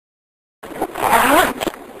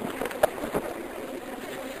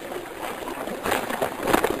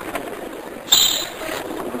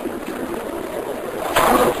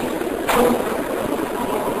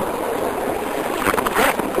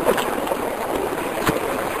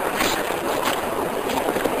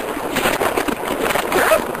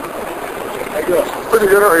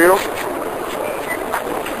pretty good, are you?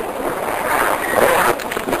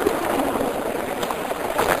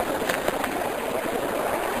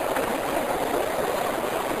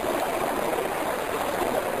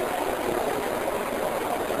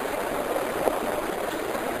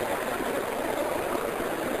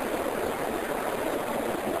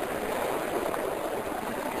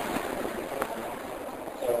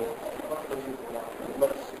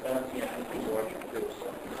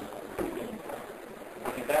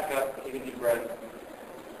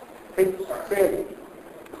 Sandy.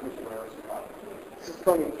 This is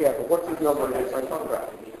Tony Capital. What's his number in his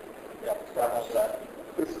contract? Yeah, establish that.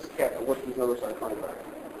 This is Capital. What's his number in contract?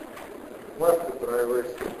 Left is what I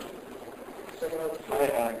erased.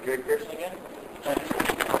 Hi, Greg Pierson again.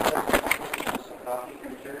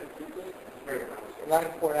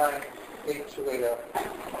 949-8280.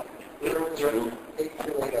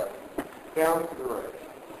 8280. Down to the right.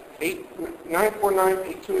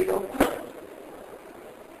 949-8280.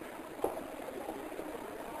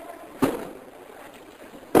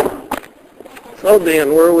 So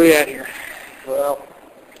Dan, where are we at here? Well,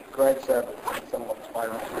 Greg said it's somewhat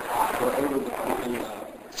spiraling. We're able to find,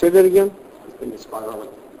 Say that again? this thing is spiraling.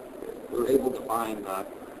 We were able to find, they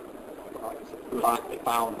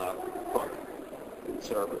found the hook in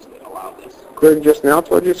servers that allowed this. Greg just now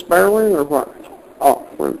told you spiraling or what? No. Oh,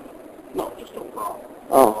 when? No, just overall.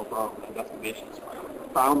 Oh. Overall investigation spiraling.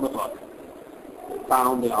 Found the hook. We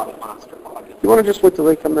found the audit monster plugin. You want to just wait till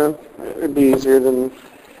they come in? It'd be easier than...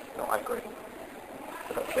 No, I agree.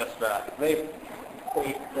 But just, the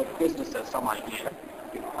business has some idea,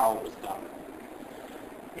 how it was done,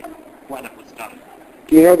 when it was done.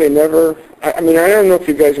 You know, they never... I mean, I don't know if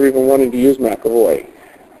you guys are even wanting to use McAvoy,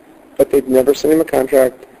 but they've never sent him a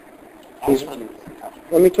contract. Let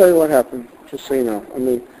me tell you what happened, just so you know. I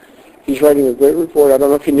mean, he's writing a great report. I don't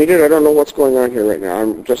know if you need it. I don't know what's going on here right now.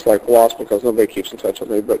 I'm just like lost because nobody keeps in touch with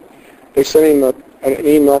me. But they sent him an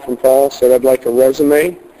email from Paul, said, I'd like a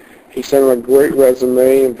resume. He sent him a great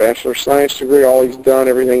resume, a bachelor of science degree, all he's done,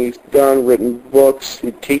 everything he's done, written books,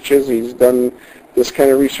 he teaches, he's done this kind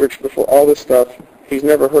of research before, all this stuff. He's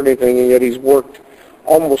never heard anything, and yet he's worked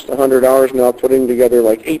almost 100 hours now putting together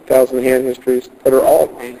like 8,000 hand histories that are all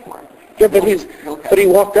paid for. Yeah, but he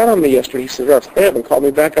walked out on me yesterday. He said, Russ, they haven't called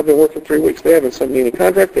me back. I've been working 3 weeks. They haven't sent me any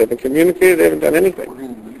contract. They haven't communicated. They haven't done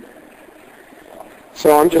anything.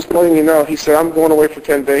 So I'm just letting you know. He said, I'm going away for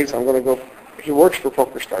 10 days. I'm going to go. He works for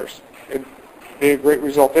PokerStars. It'd be a great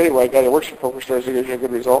result anyway. A guy that works for PokerStars, he gives you a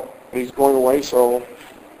good result. He's going away, so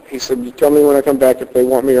he said, you tell me when I come back if they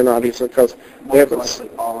want me or not. He said, because they haven't...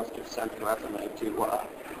 Paul has just sent the resume to the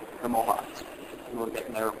Mohawks. And we're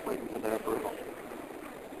waiting for their approval.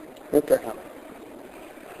 Okay.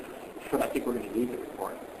 But I think we're going to need it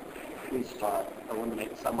for it. At least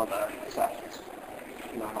eliminate some of the sessions.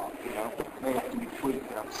 They have to be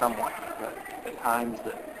tweaked somewhat. The times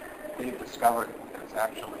that they've discovered there's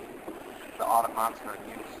actually the audit monster in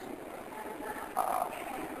use.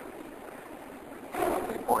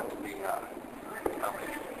 It's important to be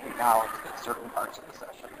acknowledged that certain parts of the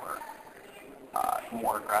session were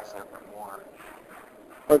more aggressive or more...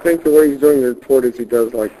 I think the way he's doing the report is he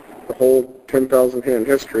does like the whole 10,000 hand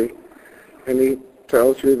history, and he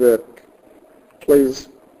tells you that plays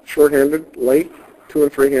short-handed, late, 2-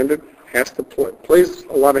 and 3-handed, has to plays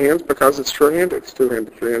a lot of hands because it's short-handed. It's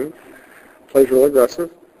 2-handed, 3-handed. Plays real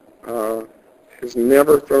aggressive. Has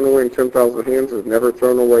never thrown away in 10,000 hands. Has never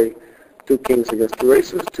thrown away 2 kings against 2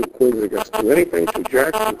 aces, 2 queens against 2 anything, 2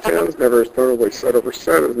 jacks, 2 tens. Never has thrown away set over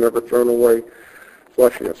set. Has never thrown away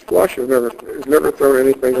flush against flush. Has never thrown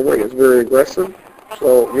anything away. Is very aggressive.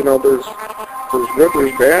 So there's good,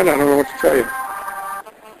 there's bad. I don't know what to tell you.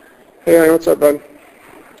 Hey, what's up, bud?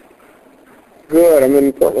 Good. I'm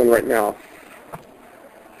in Portland right now.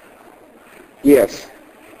 Yes.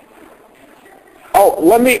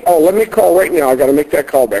 Let me call right now. I got to make that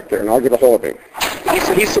call back there, and I'll get a hold of him.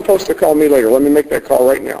 He's supposed to call me later. Let me make that call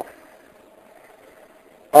right now.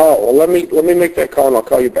 Oh, well, let me make that call, and I'll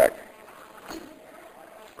call you back.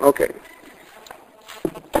 Okay.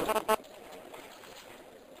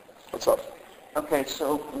 What's up? Okay,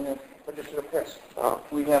 so What did you press?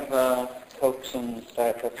 we have Cokes and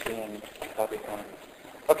Diet Pepsi and coffee cone.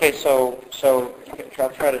 Okay, so I'll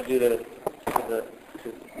try to do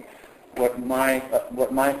what my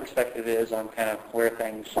perspective is on kind of where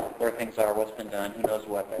things are, what's been done, who knows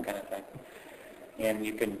what, that kind of thing. And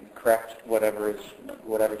you can correct whatever's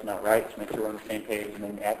not right to make sure we're on the same page, and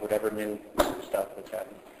then add whatever new stuff that's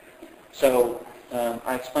happened. So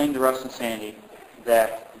I explained to Russ and Sandy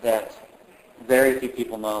that very few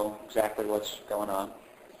people know exactly what's going on,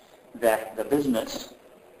 that the business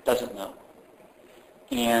doesn't know,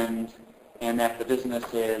 and that the business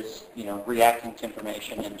is, reacting to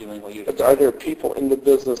information and doing what you But are there people in the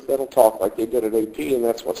business that'll talk like they did at AP, and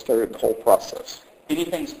that's what started the whole process?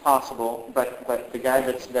 Anything's possible, but the guy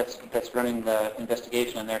that's running the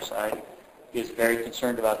investigation on their side is very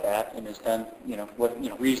concerned about that and has done,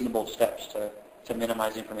 reasonable steps to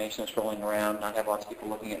minimize information that's rolling around, not have lots of people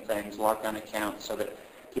looking at things, lock down accounts so that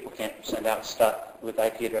people can't send out stuff with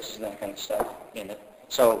IP addresses and that kind of stuff in it.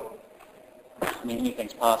 So,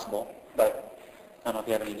 anything's possible, but I don't know if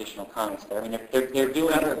you have any additional comments there. They're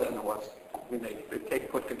doing better than it was. They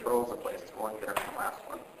put controls in place to go in there in the last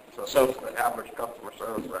one. So the average customer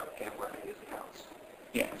service rep can't learn to use accounts.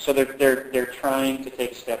 Yeah, so they're trying to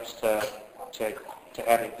take steps to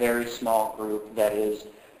have a very small group that is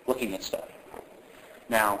looking at stuff.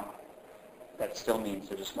 Now, that still means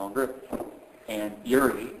there's a small group. And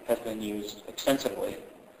URI has been used extensively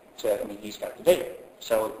he's got the data.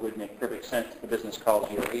 So it would make perfect sense if the business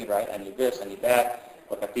calls URI, right? I need this, I need that,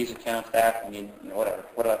 look up these accounts, that, I need, whatever.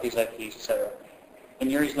 What about these IPs, et cetera?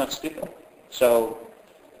 And URI's not stupid. So,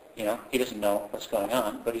 he doesn't know what's going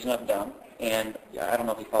on, but he's not dumb. And I don't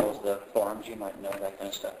know if he follows the forums. You might know that kind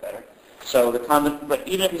of stuff better. So but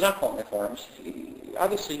even if he's not following the forums,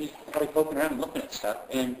 obviously he's probably poking around and looking at stuff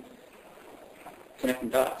and connecting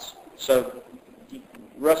dots. So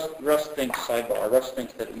Russ thinks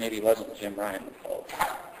that it maybe wasn't Jim Ryan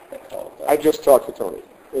that called. I just talked to Tony.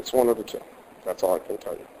 It's one of the two. That's all I can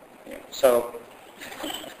tell you. Yeah. So I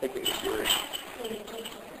think it was Yuri.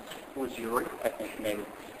 It was Yuri? I think maybe.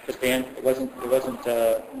 Because Dan, it wasn't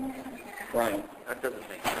Ryan. That doesn't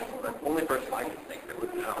make sense. The only person I can think that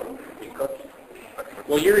would know would be Cookie.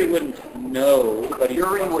 Well, Yuri wouldn't know, but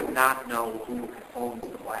Yuri would not know who owns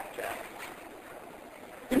the blackjack.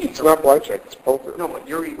 It's not blackjack, it's poker. No, but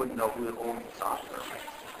Yuri wouldn't know who owns the software.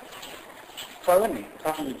 So I wouldn't be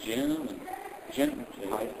talking to Jim and Jim.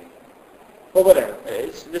 Well, whatever.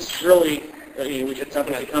 This really, it's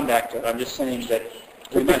something to come back to. I'm just saying that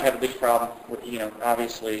we might have a big problem with,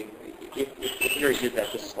 obviously, if Yuri did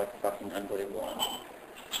that, this is like fucking unbelievable.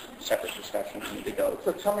 Separate discussion. We need to go.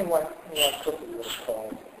 So tell me what Cookie would have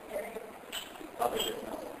called other business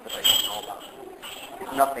that I don't know about.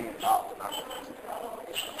 There's nothing involved in other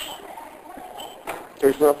business.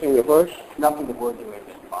 There's nothing that works? Nothing that we're doing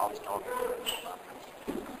that involves other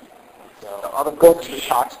business. So other business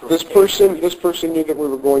talks to This person knew that we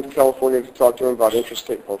were going to California to talk to him about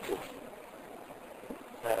interstate poker.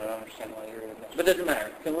 I don't understand why you're doing that. But it doesn't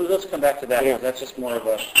matter. Let's come back to that. Yeah. That's just more of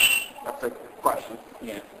a question.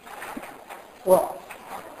 Yeah. Well,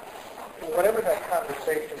 whatever that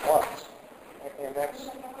conversation was, and that's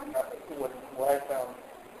what I found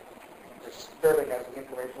disturbing as the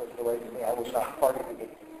information was relayed to me. I was not part of the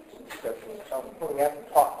discussion. We haven't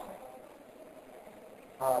talked.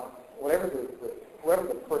 Whoever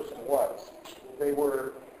the person was, they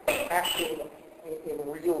were acting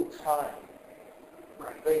in real time.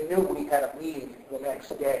 Right. They knew we had a meeting the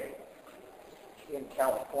next day in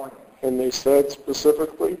California. And they said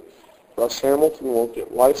specifically, Russ Hamilton won't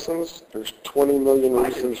get licensed. There's 20 million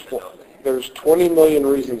reasons. There's 20 million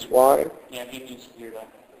reasons why. Yeah, he needs to hear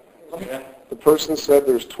that. The person said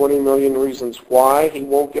there's 20 million reasons why he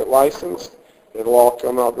won't get licensed. It'll all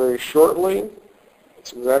come out very shortly.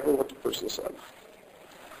 That's exactly what the person said.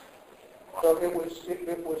 So it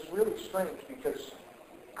was really strange because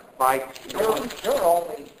There are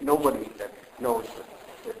only nobody that knows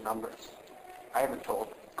the numbers. I haven't told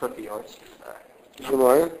Cookie or Jim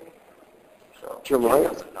Ryan? So Jim he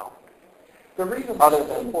Ryan? doesn't know. the reason Other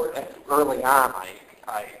than early on,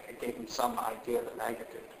 I gave him some idea of the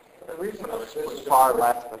magnitude. the reason It this was is far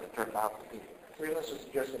less than it turned out to be. the reason this is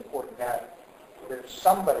just important that there's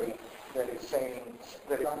somebody that is saying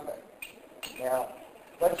that something. Now,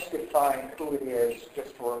 let's define who it is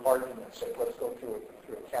just for argument's sake. Let's go through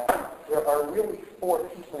a count. There are really 4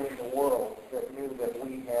 people in the world that knew that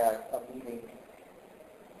we had a meeting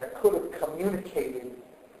that could have communicated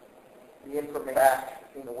the information back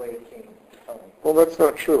in the way it came to Tony. Well, that's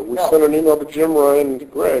not true. We No. sent an email to Jim Ryan and to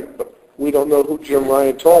Greg, but we don't know who Jim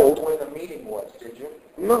Ryan told. Where the meeting was, did you?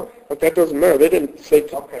 No, but that doesn't matter. They didn't say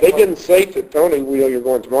to, Okay, they well- didn't say to Tony, you're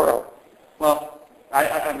going tomorrow. Well,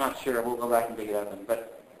 I'm not sure. We'll go back and dig it up.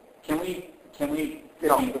 But can we?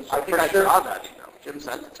 No, I think I saw that email. Jim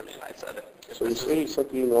sent it to me, and I said it. So you see, he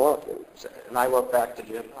sent the email out. And I wrote back to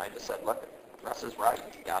Jim, and I just said, look, Russ is right.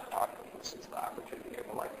 You got to talk to him. This is the opportunity of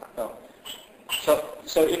a lifetime. Oh.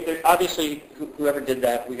 So if there, obviously, whoever did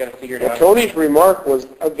that, we got to figure it Well, out. Tony's remark was,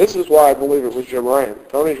 this is why I believe it was Jim Ryan.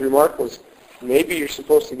 Tony's remark was, maybe you're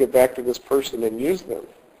supposed to get back to this person and use them.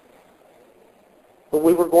 But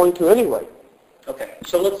we were going to anyway. Okay,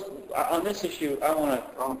 so let's, on this issue, I want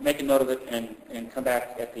to make a note of it and come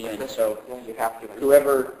back at the end. So You have to.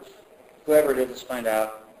 whoever it is, let's find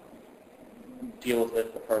out, deal with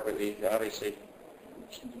it appropriately. Obviously,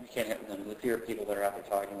 you can't have the fewer people that are out there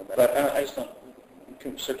talking about it. But I just don't,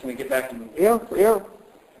 so can we get back and... Yeah.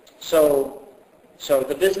 So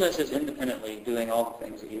the business is independently doing all the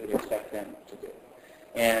things that you would expect them to do.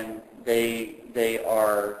 And they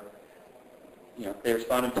are, they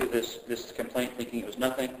responded to this complaint thinking it was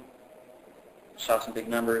nothing, saw some big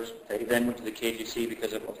numbers. They then went to the KGC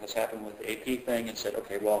because of what has happened with the AP thing and said,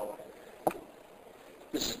 okay, well,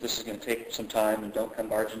 this is going to take some time, and don't come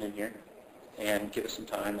barging in here, and give us some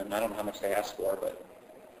time. And I don't know how much they asked for, but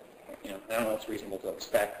I don't know what's reasonable to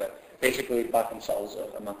expect. But basically, bought themselves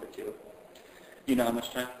a month or two. You know how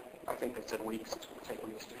much time? I think they said weeks. It would take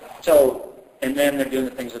weeks to go. So, and then they're doing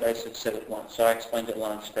the things that I said at lunch. So I explained at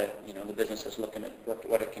lunch that the business is looking at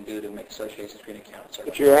what it can do to make associations between accounts.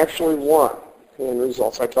 If you actually want and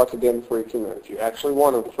results, I talked to Dan before you came in. If you actually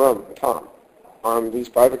want them from Tom on these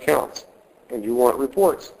 5 accounts, and you want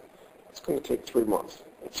reports, it's going to take 3 months.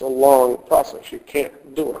 It's a long process. You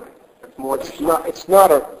can't do it. It's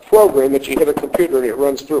not a program that you hit a computer and it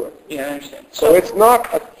runs through it. Yeah, I understand. So it's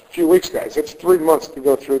not a few weeks, guys. It's 3 months to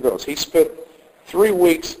go through those. He spent 3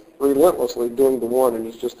 weeks relentlessly doing the one, and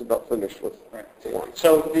he's just about finished with the one.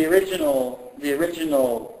 So the original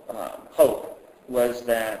hope was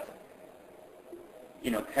that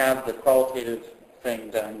have the qualitative thing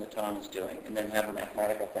done that Tom is doing, and then have the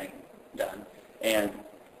mathematical thing done. And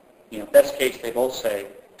best case, they both say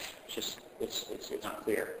it's not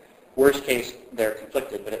clear. Worst case, they're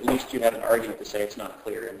conflicted, but at least you have an argument to say it's not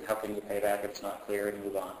clear, and how can you pay back if it's not clear, and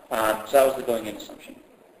move on. So that was the going-in assumption.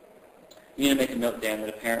 You need to make a note, Dan, that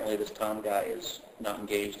apparently this Tom guy is not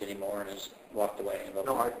engaged anymore and has walked away.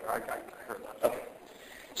 No, I heard that. Okay.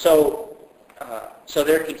 So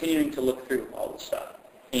they're continuing to look through all this stuff.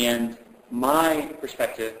 And my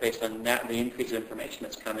perspective, based on the increase of information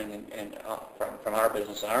that's coming from our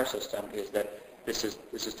business and our system, is that this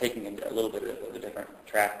is taking a little bit of a different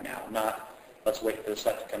track now. Not let's wait for the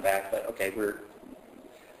stuff to come back, but okay,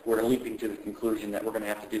 we're leaping to the conclusion that we're going to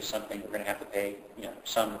have to do something. We're going to have to pay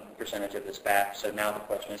some percentage of this back. So now the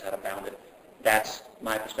question is how to bound it. That's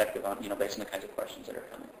my perspective on based on the kinds of questions that are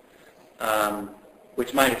coming,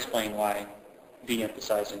 which might explain why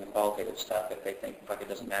de-emphasizing the qualitative stuff if they think it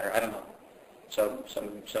doesn't matter. I don't know. So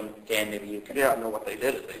Dan, maybe you can. Yeah, no. What they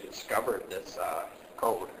did is they discovered this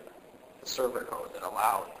code, the server code that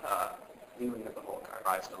allowed viewing of the whole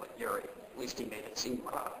enterprise to Gary. At least he made it seem.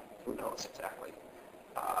 Who knows exactly?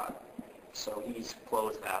 So he's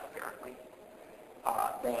closed that apparently.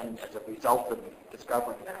 Then, as a result of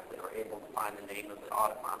discovering that, they were able to find the name of the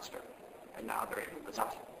audit monster, and now they're able to.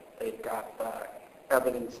 They've got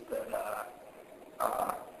evidence that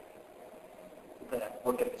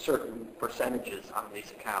look at certain percentages on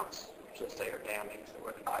these accounts, which they say are damning,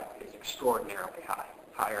 is extraordinarily high,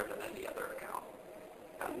 higher than any other account,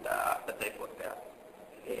 and that they've looked at.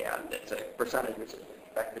 And it's a percentage which is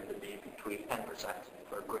expected to be between 10%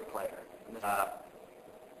 for a good player.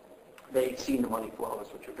 They've seen the money flows,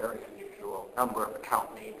 which are very unusual, number of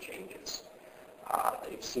account name changes.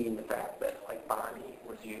 They've seen the fact that, like, Barney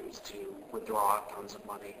was used to withdraw tons of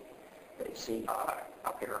money. They've seen,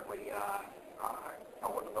 apparently,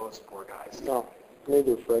 one of those poor guys. No,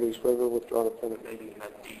 maybe Freddie's River withdrawn a penny. Maybe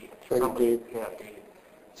that deed. Freddie Deed. Yeah, deed.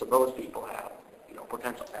 So those people have,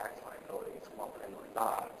 potential tax liabilities.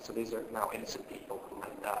 So these are now innocent people who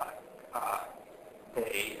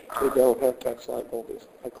they don't have tax liabilities.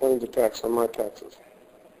 I claimed the tax on my taxes.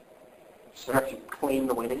 So have you claimed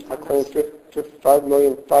the winnings? I claimed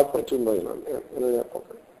 $5.2 million on internet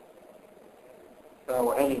poker.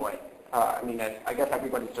 So anyway, I guess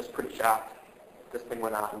everybody's just pretty shocked. This thing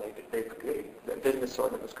went on. The business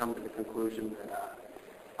sort of has come to the conclusion that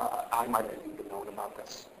I might have even known about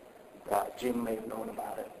this. Jim may have known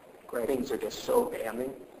about it. Great. Things are just so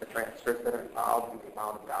damning, the transfers that are involved and the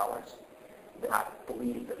amount of dollars, that I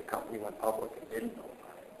believe that the company went public and didn't know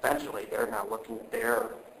about it. Eventually, they're now looking at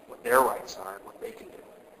what their rights are and what they can do.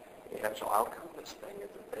 The eventual outcome of this thing is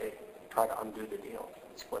that they try to undo the deal,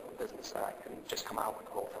 split the business act, and just come out with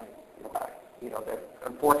the whole thing.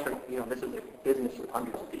 Unfortunately, this is a business with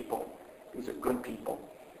hundreds of people. These are good people.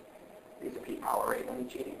 These are people who tolerate any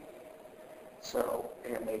cheating. So,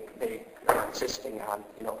 and they are insisting on,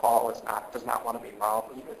 Paul does not want to be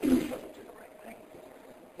involved with this, he doesn't do the right thing.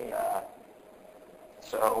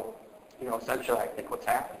 So, essentially I think what's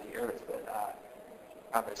happened here is that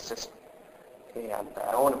of this system, and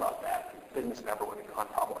knowing about that, business never would have gone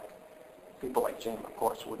public. People like Jim, of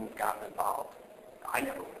course, wouldn't have gotten involved. I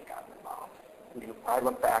never would have gotten involved. I mean, I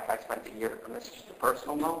look back, I spent a year, and this is just a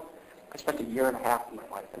personal note, I spent a year and a half of my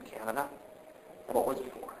life in Canada. And what was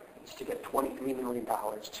it for? It was to get $23 million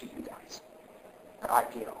to you guys, at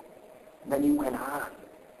IPO. And then you went on,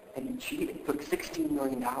 and you cheated. You took $16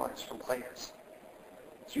 million from players.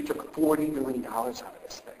 So you took $40 million out of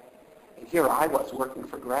this thing. And here I was working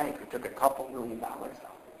for Greg, who took a couple $1 million out.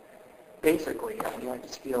 Basically, I mean, I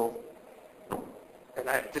just feel, and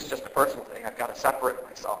this is just a personal thing, I've got to separate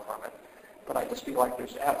myself from it, but I just feel like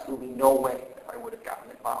there's absolutely no way that I would have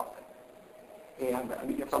gotten involved in it. And I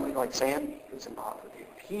mean, if somebody like Sandy who's involved with you,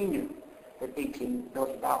 if he knew that $18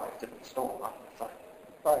 million had been stolen off the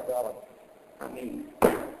site, $5. I mean,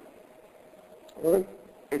 Really?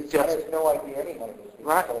 it's I just, have no idea any money was being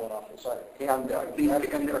Right. stolen off the site. and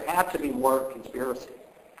there had to be more conspiracy.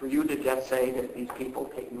 For you to just say that these people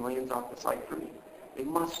take millions off the site for me, they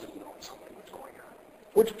must have known something was going on.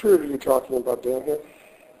 Which period are you talking about, Dan, here?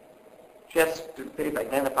 Just, they've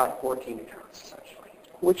identified 14 accounts, essentially.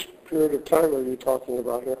 Which period of time are you talking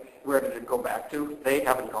about here? Where did it go back to? They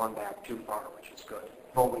haven't gone back too far, which is good.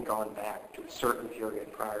 They've only gone back to a certain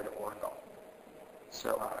period prior to Orville.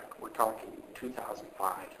 So we're talking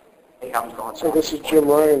 2005. They haven't gone So back this to is Jim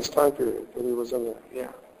Ryan's time period when he was in there. Yeah,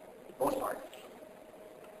 most part.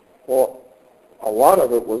 Well, a lot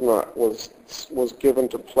of it was given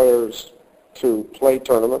to players to play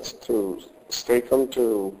tournaments, to stake them,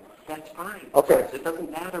 to... That's fine. Okay. It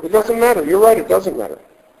doesn't matter. It doesn't matter. You're right. It doesn't matter.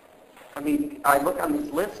 I mean, I look on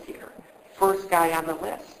this list here. First guy on the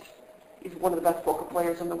list. He's one of the best poker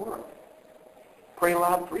players in the world.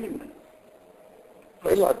 Prahlad Friedman.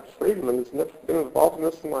 Prahlad Friedman has never been involved in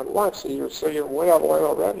this in my life, so you're way out of line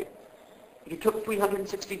already. You took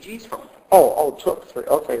 360 G's from him. Took three.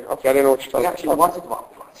 Okay, I didn't know what you're talking He about. actually was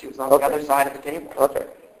involved with us. He was on the other side of the table. Okay.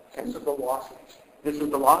 And this is the loss list. This is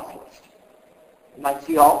the loss list. And I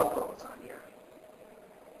see all the pros on here.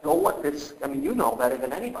 Know what this, I mean, you know better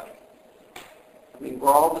than anybody. I mean,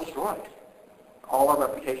 we're all destroyed. All our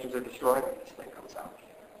reputations are destroyed when this thing comes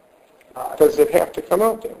out. Does it have to come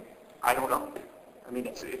out then? I don't know. I mean,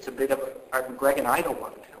 it's a bit of a, Greg and I don't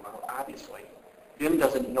want it to come out, obviously. Jim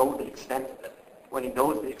doesn't know the extent of it. When he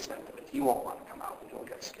knows the extent of it, he won't want to come out and he'll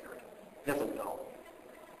get scared. He doesn't know.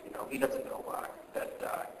 You know, he doesn't know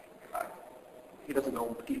he doesn't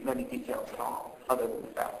know many details at all, other than the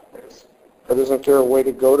fact that there's... But isn't there a way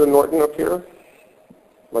to go to Norton up here?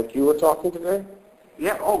 Like you were talking today?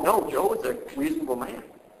 Yeah, oh no, Joe is a reasonable man.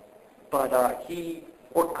 But I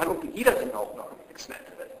don't think he doesn't know the extent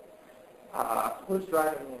of it. Who's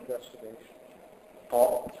driving the investigation?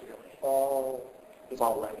 Paul, really. Paul. He's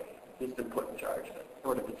already. He's been put in charge of it.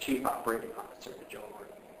 Sort of the chief operating officer to Joe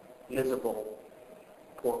Norton. Visible,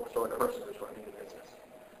 poor sort of person who's running the business.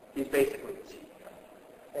 He's basically the CEO.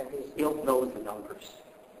 And Hill knows the numbers.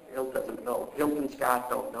 Hill doesn't know. Hill and Scott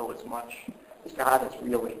don't know as much. Scott is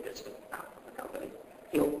really distant now from the company.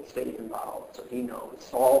 Hill stays involved, so he knows.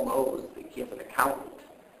 Saul knows that he has an accountant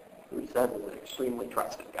who he said is an extremely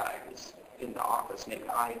trusted guy who's in the office named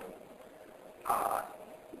Ivan.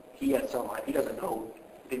 He has he doesn't know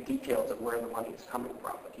the details of where the money is coming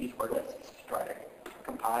from, but he's for this to try to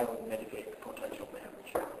compile and mitigate the potential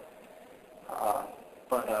damage.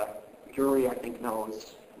 But Yuri, I think,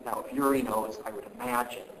 knows. Now, if Yuri knows, I would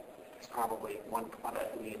imagine there's probably one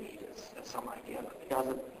product we need is some idea, but if he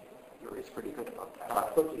doesn't, Yuri's pretty good about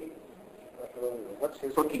that. Cookie. What's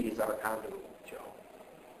his? Cookie is our conduit with Joe.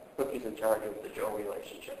 Cookie's in charge of the Joe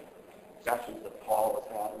relationship. Discussions that Paul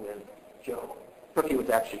has had with Joe. Cookie was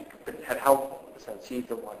actually had helped since he's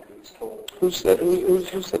the one who's told. Who said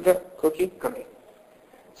that? Cookie? Cookie.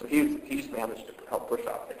 So he's managed to help push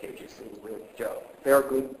off the KGC with Joe. They're a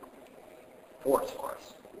good force for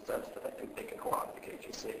us in the sense that I think they can go out the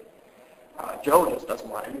KGC. Joe just doesn't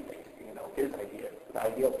want anything. His idea, the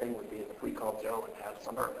ideal thing would be if we call Joe and have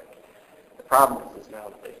some perfect. The problem is now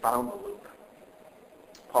that they found the loop.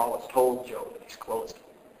 Paul has told Joe that he's closed it.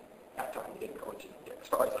 That time he didn't go into, as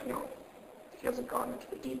far as I know, he hasn't gone into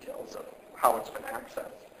the details of how it's been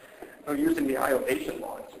accessed. Now, using the iovation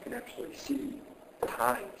logs, you can actually see the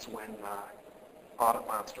times when Audit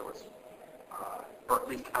Monster was, or at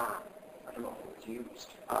least on. I don't know if it was used.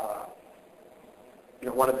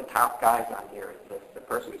 One of the top guys on here is the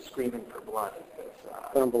person who's screaming for blood is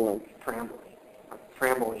Trampoline.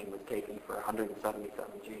 Trampoline was taken for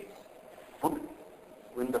 177 G's. Woman,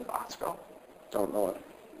 Linda Fosco. Don't know it.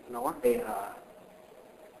 No,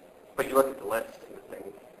 but you look at the list and the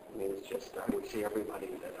thing. I mean, it's just we see everybody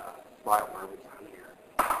that Lyle Merman's on here.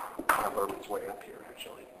 Lyle Merman's way up here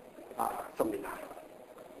actually. 79.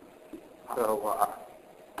 So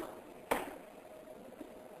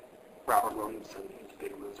Robert Williamson, he's a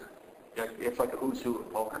big loser. It's like a who's who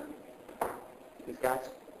of poker. These guys,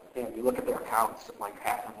 and you look at their accounts, like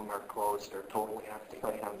half of them are closed or totally empty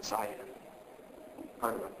right on the site, and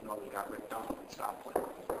part of it, they got ripped off and stuff.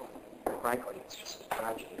 Like, frankly, it's just a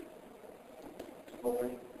tragedy.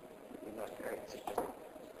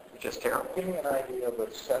 It's just terrible. Give me an idea of the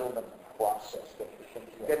settlement process that you think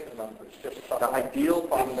you get the numbers. Just The ideal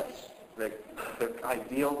process, the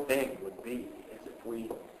ideal thing would be is if we,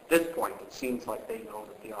 at this point, it seems like they know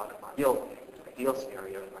that the ideal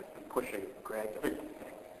scenario is like pushing Greg to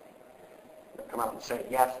come out and say,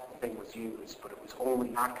 yes, the thing was used, but it was only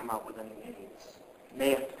not come out with any names.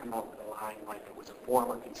 They have to come out with a line like it was a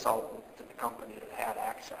former consultant to the company that had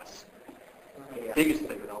access. The biggest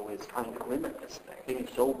thing, though, is trying to limit this thing. I think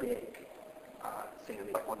it's so big,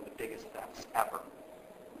 Sandy, like one of the biggest thefts ever.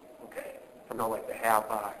 Okay. I know, like they have,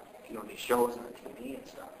 these shows on TV and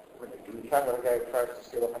stuff where they do these. Talking about a guy who tries to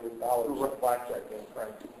steal $100 on a blackjack game,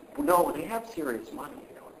 right? Well, no, they have serious money.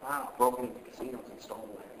 Wow, broken into casinos and stolen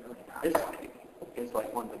 $1 million. This thing is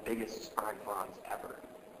like one of the biggest crime frauds ever.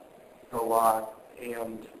 So,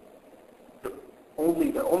 and the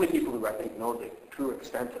only people who I think know the true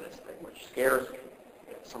extent of this thing, which scares me,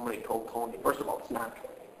 if somebody told Tony, first of all, it's not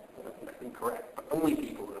incorrect, but only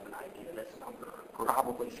people who have an idea of this number are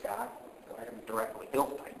probably Scott, who I haven't directly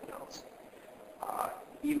built type notes.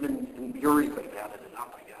 Even in Bury, they've added it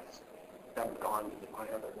up, I guess. Haven't gone to my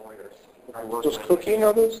other lawyers. Does Cookie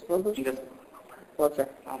know those numbers? He doesn't. Okay.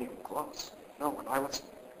 Not even close. No, when I was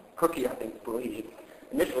Cookie, I think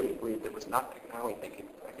initially he believed it was nothing. Now I think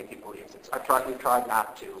he believes it's. We tried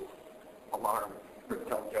not to alarm or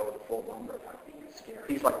tell Joe the full number. He's scared.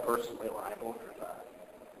 He's like personally liable for the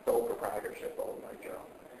sole proprietorship owned by Joe.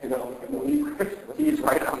 He's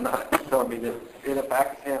right on that. So I mean, it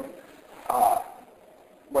affects him.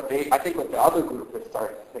 I think what the other group has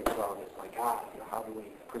started to think about is like, how do we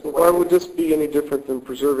preserve? Why would this be any different than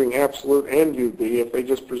preserving Absolute and UB if they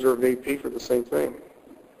just preserved AP for the same thing?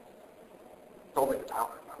 It's only the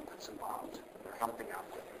dollar amount that's involved. They're helping out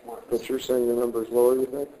with it more. But you're saying the number is lower, you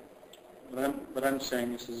think? What I'm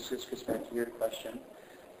saying is, this gets back to your question.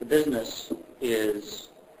 The business is,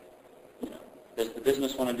 does the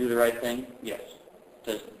business want to do the right thing? Yes.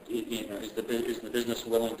 Is the business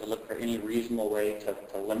willing to look for any reasonable way to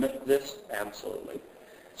limit this? Absolutely.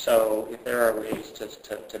 So if there are ways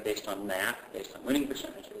to based on math, based on winning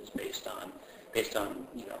percentages, based on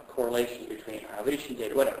correlations between iovation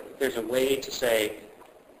data, whatever. If there's a way to say,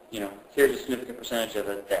 here's a significant percentage of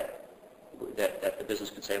it that the business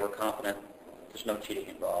can say we're confident, there's no cheating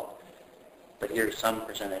involved, but here's some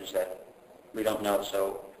percentage that we don't know,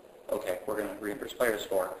 so okay, we're going to reimburse players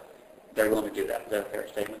for. They're willing to do that. Is that a fair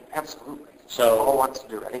statement? Absolutely. So all wants to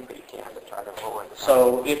do anything he can to try to lower the.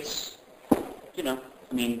 So it's, I don't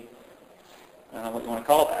know what you want to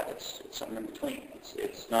call that. It's something in between.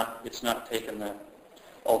 It's not taking the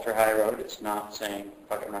ultra high road. It's not saying,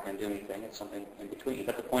 fuck it, I'm not going to do anything. It's something in between.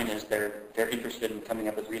 But the point is, they're interested in coming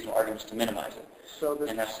up with reasonable arguments to minimize it.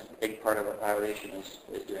 And that's a big part of what iovation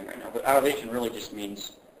is doing right now. But iovation really just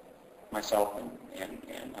means myself and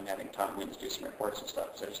I'm having Tom Wins do some reports and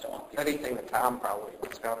stuff, so I just don't want people. Anything that Tom probably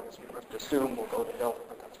puts out is we must assume will go to Hilton,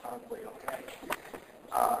 but that's probably okay.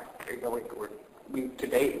 To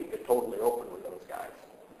date, we've been totally open with those guys.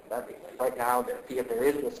 Right now, if there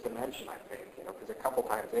is this dimension, I think, because a couple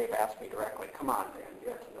times they've asked me directly, come on, man, you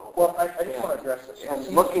have to know. Well, I just want to address this. And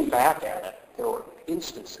looking back at it, there were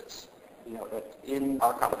instances, that in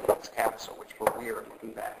our company, it's Capsule, which were weird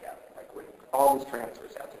looking back at it. Like, when all these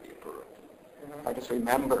transfers have to be approved. Mm-hmm. I just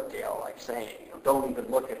remember Gail, saying, don't even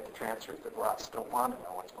look at the transfers that Russ don't want to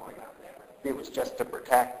know what's going on there. It was just to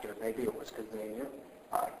protect, or maybe it was because they knew.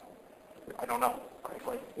 I don't know,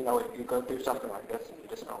 frankly. You go through something like this and you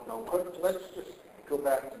just don't know. Let's just go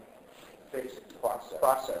back to basic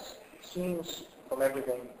process. Seems from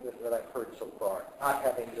everything that I've heard so far, not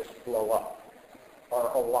having this blow up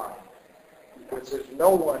or align. Because there's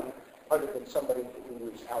no one other than somebody who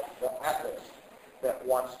is out at this that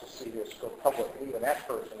wants to see this go public. Even that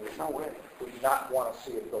person would not want to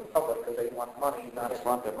see it go public because they want money, not just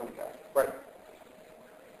want their money back. Right.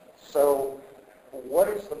 So what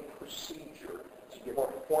is the procedure to get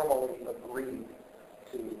formally agreed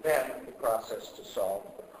to then the process to solve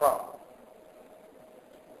the problem?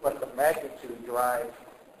 But the magnitude drive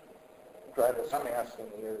us, I'm asking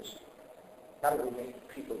is, how do we make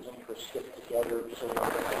people's interests get together so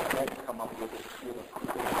that they can come up with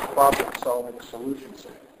a problem-solving solutions?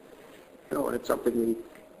 And it's something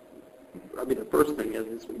the first thing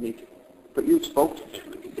is we need to, but you spoke to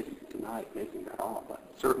him and he didn't deny making that all, but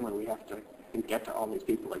certainly we have to get to all these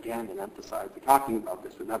people again and emphasize, we're talking about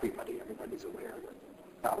this with everybody, everybody's aware of it.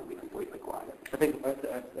 probably be completely quiet. I think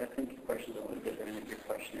your question is a little different. I think your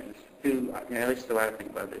question is, at least the way I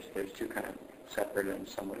think about this, there's two kind of separate and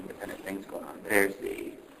somewhat independent things going on. There's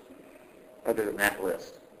the, other than that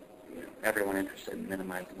list, everyone interested in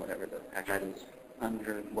minimizing whatever the action is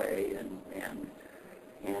underway and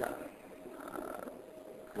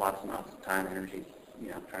lots and lots of time, energy,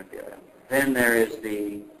 trying to figure it out. Then there is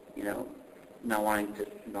the, not wanting to,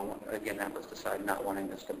 again, that was decided, not wanting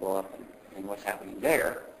this to blow up and what's happening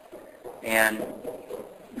there. And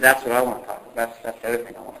that's what I want to talk about. That's the other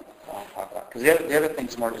thing I want to talk about. Because the other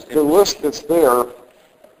thing's more just... The list that's there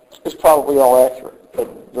is probably all accurate,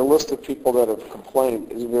 but the list of people that have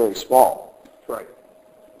complained is very small. Right.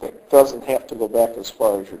 It doesn't have to go back as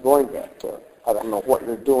far as you're going back to. I don't know what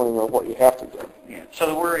you're doing or what you have to do. Yeah. So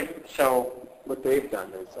the worry, what they've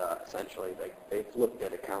done is essentially they've looked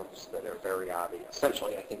at accounts that are very obvious.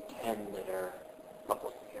 Essentially, I think 10 that are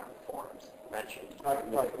publicly on forums mentioned.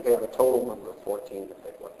 They have a total number of 14 that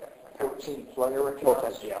they've looked at. 14 player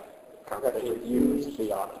accounts? Yeah. Accounts that would use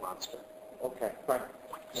the auto monster. Okay, fine.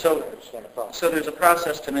 so there's a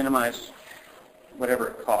process to minimize whatever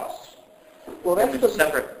it costs. Well, that's There's a the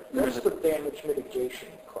separate... that's the damage mitigation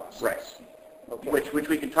process. Right. Okay. Which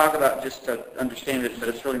we can talk about just to understand it, but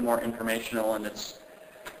it's really more informational, and it's,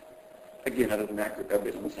 again, other than that group,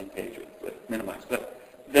 everybody's on the same page with minimize. But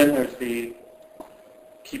then there's the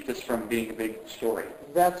keep this from being a big story.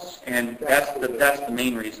 That's the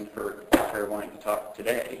main reason for wanting to talk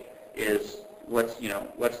today is what's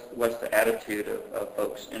the attitude of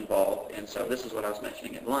folks involved. And so this is what I was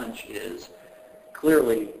mentioning at lunch is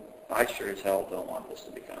clearly I sure as hell don't want this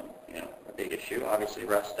to become a big issue. Obviously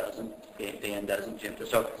Russ doesn't, Dan doesn't, Jim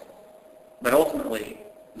does. So, but ultimately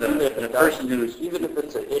the person who's... Even if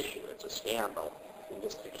it's an issue, it's a scandal. And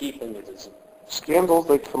just the key thing is Scandals,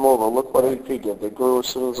 they come over. Look what AP did. They grew as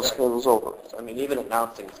soon as the scandal's over. I mean, even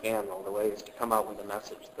announcing scandal, the way is to come out with a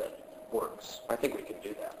message that works. I think we can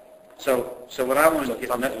do that. So what I want to get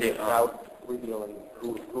an update on... Without revealing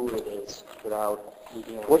who it is, without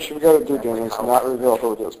revealing... What you've got to do, Dan, is not reveal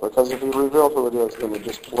who it is. Because if you reveal who it is, then it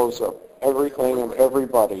just blows up everything and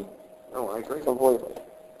everybody. No, I agree. Completely.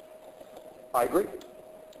 I agree.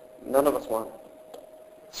 None of us want it.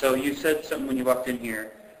 So you said something when you walked in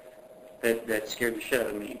here that scared the shit out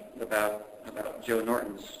of me about Joe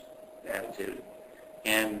Norton's attitude.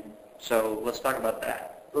 And so let's talk about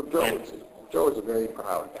that. Well, Joe is a very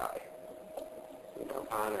proud guy.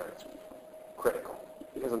 Honor is critical.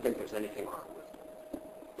 He doesn't think there's anything wrong with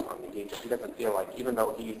him. He doesn't feel like, even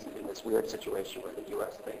though he's in this weird situation where the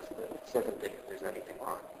U.S. thinks that he doesn't think that there's anything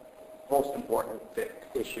wrong. Most important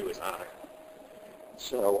issue is honor.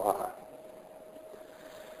 So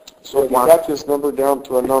if you got this number down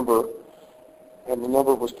to a number, and the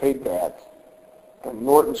number was paid back, and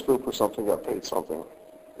Norton's group or something got paid something.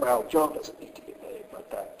 Well, Joe doesn't need to get paid, but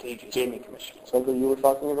that gaming commission. Something you were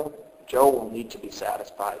talking about? Joe will need to be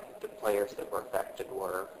satisfied that the players that were affected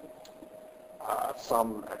were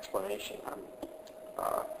some explanation on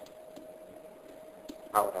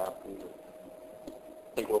how it happened. I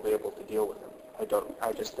think we'll be able to deal with them.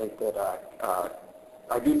 I just think that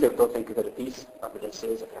I do think that a piece of this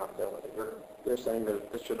is accountability. You're saying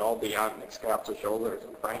that this should all be on Excap's shoulders,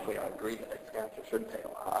 and frankly, I agree that Excap should pay a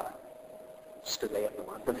lot, just because they have the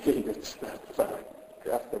money.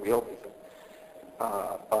 That's the real reason.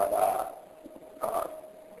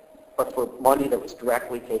 But for money that was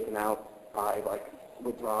directly taken out by,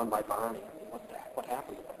 withdrawn by Barney, what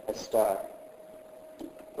happened? This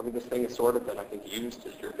thing has sort of been, I think, used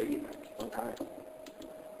as your piggy bank one time.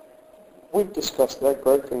 We've discussed that.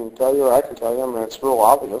 Greg can tell you, or I can tell you. I mean, it's real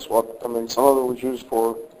obvious. Some of it was used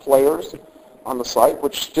for players on the site,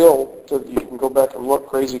 which still, you can go back and look,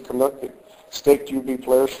 Crazy Canuck staked UB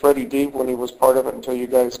players. Freddie D, when he was part of it until you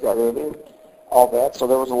guys got rid of him, all that. So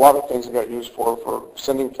there was a lot of things that got used for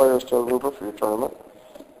sending players to Aruba for your tournament.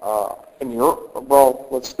 In Europe, well,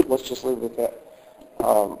 let's just leave it at that.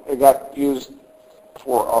 It got used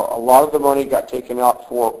for a lot of the money got taken out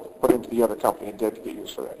for put into the other company. It did get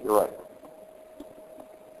used for that. You're right.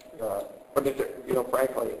 But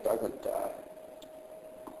frankly, it doesn't.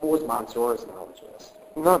 What was Mansour's knowledge of this?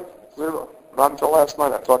 None. Zero. Not until last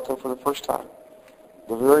night. I talked to him for the first time.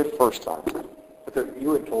 The very first time. But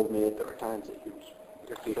you had told me that there were times that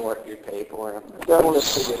you'd pay for him. That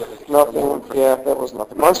was nothing. Yeah, that was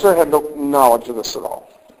nothing. Munster had no knowledge of this at all.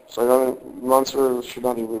 So Munster should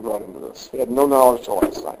not even be brought into this. He had no knowledge till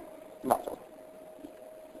last night. Nothing.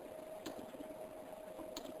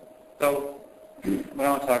 So what I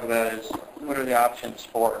want to talk about is what are the options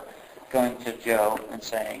for going to Joe and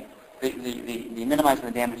saying the minimizing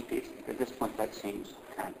the damage piece. At this point, that seems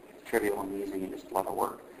kind of trivial and easy and just a lot of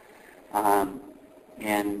work.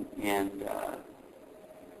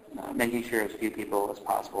 Making sure as few people as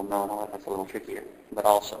possible know that's a little trickier, but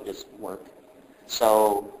also just work.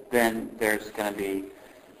 So then there's going to be,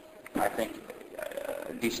 I think,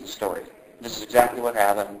 a decent story. This is exactly what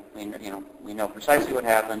happened. We know precisely what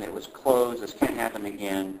happened. It was closed. This can't happen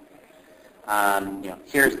again.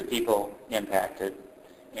 Here's the people impacted,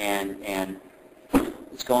 and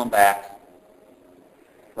it's going back,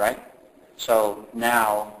 right? So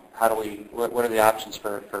now, how do we? What are the options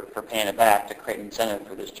for paying it back to create an incentive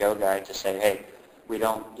for this Joe guy to say, hey, we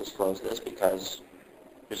don't disclose this because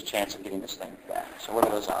there's a chance of getting this thing back. So what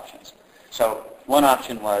are those options? So one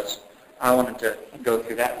option was I wanted to go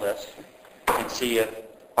through that list and see if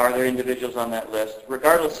are there individuals on that list,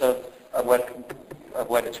 regardless of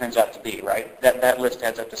what it turns out to be, right? That list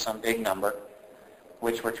adds up to some big number,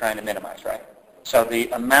 which we're trying to minimize, right? So the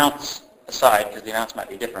amounts aside, because the amounts might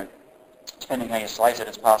be different, depending how you slice it,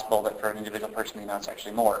 it's possible that for an individual person the amount's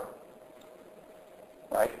actually more,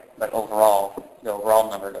 right? But overall, the overall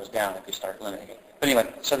number goes down if you start eliminating it. But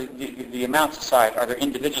anyway, so the amounts aside, are there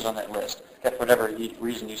individuals on that list that for whatever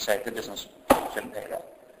reason you say the business shouldn't pay that?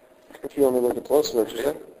 If you want to look at the list, don't you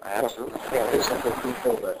think? Absolutely. Yeah, there's some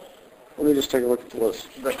people that Let me just take a look at the list.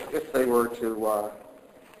 if they were to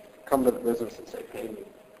come to the business and say, pay me,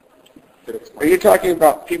 could Are explain. you talking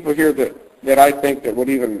about people here that I think that would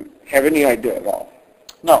even have any idea at all?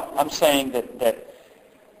 No, I'm saying that the,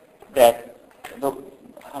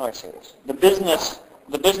 how do I say this? The business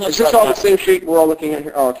Is this all the same sheet we're all looking at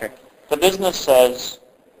here? Oh, okay. The business says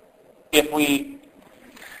if we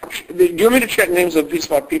Do you want me to check names of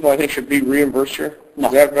people I think should be reimbursed here? no,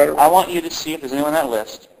 Is that better? I want you to see if there's anyone on that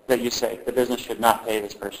list that you say the business should not pay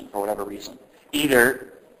this person for whatever reason.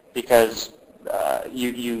 Either because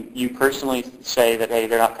you personally say that hey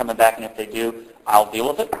they're not coming back, and if they do, I'll deal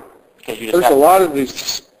with it. Because you just There's have a lot of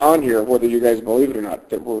these on here, whether you guys believe it or not,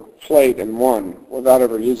 that were played and won without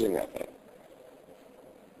ever using that thing.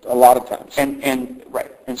 A lot of times. and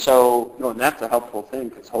right, and so No, and that's a helpful thing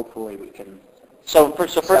because hopefully we can. So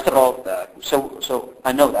first of all, that. so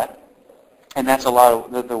I know that, and that's a lot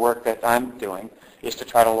of the work that I'm doing is to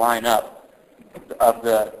try to line up of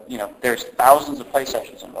the there's thousands of play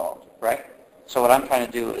sessions involved, right? So what I'm trying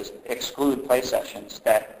to do is exclude play sessions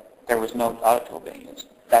that there was no audit tool being used.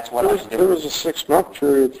 That's what I'm doing. There was a 6-month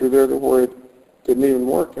period through there where it didn't even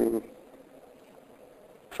work, and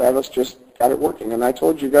Travis just got it working. And I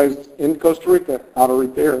told you guys in Costa Rica how to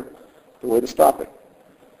repair the way to stop it.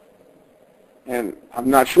 And I'm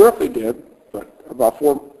not sure if they did, but about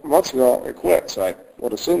 4 months ago it quit, so I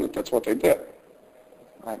would assume that that's what they did.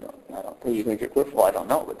 I don't. What do you think it quit for? Well, I don't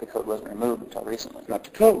know, but the code wasn't removed until recently. Not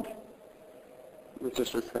the code. It was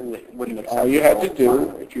just a thing that wouldn't accept. All you had to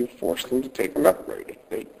do is you forced them to take an upgrade.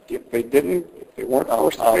 If they weren't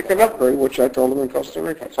forced to take an upgrade, which I told them in Costa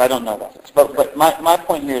Rica. So I don't know about this. But my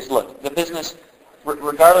point here is, look, the business,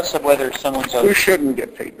 regardless of whether someone's Who shouldn't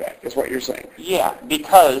get paid back is what you're saying. yeah,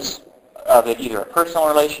 because of it, either a personal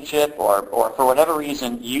relationship or for whatever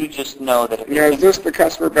reason, you just know that if Now, is this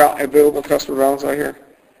the available customer balance I hear?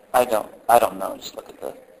 I don't know. Just look at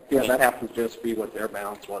the. Yeah, that happens to just be what their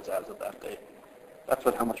balance was as of that date. That's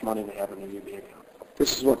how much money they have in the UB account.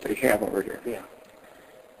 This is what they have over here. Yeah.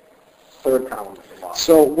 Third column is a lot.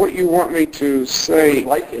 So what you want me to say...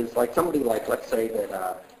 Is like somebody let's say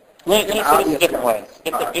that... Let me say this a different way.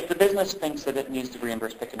 obvious If the business thinks that it needs to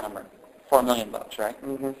reimburse, pick a number, $4 million, right?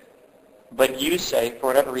 Mm-hmm. But you say, for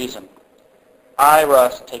whatever reason, I,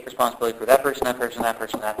 Russ, take responsibility for that person, that person, that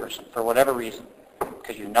person, that person, for whatever reason.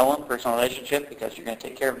 Because you know them, personal relationship, because you're going to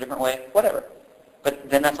take care of it a different way, whatever.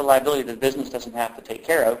 But then that's a liability the business doesn't have to take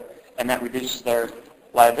care of, and that reduces their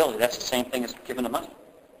liability. That's the same thing as giving them money.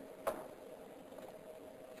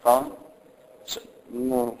 Follow me? So,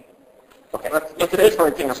 No. okay. Let's say, for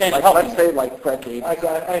example, let's say like Fred Davis. I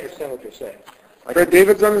understand what you're saying. Fred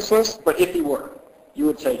David's on this list? But if he were, you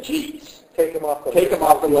would say, geez, Take him off the take him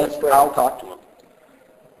off the list, I'll talk to him.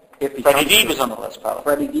 If he Freddie comes Deeb to- is on the list, probably.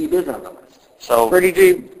 Freddie Deeb is on the list. So, Freddie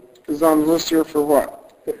D is on the list here for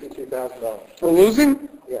what? $52,000. For losing?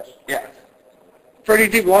 Yes, Yeah. Freddie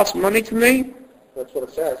D lost money to me? that's what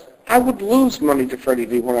it says. I would lose money to Freddie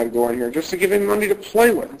D when I'd go in here just to give him money to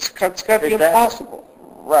play with. It's got to be Exactly. impossible.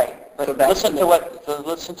 right. But So that's listen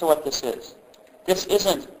to what this is. This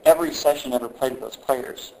isn't every session ever played with those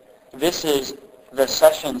players. This is the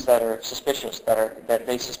sessions that are suspicious, that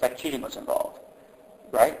they suspect cheating was involved,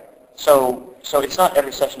 right? So it's not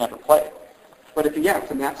every session ever played. But if, yeah,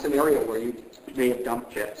 it's in that scenario where you may have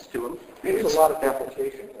dumped checks to him. There's a lot of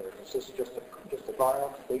duplication there. Is this just a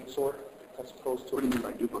vial, bait sort, as opposed to... What do you mean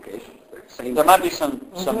by duplication? There's same. There might be some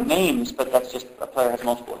names, but that's just a player has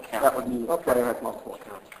multiple accounts. That would mean a player has multiple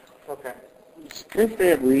accounts. Okay. If they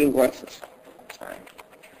have reading glasses. Sorry.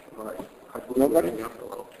 Right. I believe Nobody? they're up a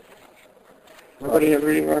little. Nobody have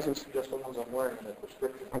reading glasses? Just the ones I'm wearing in the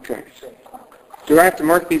prescription. Okay. Do I have to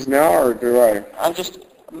mark these now, or do I? I'm just,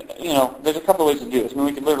 there's a couple of ways to do this. I mean,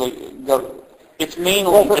 we could literally go. It's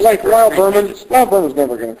mainly Well, but just like for Lyle screen Berman's pages.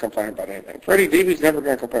 never going to complain about anything. Freddie Deeby's never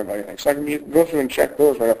going to complain about anything. So I can go through and check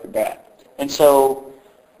those right off the bat. And so,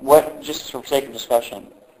 just for sake of discussion,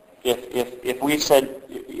 if we said,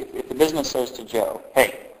 if the business says to Joe,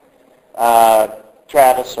 hey,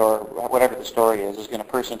 Travis or whatever the story is going to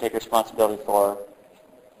personally take responsibility for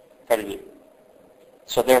Freddie Deeby.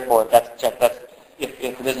 So therefore, that's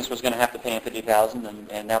if the business was going to have to pay him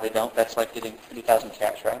 $50,000 and now they don't, that's like getting $50,000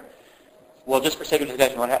 cash, right? Well, just for sake of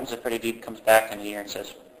discussion, what happens if Freddie Deeby comes back in a year and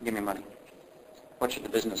says, give me money? What should the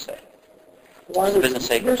business say? Why Does the business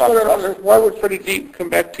say, here's what I don't under- why would Freddie Deeb come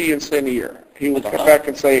back to you and say in a year? He would come back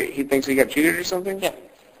and say he thinks he got cheated or something? Yeah.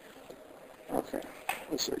 Okay.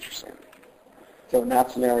 I see what you're saying. So in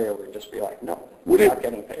that scenario, we'd just be like, no, Would we're it- not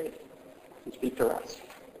getting paid. You speak to us.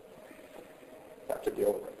 Have to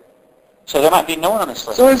deal with it. So there might be no one on this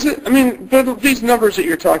list. So is it, I mean, these numbers that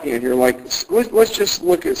you're talking in here, like, let's just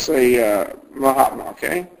look at, say, Mahatma,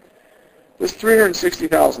 okay? This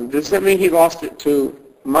 $360,000, does that mean he lost it to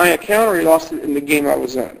my account or he lost it in the game I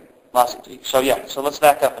was in? So let's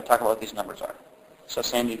back up and talk about what these numbers are. So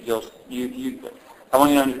Sandy, I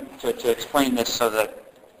want you to explain this so that,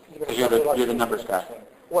 because you're the numbers guy.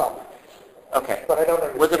 Well, Okay. but I don't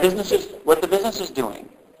understand. What the business is doing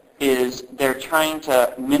is they're trying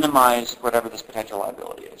to minimize whatever this potential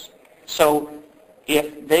liability is. So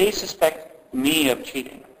if they suspect me of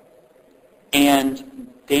cheating and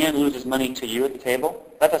Dan loses money to you at the table,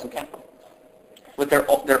 that doesn't count. What they're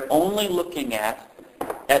only looking at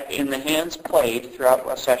in the hands played throughout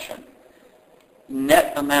a session,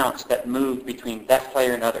 net amounts that moved between that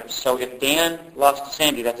player and others. So if Dan lost to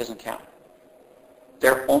Sandy, that doesn't count.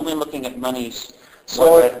 They're only looking at monies.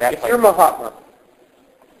 So what if that you're player- Mahatma,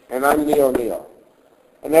 and I'm Neo,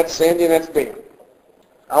 and that's Sandy and that's Dan.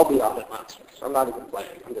 I'll be out at Monsters. I'm not even playing.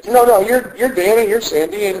 I'm just No, you're Dan and you're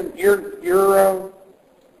Sandy and you're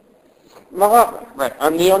Mahatma. Right.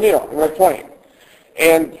 I'm Neo, and we're playing.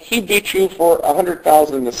 And he beat you for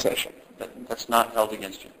 $100,000 in this session. That's not held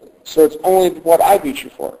against you. So it's only what I beat you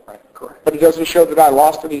for. Right. Correct. But it doesn't show that I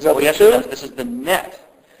lost to these Oh, other yes, two. it does. This is the net.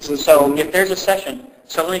 So So if there's a session,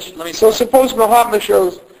 so let me. So suppose Mahatma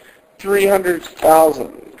shows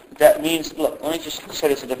 300,000. That means, look, let me just say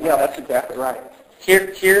this a different Yeah, way. that's exactly right.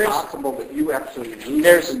 Here's, It's possible that you actually lose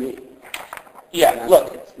There's- to me. yeah, And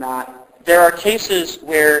look, It's not, there are cases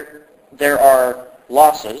where there are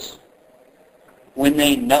losses when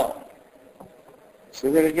they know. Say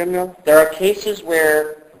that again now? There are cases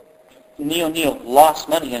where Neo lost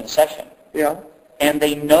money in a session, Yeah. and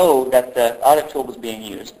they know that the audit tool was being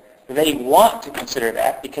used. They want to consider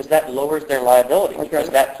that because that lowers their liability because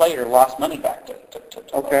that player lost money back to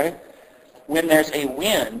Okay. When there's a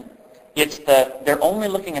win, they're only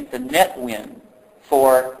looking at the net win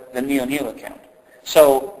for the Neo account.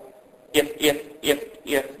 So if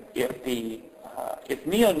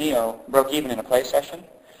Neo broke even in a play session,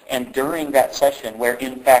 and during that session where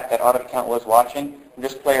in fact that audit account was watching,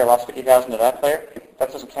 this player lost $50,000 to that player,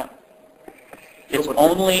 that doesn't count. It's but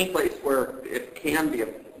only the place where it can be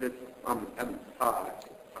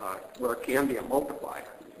where it can be a multiplier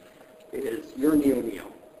is your Neo.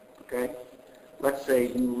 Okay, let's say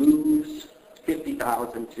you lose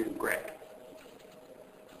 50,000 to Greg,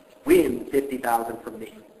 win 50,000 from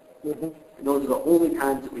me. Mm-hmm. And those are the only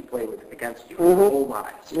times that we play with it against you in our whole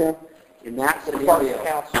lives. Yeah. In that The plus scenario,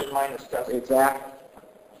 counts and minus doesn't. exactly,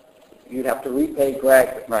 you'd have to repay Greg,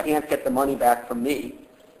 but Right. you can't get the money back from me.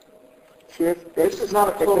 See, This is not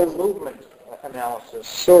a total movement analysis.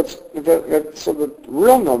 So so the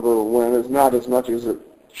real number of win is not as much as it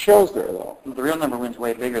shows there, though. the real number win's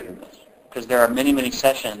way bigger than this because there are many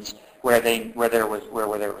sessions where there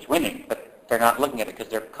was winning, but they're not looking at it because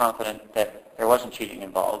they're confident that there wasn't cheating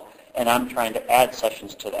involved. And I'm trying to add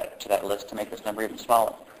sessions to that list to make this number even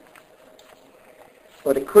smaller.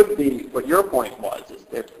 But it could be, what your point was, is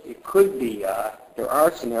that it could be, there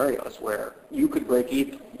are scenarios where you could break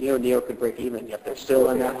even, Neo could break even, yet they're still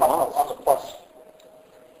in that loss. On the plus.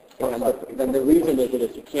 And then the reason is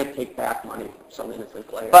that you can't take back money from some innocent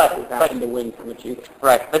player But- who happened to win from a cheater.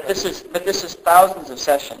 Right, but this is thousands of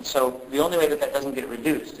sessions. So the only way that doesn't get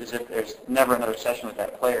reduced is if there's never another session with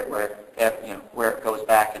that player where it goes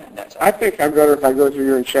back and it nets out. I think I'm better if I go through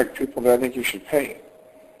here and check people that I think you should pay.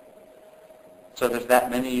 So there's that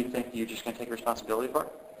many you think you're just going to take responsibility for?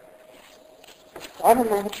 I don't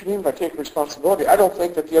know what you mean by take responsibility. I don't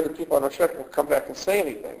think that the other people on our check will come back and say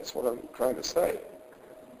anything, is what I'm trying to say.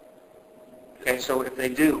 Okay, so if they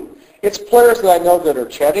do, It's players that I know that are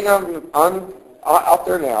chatting out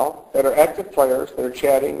there now, that are active players, that are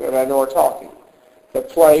chatting, that I know are talking, that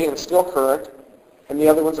play and still current, and the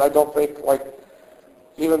other ones I don't think, like,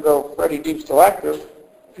 even though Freddie Deep's still active,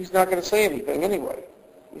 he's not going to say anything anyway.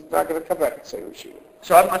 He's not going to come back and say we shoot.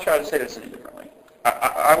 so I'm not sure how to say this any differently.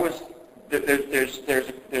 I was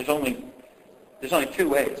there's only two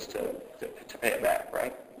ways to pay it back,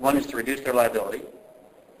 right? One is to reduce their liability,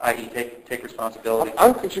 i.e. take responsibility.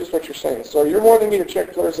 I'm confused what you're saying. So you're wanting me to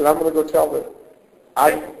check players that I'm going to go tell that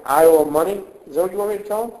I owe money? Is that what you want me to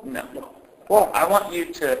tell them? No. What? I want you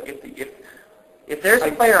to, if there's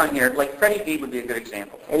a player on here, like Freddie D would be a good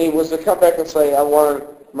example. And he was to come back and say, I want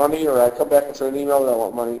money, or I come back and send an email that I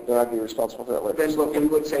want money, then I'd be responsible for that later. Then what we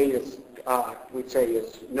would say is,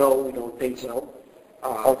 no, we don't think so.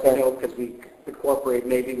 Okay. No, because we incorporate,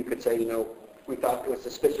 maybe we could say, we thought it was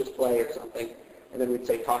suspicious play or something, and then we'd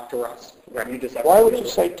say, talk to us. Right. You just have Why to would deal you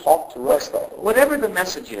with say talk to us, though? Whatever the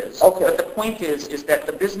message is, Okay. but the point is that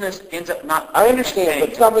the business ends up not. I understand,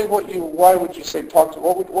 but tell me why would you say talk to,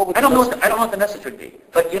 what would I don't know you what the message would be.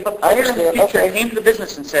 But if a player in the understand, future okay. came to the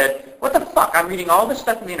business and said, "What the fuck? I'm reading all this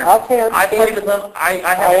stuff on the internet. Okay, I I understand. played with them. I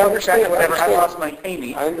I have no understand, track or whatever. I I understand. lost my pay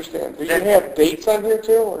me." I understand. Do you Then- have dates on here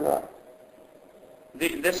too, or not?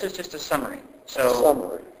 This is just a summary. So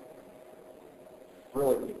Summary.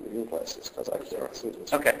 Really need reading glasses, because I can't see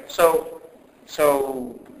this. okay. So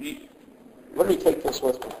Let me take this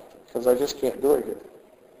with me, because I just can't do it here.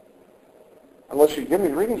 Unless you give me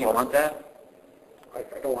reading you glasses. want that?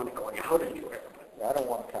 I don't want it going out anywhere. I don't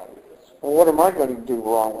want to copy this. Well, what am I going to do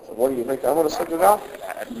wrong with it? What do you think? I'm going to send it out?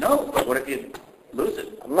 No. But what if you lose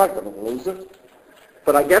it? I'm not going to lose it.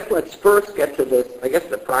 But I guess let's first get to this. I guess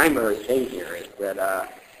the primary thing here is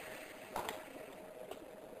that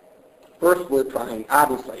first we're trying,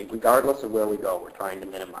 obviously, regardless of where we go, we're trying to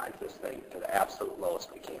minimize this thing to the absolute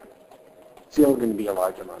lowest we can. It's still going to be a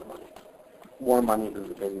large amount of money. More money than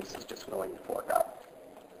the business is just willing to fork out.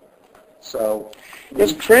 So,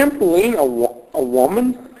 Is trampoline a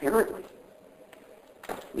woman? apparently,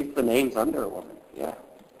 at least the name's under a woman, yeah.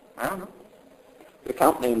 I don't know. The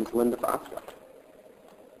account name is Linda Foxwell.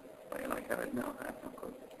 Wait, like I don't know. I have no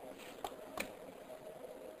clue.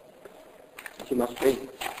 She must be.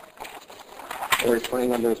 Or he's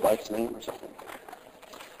playing under his wife's name or something.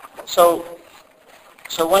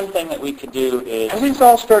 So one thing that we could do is Are these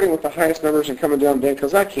all starting with the highest numbers and coming down, Dan?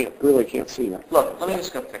 Because I really can't see them. look. Let me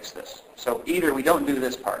just go fix this. So either we don't do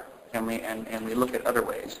this part and we look at other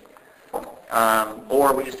ways,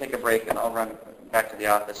 or we just take a break and I'll run back to the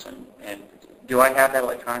office and do I have that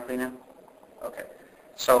electronically now? Okay.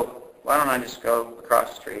 So why don't I just go across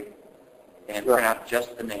the street and print out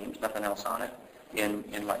just the names, nothing else on it, in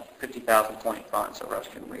like 50,000 point font so Russ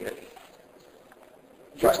can read it.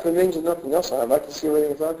 Just the names and nothing else. I'd like to see everything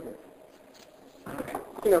that's on here.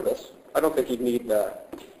 Okay. This. I don't think you'd need the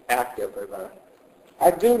active or the...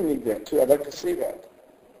 I do need that, too. I'd like to see that.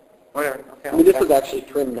 Whatever. Okay. I mean, this was actually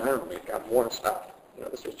trimmed down. We've got more stuff.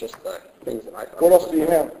 This was just the things that I thought. What else do you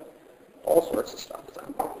have? All sorts of stuff. I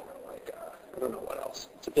don't know what else.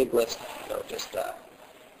 It's a big list. Just...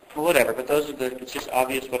 Well, whatever. But those are it's just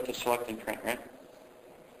obvious what to select and print, right?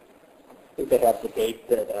 I think they have the date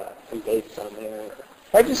that some dates on there.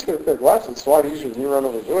 I just get a pair of glasses. It's a lot easier than you run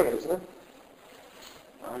over doing it, isn't it?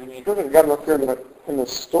 I mean, Could have got them up here in the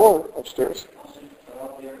store upstairs.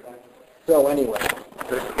 So anyway, at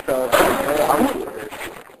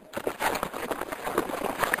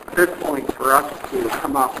this point for us to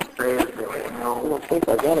come up and say that I don't think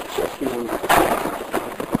I got it yet.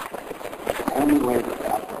 the only way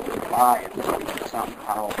that will apply is to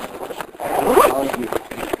somehow allow you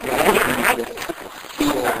to just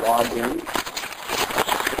feel logged in.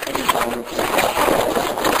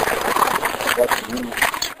 What you need.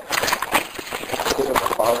 Sort of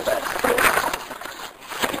above that.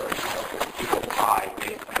 People buy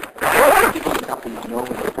basically. Companies know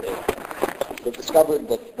that they discovered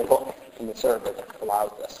the book in the server that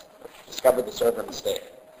allows this. Discovered the server mistake.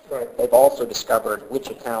 Right. They've also discovered which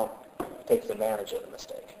account takes advantage of the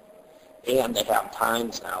mistake. And they have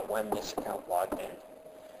times now when this account logged in.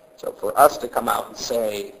 So for us to come out and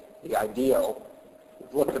say the ideal,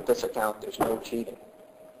 we've looked at this account, there's no cheating.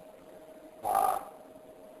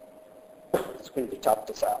 It's going to be tough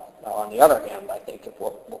to sell. Now, on the other hand, I think if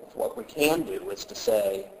what we can do is to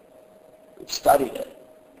say, we've studied it.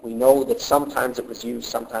 We know that sometimes it was used,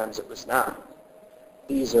 sometimes it was not.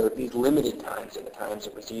 These limited times are the times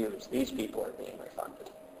it was used. These people are being refunded.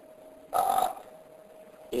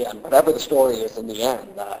 And whatever the story is in the end,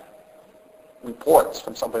 reports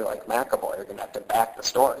from somebody like McAvoy are going to have to back the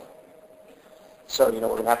story. So, we're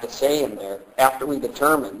going to have to say in there, after we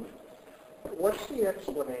determine. What's the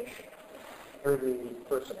explanation for the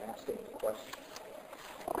person asking the question?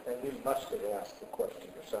 And you must have asked the question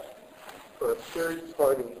yourself. For a third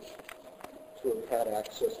party to have had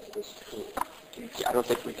access to this tool. I don't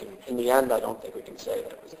think we can, in the end, I don't think we can say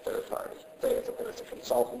that it was a third party. Say that there was a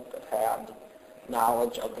consultant that had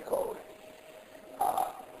knowledge of the code.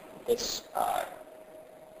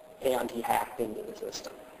 And he hacked into the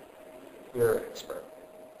system. You're an expert.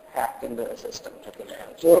 Hacked into the system, took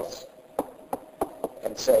advantage of this.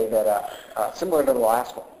 And say that, similar to the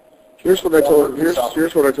last one. Here's what I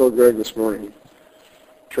told Greg this morning.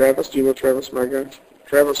 Travis, do you know Travis, my guy?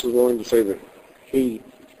 Travis was willing to say that he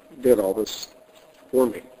did all this for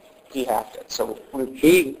me. He hacked it. So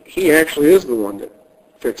he actually is the one that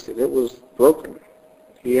fixed it. It was broken.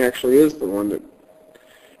 He actually is the one that,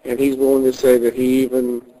 and he's willing to say that he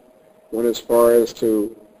even went as far as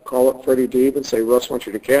to call up Freddie Deeb and say, Russ wants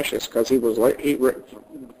you to cash this, because he was like,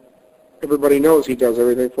 everybody knows he does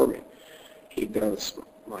everything for me. He does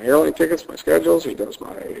my airline tickets, my schedules, he does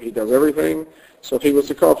everything. So if he was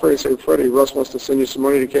to call Freddie and say, Freddie, Russ wants to send you some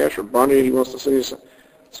money to cash, or Bonnie, he wants to send you some.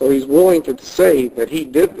 So he's willing to say that he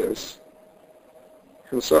did this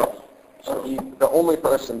himself. So the only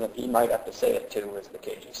person that he might have to say it to is the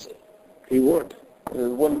KGC. He would. We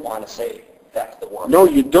wouldn't want to say that's the one. No,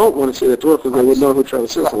 you don't want to say that to her, because they would know who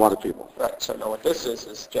Travis is, a lot of people. Right, so no, what this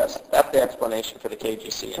is just, that's the explanation for the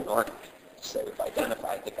KGC in Norton. Say we've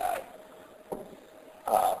identified the guy.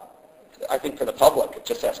 I think for the public, it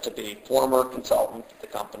just has to be former consultant, the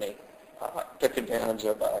company, took advantage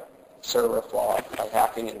of a server flaw by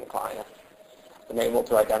hacking in the client, been able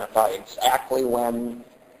to identify exactly when.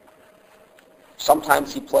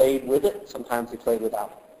 Sometimes he played with it, sometimes he played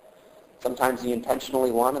without it. Sometimes he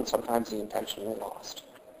intentionally won, and sometimes he intentionally lost.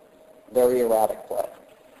 Very erratic play.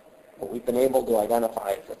 But we've been able to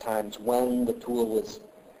identify the times when the tool was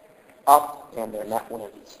up and their net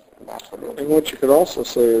wins. And that's what and what you could also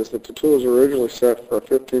say is that the tool was originally set for a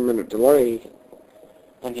 15-minute delay,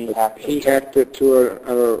 and he hacked it to a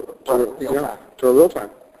real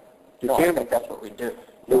time. I think that's what we do.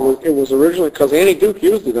 It was originally, because Annie Duke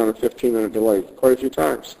used it on a 15-minute delay quite a few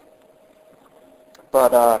times.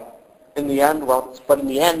 But in the end,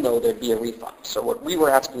 though, there'd be a refund. So what we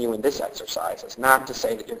were asking you in this exercise is not to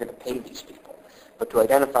say that you're going to pay these people, but to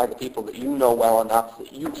identify the people that you know well enough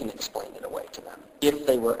that you can explain it away to them, if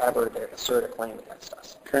they were ever to assert a claim against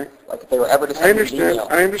us. Okay. Like if they were ever to send an email.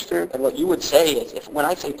 I understand. And what you would say is, when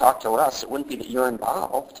I say talk to Russ, it wouldn't be that you're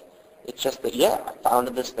involved. It's just that, yeah, I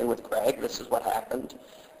founded this thing with Greg. This is what happened.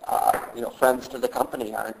 Friends to the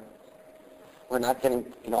company we're not getting,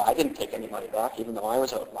 I didn't take any money back, even though I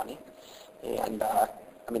was owed money. And,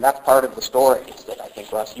 that's part of the story, is that I think,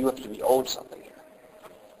 Russ, you have to be owed something here.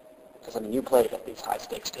 Because, you played at these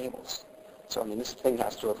high-stakes tables. So, this thing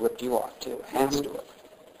has to have ripped you off, too. It has to have.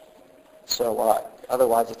 So,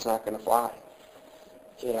 otherwise it's not going to fly.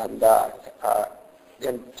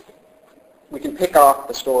 And we can pick off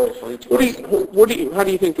the story for each person. How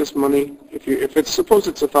do you think this money, suppose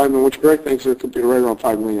it's a $5 million, which Greg thinks it could be right around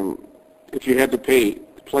 $5 million, if you had to pay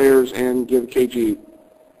players and give KGC.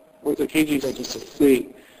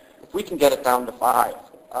 If we can get it down to 5,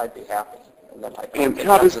 I'd be happy. And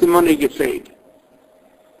how does the money get paid?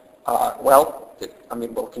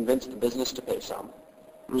 We'll convince the business to pay some,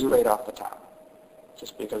 straight off the top,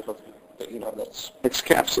 just because of, that's... It's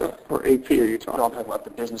CAPSA or AP are you talking? No, I'm talking about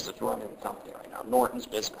the business that's running the company right now, Norton's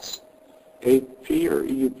business. AP or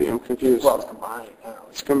EUP? I'm confused. Well, it's combined now.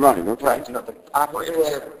 It's combined, okay. Right, the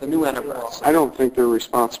operators, the new enterprise. I don't think they're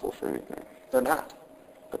responsible for anything. They're not.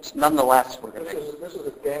 But nonetheless, we're going to... This is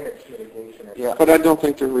a damage mitigation. Yeah. But I don't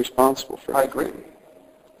think they're responsible for anything. I agree.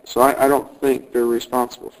 So I don't think they're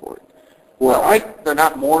responsible for it. They're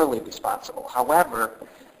not morally responsible. However,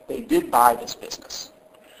 they did buy this business.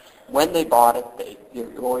 When they bought it,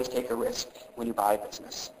 you always take a risk when you buy a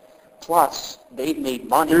business. Plus, they've made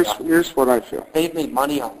money. Here's what I feel. They've made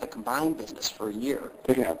money off the combined business for a year.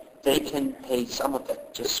 They have. They can pay some of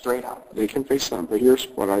it just straight up. They can pay some, but here's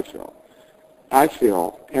what I feel. I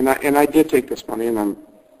feel, and I did take this money, and I'm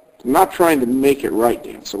not trying to make it right,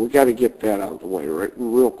 Dan, so we got to get that out of the way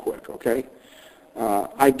real quick, okay?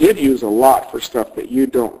 I did use a lot for stuff that you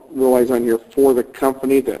don't realize on here for the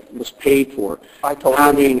company that was paid for.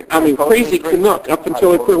 Crazy Canuck, up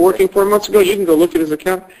until I quit working 4 months ago, you can go look at his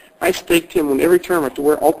account. I staked him on every term. I have to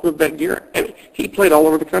wear ultimate bet gear. And he played all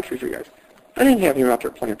over the country for you guys. I didn't have him out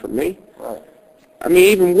there playing for me. Right.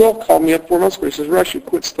 Even Will called me up 4 months ago. He says, Russ, you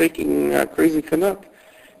quit staking Crazy Canuck.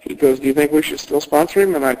 He goes, do you think we should still sponsor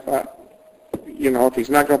him? And I thought, if he's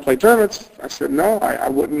not going to play tournaments, I said, no, I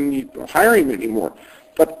wouldn't hire him anymore.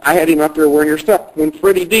 But I had him up there wearing your stuff. When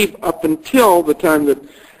Freddie Deeb, up until the time that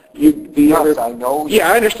I know.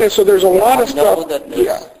 Yeah, I understand. So there's a lot of stuff.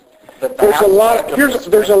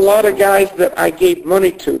 There's a lot of guys that I gave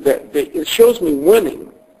money to that it shows me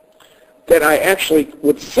winning, that I actually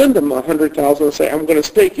would send them $100,000 and say, I'm going to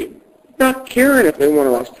stake you. Not caring if they won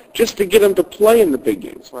or lost, just to get them to play in the big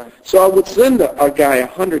games. Right. So I would send a guy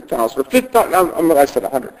 $100,000 or $50,000. I said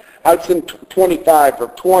 100. I'd send 25 or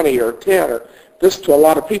 20 or 10 or this to a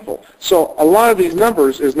lot of people. So a lot of these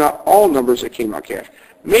numbers is not all numbers that came out cash.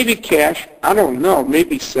 Maybe cash, I don't know.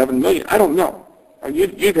 Maybe $7 million. I don't know.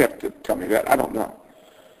 You'd have to tell me that. I don't know.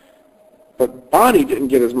 But Bonnie didn't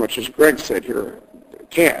get as much as Greg said here,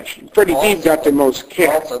 cash. Freddie Deeb got the most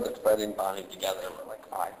cash. Also, that Freddie and Bonnie together were like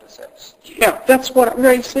 5 to 6. Yeah, that's what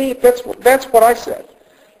I'm saying. That's what I said.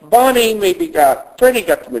 Bonnie Freddie got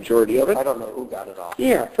the majority of it. I don't know who got it all.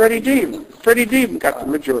 Yeah, Freddie Deeb got the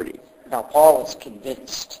majority. Now, Paul is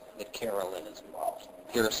convinced that Carolyn is involved.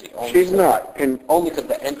 Pierson. She's not. Only because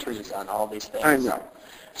the entries on all these things. I know.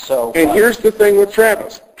 So. And here's the thing with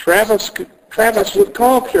Travis. Travis would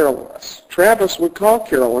call Carolyn. Travis would call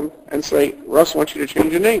Carolyn and say, Russ wants you to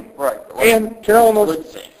change your name. Right. And Carolyn was. Good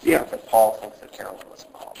thing. Yeah. That Paul thinks that Carolyn was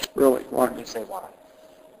involved. Really? Why? Let me say why.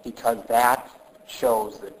 Because that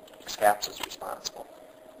shows that Scaps is responsible.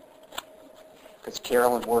 Because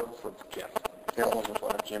Carolyn worked for Jim. Carolyn was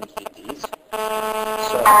one of Jim's DPs.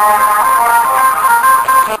 So.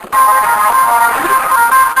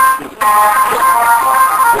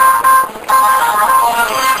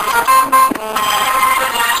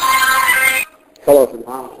 Hello.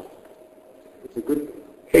 It's a good thing.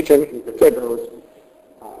 Hey, Tim. Good.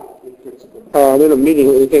 I'm in a meeting.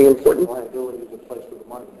 Anything important? Liability is a place where the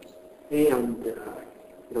money is. And,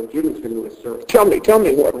 Jim's going to do a search. Tell me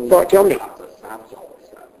what. Tell me. Stops all this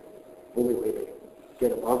stuff. Only way to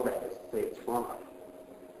get above that is to say it's fraud.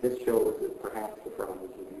 This shows that perhaps the fraud was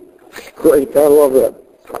reviewed. Great. I love that.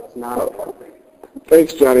 So it's not a bad thing.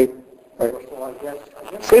 Thanks, Johnny. Right. Well, I guess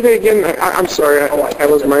Say that again. I'm sorry. I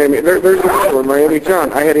was Miami. There's another one, Miami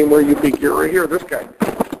John. I had him where you think you're right here. This guy.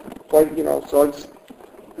 Well, so it's.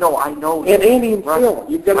 No, I know. And Andy and Phil,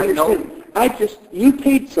 you've got to I know. understand. You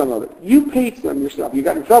paid some of it. You paid some yourself. You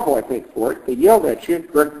got in trouble, I think, for it. They yelled at you.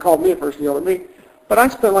 Greg called me at first and yelled at me. But I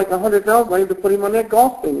spent like $100,000. I had to put him on that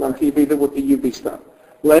golf thing on TV with the UB stuff.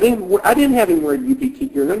 I didn't have him wear UB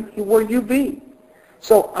gear. He wore UB.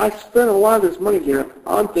 So I spent a lot of this money here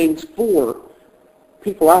on things for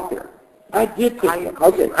people out there. I did think that.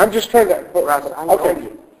 Okay, I'm just trying to. Russ, I know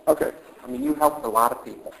you. Okay. I mean, you helped a lot of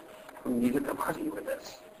people who needed the money with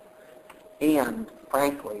this. And,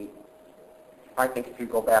 frankly, I think if you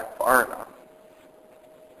go back far enough,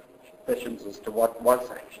 suspicions as to what was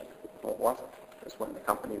sanctioned, what wasn't, is when the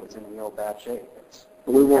company was in real bad shape.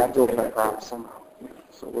 We won't go back back there there. somehow.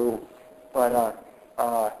 So we won't.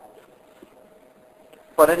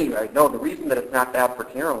 But anyway, no, the reason that it's not bad for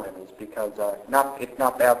Carolyn is because it's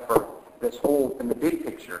not bad for this whole, in the big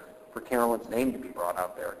picture, for Carolyn's name to be brought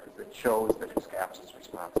out there because it shows that Scaps is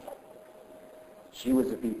responsible. She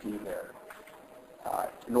was a VP there.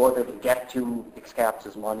 In order to get to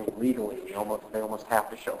Scaps' money legally, they almost have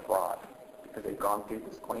to show fraud because they've gone through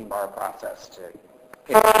this clean bar process to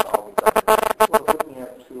get all these other. We're looking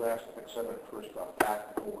at two aspects of it. First off,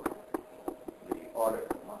 back for the audit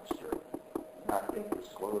monster not being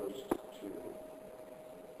disclosed to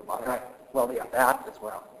the body. Right. Well, yeah, that as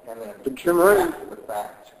well. And then But Jim Ryan the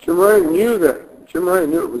fact. knew that. Jim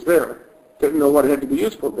Ryan knew it was there. Didn't know what it had to be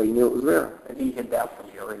used for, but he knew it was there. And he hid that from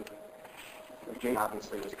Yuri. Jay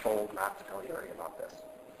obviously was told not to tell Yuri about this.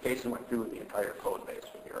 Jason went through the entire code base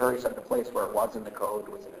with Yuri. He said the place where it was in the code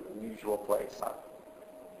was in an unusual place.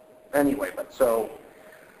 Anyway, but so,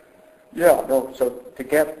 yeah, no, so to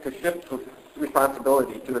shift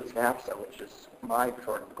responsibility to its NAFTA, which is my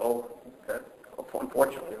sort of goal, that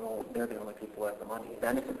unfortunately they're the only people who have the money to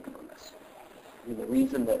benefit from this. I mean, the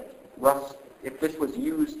reason that Russ, if this was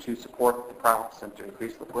used to support the props and to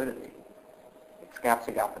increase liquidity,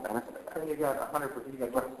 Scapsy got the benefit of that. And you got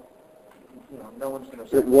 100%. No one's going to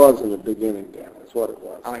say. It was in the beginning, Dan. That's what it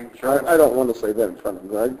was. I'm sure. I don't want to say that in front of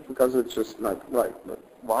Greg because it's just not right. But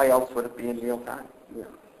why else would it be in real time? yeah.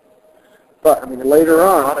 But I mean, later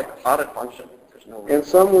on, audit function. There's no reason and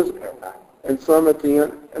some was, real time. and some at the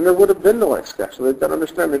end, and there would have been no X-Cash. So they've got to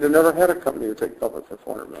understand they never had a company to take public for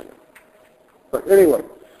 $400 million. But anyway,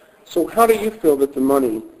 so how do you feel that the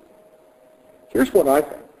money? Here's what I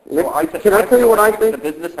think. Can I tell you what I think?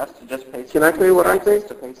 The business has to just pay some. Can I tell you what I think?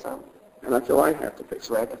 To pay some. And I feel I have to pay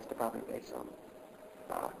some. Greg has to probably pay some.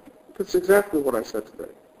 That's exactly what I said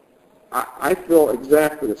today. I feel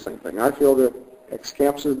exactly the same thing. I feel that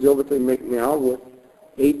ex-capsa's deal that they make now with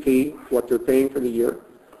AP, what they're paying for the year,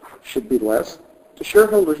 should be less. The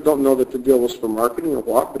shareholders don't know that the deal was for marketing or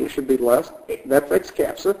what, but it should be less. That's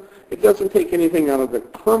ex-capsa. It doesn't take anything out of the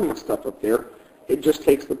permanent stuff up there. It just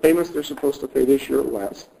takes the payments they're supposed to pay this year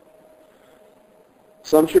less.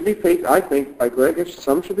 Some should be paid, I think, by Greg, and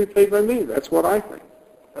some should be paid by me. That's what I think.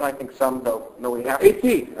 And I think some, though, no, we have AP,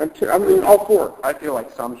 I mean, all four. I feel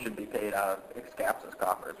like some should be paid out of ex-capsa's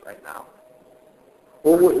coffers right now.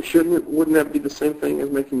 Well, wouldn't that be the same thing as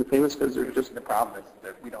making the payments because they're just... The problem is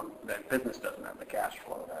that that business doesn't have the cash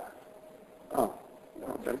flow Oh,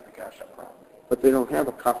 okay. The cash up front. But they don't have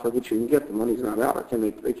a coffer that you can get. The money's not out.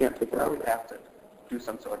 They can't take it I out. would have to do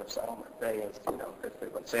some sort of settlement.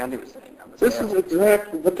 What Sandy was saying. This is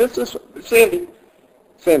exactly, but this is,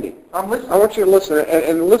 Sandy, I'm listening. I want you to listen,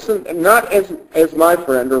 and listen not as my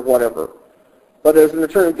friend or whatever, but as an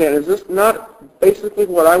attorney. Dan, is this not basically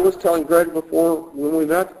what I was telling Greg before when we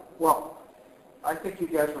met? Well, I think you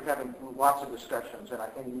guys were having lots of discussions, and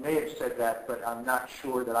you may have said that, but I'm not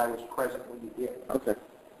sure that I was present when you did. Okay.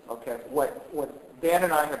 Okay. What Dan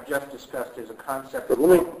and I have just discussed is a concept. But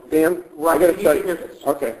let me, Dan, Right, I got to you tell need to you. hear this.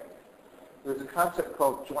 Okay. There's a concept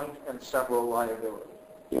called joint and several liability.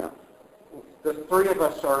 Yeah. The three of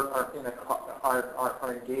us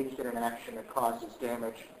are engaged in an action that causes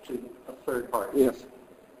damage to a third party. Yes.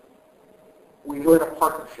 We're in a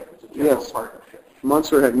partnership. It's a general partnership.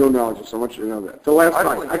 Munster had no knowledge of this. I want you to know that. The last I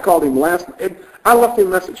night, believe I it. called him last night. I left him a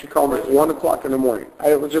message. He called me at 1 o'clock in the morning.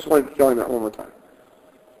 I just wanted to tell him that one more time.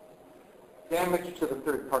 Damage to the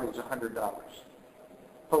third party is $100.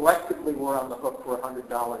 Collectively, we're on the hook for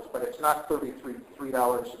 $100, but it's not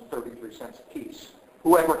 $3.33 a piece.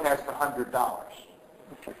 Whoever has the $100.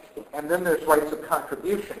 And then there's rights of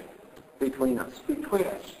contribution Between us.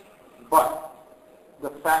 But the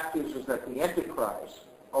fact is that the enterprise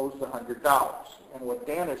owes the $100. And what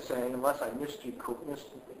Dan is saying, unless I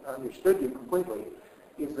misunderstood you completely,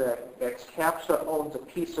 is that ex-capsa owns a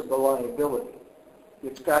piece of the liability.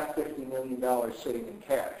 It's got $50 million sitting in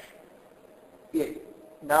cash. It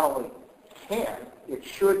not only can, it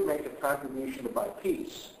should make a contribution to buy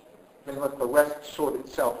peace and let the rest sort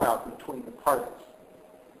itself out between the parties.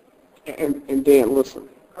 And Dan, listen,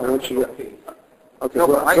 I want you to... Okay, No,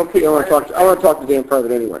 well, but don't pee. I want to talk to Dan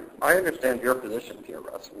private anyway. I understand your position here,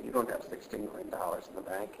 Russ. I mean, you don't have $16 million in the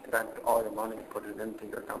bank. You got all your money and put it into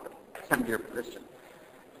your company. That's your position.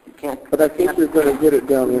 You can't. But I think you're going to get it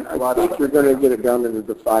down. I think you're going to get it down into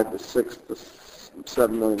the 5 to 6 to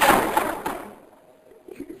 7 million.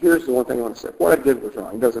 Here's the one thing I want to say. What I did was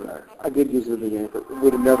wrong. It doesn't matter. I did use it in the game, but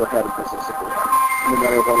we'd have never had a business if we had. No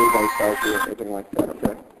matter what anybody tells you or anything like that,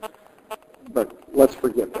 okay? But let's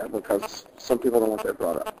forget that because some people don't want that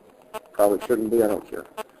brought up. Probably shouldn't be. I don't care.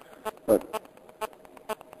 But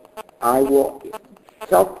I will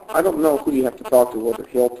tell, I don't know who you have to talk to, whether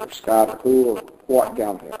Hilt or Scott or who or what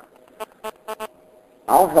down there.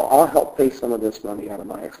 I'll help pay some of this money out of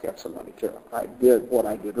my ex-capsa money too. I did what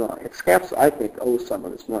I did wrong. Ex-capsa, I think, owes some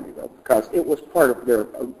of this money though because it was part of their,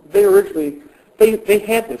 they originally, they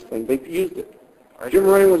had this thing. They used it. Jim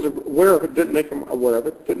Ryan was aware of it, didn't make him aware of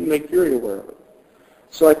it, didn't make Fury aware of it.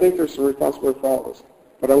 So I think there's some responsibility for all of us.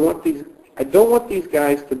 But I don't want these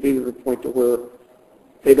guys to be to the point to where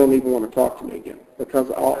they don't even want to talk to me again.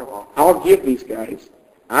 Because I'll give these guys,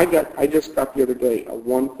 I just got the other day a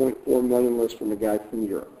 1.4 million list from a guy from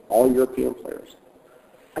Europe, all European players.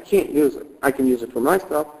 I can't use it. I can use it for my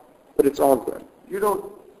stuff, but it's all good. You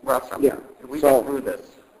don't, Russ, yeah. If we get through this,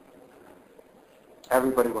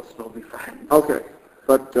 everybody will still be friends. Okay,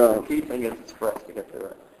 but the key thing is for us to get through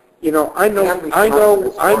it. You know, I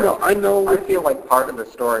feel like part of the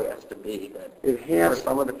story has to be that it has for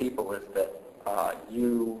some of the people is that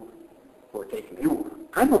you were taking over.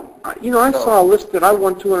 I saw a list that I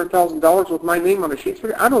won $200,000 with my name on a sheet.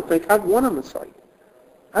 I don't think I've won on the site.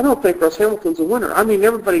 I don't think Russ Hamilton's a winner. I mean,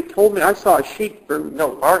 everybody told me I saw a sheet for...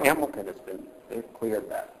 No, our Hamilton they've cleared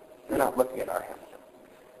that. They're not looking at our Hamilton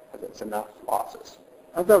because it's enough losses.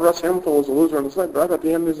 I thought Russ Hamilton was a loser on the site, but I thought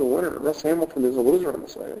Dan is a winner. Russ Hamilton is a loser on the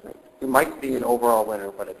site, I think. He might be an overall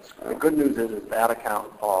winner, but the good news is that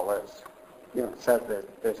account all is. Yeah. It says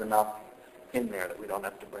that there's enough in there that we don't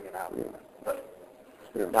have to bring it out. Yeah. But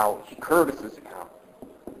now, Curtis's account,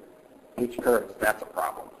 H. Curtis, that's a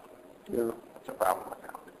problem. Yeah. That's a problem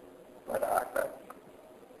account. But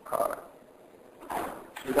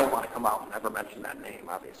we don't want to come out and ever mention that name,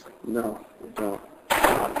 obviously. No, we don't.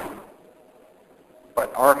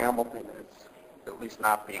 But our Hamilton is at least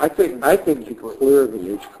not being... I think you clear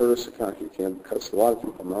the H. Curtis account you can because a lot of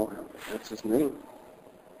people know him. That's his name.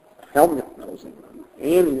 Helmut knows him.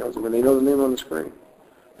 Andy knows him, and they know the name on the screen.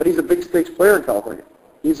 But he's a big stakes player in California.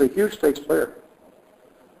 He's a huge stakes player.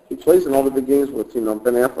 He plays in all the big games with, Ben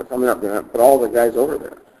Affleck, but all the guys over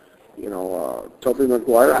there. Tobey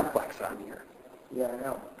Maguire. Affleck's on here. Yeah, I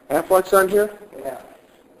know. Affleck's on here? Yeah.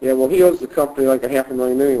 Yeah, well, he owes the company like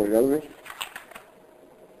 $500,000 anyway, doesn't he?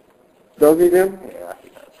 Does he, then? Yeah, he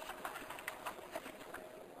does.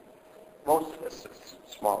 Most of this is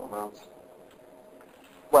small amounts.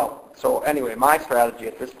 Well, so anyway, my strategy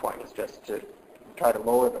at this point is just to try to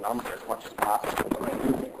lower the number as much as possible, but I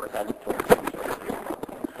do think we're headed towards some sort of agreement.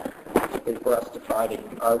 For us to try to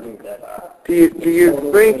argue that. Do you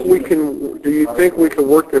think we can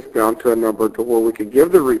work this down to a number to where we could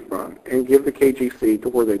give the refund and give the KGC to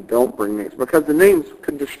where they don't bring names, because the names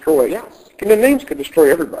could destroy. Yes. And the names could destroy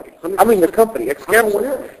everybody. I mean the company.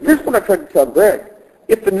 Here's what I tried to tell Greg: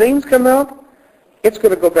 if the names come out, it's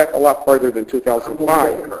going to go back a lot farther than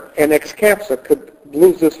 2005, and Excapsa could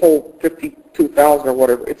lose this whole 52,000 or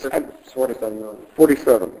whatever. It's 47 million.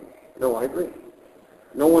 47. No, I agree.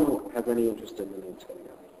 No one has any interest in the names coming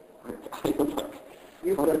out.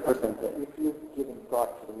 You've given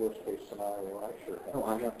thought to the worst case scenario. I sure have. Oh,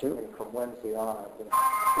 I have too. And from Wednesday on, I've been.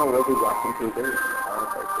 We'll be back in 2 days.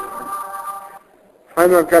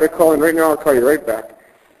 I've got a call in right now. I'll call you right back.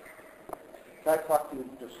 Can I talk to you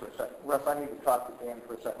just for a second? Russ, I need to talk to Dan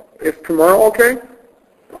for a second. Is tomorrow okay?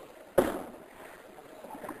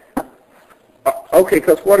 Okay,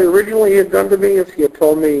 because what originally he had done to me is he had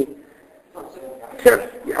told me.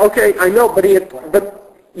 Okay, I know, but he had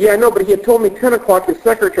told me 10 o'clock. His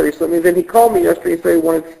secretary sent me. Then he called me yesterday and said he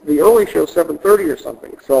wanted the early show 7:30 or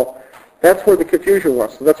something. So that's where the confusion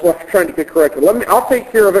was. So that's what I'm trying to get corrected. I'll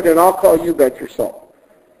take care of it, and I'll call you back yourself.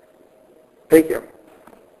 Thank you.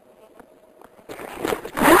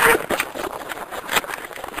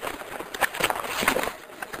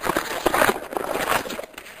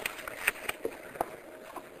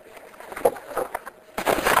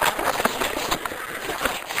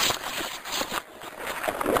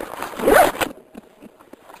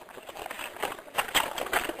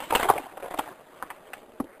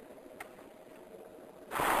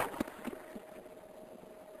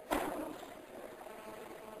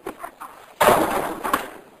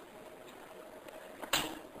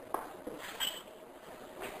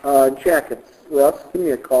 Jack, it's Russ. Give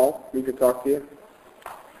me a call. Need to talk to you.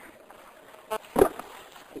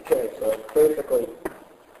 Okay, so basically,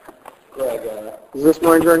 Greg, Is this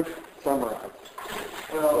my turn? summarize.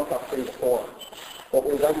 Well, look up these forms. What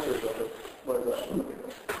we went through was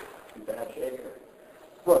a bad shaker.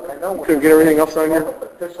 Look, I know. Couldn't get everything else on here?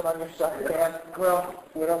 But this one on your side, Dan. Well,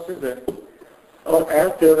 what else is there? Oh,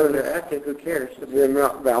 active and active. Who cares? The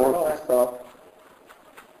amount balance and stuff.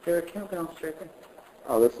 Their account balance right there.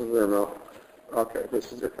 Oh, this is their amount. Okay,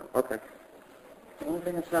 this is their account. Okay. The only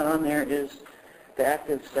thing that's not on there is the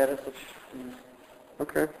active status of...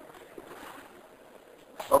 Okay.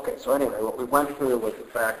 Okay, so anyway, what we went through was the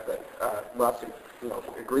fact that Russ,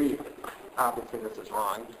 agreed. Obviously, this is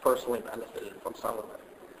wrong. He's personally benefited from some of it,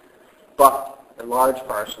 but a large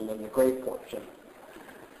portion, and the great portion,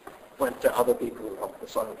 went to other people who helped the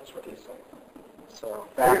service. What he's saying. So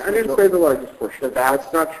I didn't say the largest portion.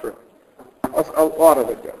 That's not true. A lot of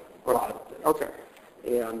it did. A lot of it. Okay.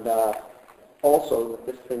 And also,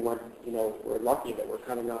 this thing went, we're lucky that we're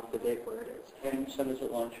coming off the date where it is. And send us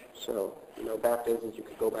at lunch. So, back days is you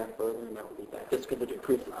could go back further, and that would be back. It's going to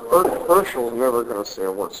decrease the Herschel's never going to say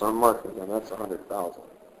a word, so I'm marking them. That's 100,000.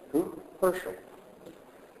 Herschel.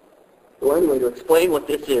 Well, anyway, to explain what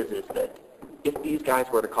this is that if these guys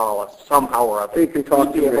were to call us somehow or other, They can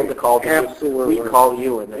talk we'd be to able me. to call you. Absolutely. We'd call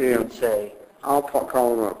you, and then Yeah. you'd say I'll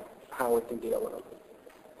call him up. how we can deal with it.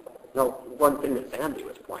 One thing that Sandy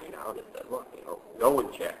was pointing out is that, look, go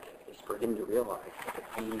and check is for him to realize that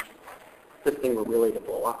if this thing were really to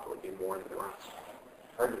blow up, it would be more than Russ.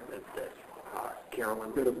 Argument that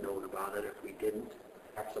Carolyn could have known about it if we didn't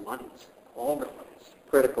have some monies. All the monies.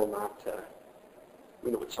 Critical not to,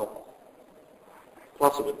 it's so.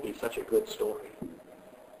 Plus, it would be such a good story.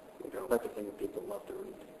 That's the thing that people love to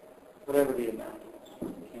read. Whatever the amount is.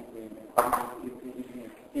 You can't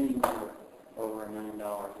be any number over $1 million.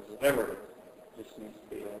 Whatever it is. Just needs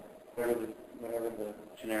to be whatever the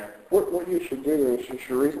generic. What you should do is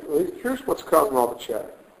here's what's causing all the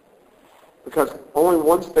chat. Because only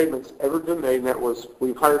one statement's ever been made, and that was,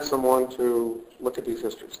 we've hired someone to look at these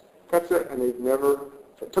histories. That's it, and it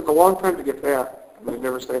took a long time to get that, and they've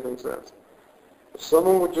never said anything since. If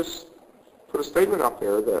someone would just put a statement out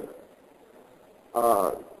there that,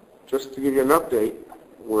 just to give you an update,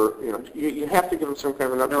 you have to give them some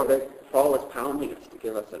kind of an update. No, Paul is pounding us to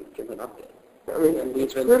give an update. I mean,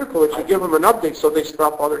 it's critical that you give them an update so they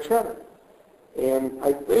stop all their chatter. And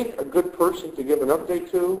I think a good person to give an update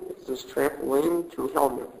to is this trampoline through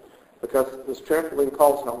Helmut, because this trampoline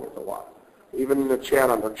calls Helmut a lot. Even in the chat,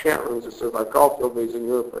 on their chat rooms, it says, I call Phil, but he's in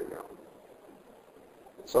Europe right now.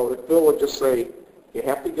 So if Phil would just say, you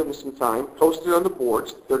have to give them some time, post it on the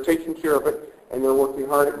boards, they're taking care of it, and they're working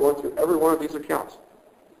hard at going through every one of these accounts.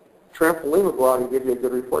 Trampoline will go out and give you a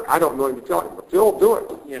good report. I don't know him to tell him, but Phil will do it.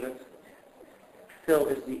 Yeah, Phil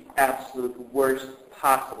is the absolute worst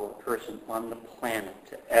possible person on the planet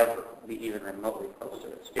to ever be even remotely close to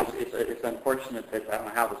this. It's unfortunate that I don't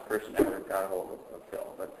know how this person ever got a hold of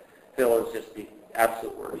Phil, but Phil is just the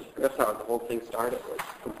absolute worst. That's how the whole thing started, was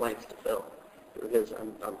complaints to Phil. His,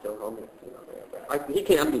 I'm Phil Holman. He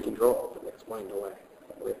can't be controlled and explained away.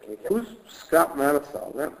 Who's Scott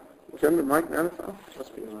Mattisell? That Jim and Mike Mattisell?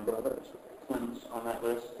 Must be his brothers. Clinton's on that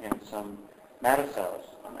list and some Mattisells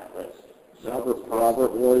on that list. So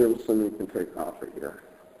Robert Williamson, you can take off a year.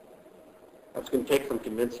 It's going to take some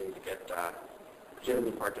convincing to get Jim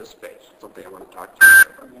to participate. Something I want to talk to you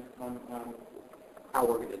about. How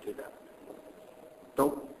we're going to do that.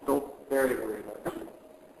 Don't very worried about it.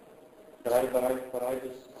 But I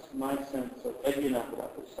just, my sense of edgy enough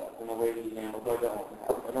about this stuff and the way he handled it, I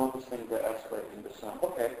don't want this thing to escalate into some,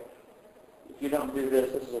 okay, if you don't do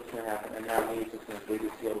this, this is what's going to happen, and now he's just going to dig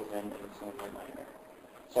his heels in and it's going to be a nightmare.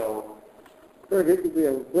 So, it could be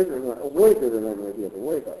a way bigger than the other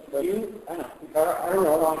way, but I don't know, I don't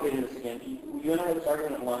want to get into this again. You and I had this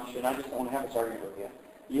argument at lunch, and I just don't want to have this argument with you.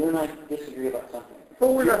 You and I disagree about something.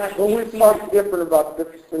 But we're not, when we talk different about this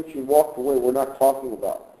since you walked away, we're not talking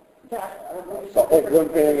about one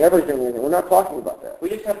thing, everything. We're not talking about that. We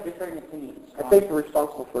just have differing opinions. I think you're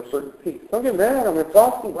responsible for a certain piece. Don't get mad. I'm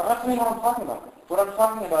talking about. That's not what I'm talking about. What I'm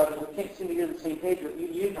talking about is we can't seem to get on the same page. But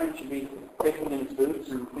you should be taking in his boots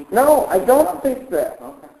and. No, I don't think that.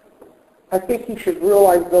 Okay. I think he should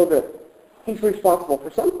realize, though, that he's responsible for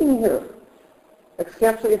something here.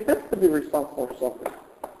 Except has to be responsible for something.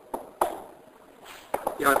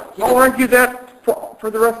 Yeah, I'll argue that for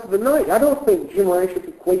the rest of the night. I don't think Jim Ryan should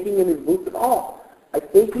be quaking in his boots at all. I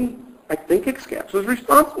think Excaps was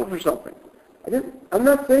responsible for something. I'm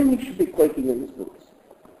not saying he should be quaking in his boots.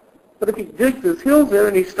 But if he digs his heels in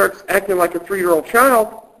and he starts acting like a 3-year-old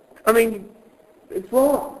child, I mean, it's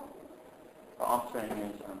wrong. All I'm saying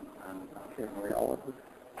is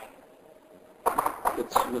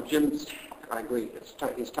It's Jim's. I agree. It's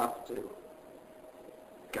tough to.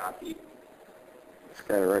 God, this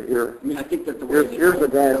guy right here. I mean, I think that the way here's the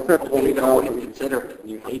guy who said you don't consider it, and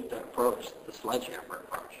you hate the approach, the sledgehammer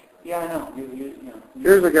approach. Yeah, I know. You know.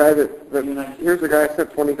 Here's a guy here's a guy who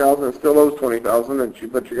sent $20,000 and still owes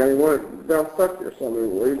 $20,000, but you got him down stuck here. So I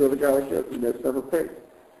mean, where you go, the guy like this, and that's never paid.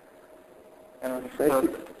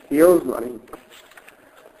 He owes money.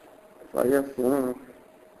 So I guess, I don't know.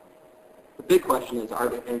 The big question is, are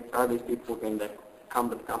these people going to come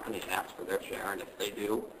to the company and ask for their share? And if they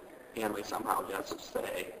do, can we somehow just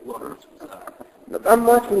say, look, I'm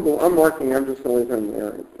marking. I'm just going to leave him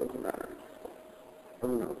there. It doesn't matter. I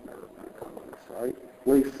don't know. It's never going to come on this, right?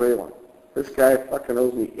 Lee Salem. This guy fucking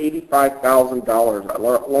owes me $85,000.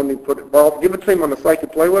 Let me give it to him on the site to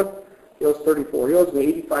play with. He owes $34,000. He owes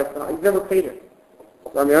me $85,000. He's never paid it.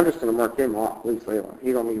 So, I mean, I'm just going to mark him off, Lee Salem.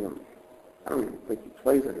 I don't even think he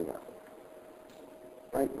plays anymore.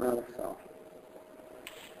 Right around the south.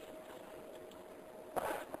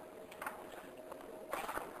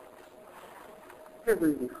 I've never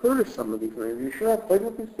even heard of some of these names. You sure I've played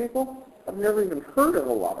with these people? I've never even heard of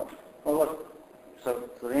a lot of them. Well, look, so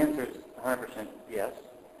the answer is 100% yes.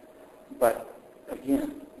 But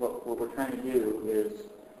again, what we're trying to do is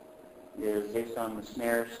based on the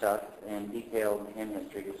snare stuff and detailed hand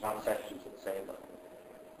history. There's not sections that say, look,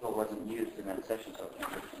 it wasn't used in that session, so it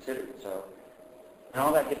can't be considered. So, and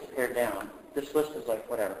all that gets pared down. This list is like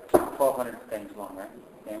whatever, 1,200 things long, right?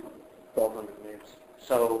 Okay? 1,200 names.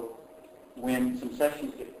 So, when some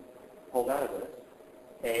sessions get pulled out of this,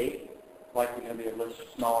 A, likely going to be a list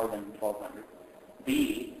smaller than 1,200.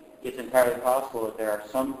 B, it's entirely possible that there are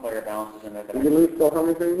some player balances in there that Do you leave Phil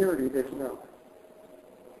Hamilton here, or do you take him out?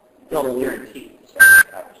 don't guarantee that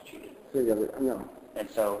I was cheated. No. And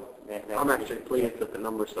so, I'm actually pleased that the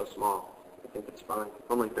number's so small. I think it's fine.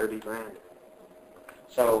 Only $30,000.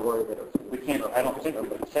 So we can't. I don't think we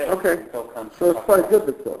can say. Okay. Phil comes So it's quite good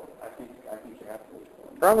to Phil. I think you have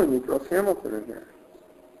to. Probably need Russ Hamilton in here.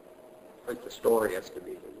 Like the story has to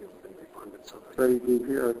be that you've been refunded something. Pretty deep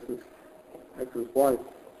here. It's his wife.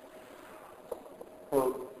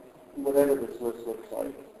 So whatever this list looks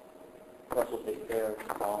like, Russ will take care of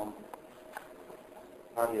the column.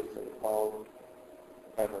 Obviously, Paul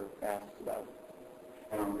ever asks about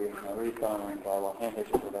being a refund or handles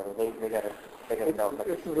or whatever. They gotta know.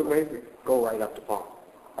 This is amazing. Go right up to Paul.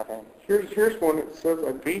 Okay. Here's one that says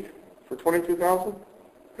I beat for 22,000.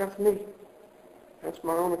 That's me. That's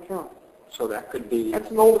my own account. So that could be, That's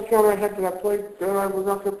an old account I had that I played, that I was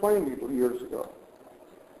out there playing years ago.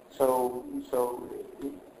 So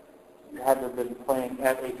you had to have been playing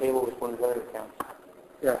at a table with one of the other accounts.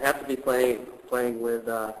 yeah, have to be playing with,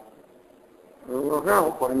 I don't know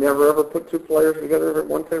how. I never ever put two players together at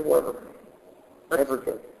one table ever. Ever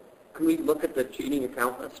did. can we look at the cheating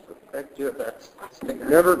account list? That's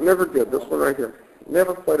Never did. This one right here.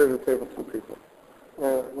 Never played at a table with two people.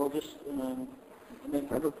 We'll just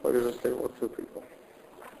Never played at a table with two people.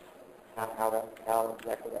 how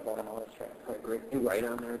exactly that got on the list, right? I agree. You write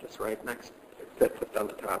on there, just right next, that's just on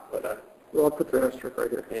the top, but, Well, I'll put the asterisk right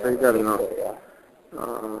here. yeah, So you got enough.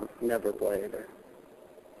 never played or.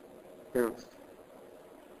 Yeah.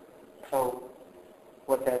 So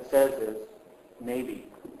what that says is maybe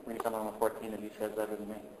when you come on the 14th and he says other than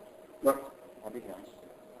me. Look, That'd be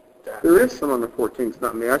nice. there is some on the 14th,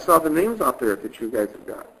 not me. I saw the names out there that you guys have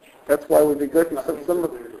got. That's why it would be good to send some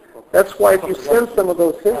of. That's why if you send some of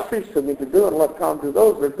those histories to me to do and let Tom do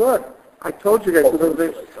those, they're good. I told you guys.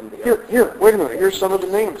 Here, wait a minute. Here's some of the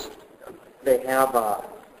names. They have, ID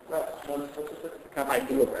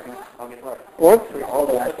address. I'll get right. What? all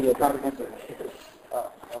the IP addresses.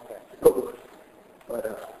 Okay.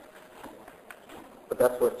 But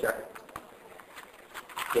that's worth checking.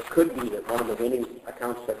 It could be that one of the winning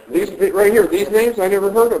accounts that These right here, these names I never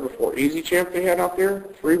heard of before. Easy Champ they had out there,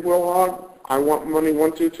 Free Will Hog, I Want Money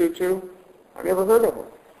 1222. I never heard of them.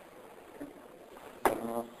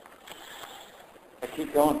 I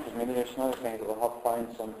keep going because maybe there's some other things that will help find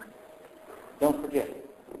some. Don't forget,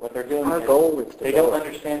 what they're doing Our goal is to they go. don't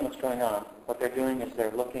understand what's going on. What they're doing is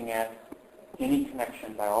they're looking at any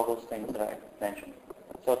connection by all those things that I mentioned.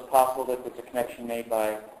 So it's possible that there's a connection made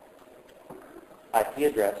by IP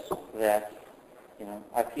address that,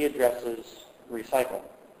 IP addresses recycle.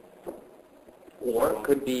 Or it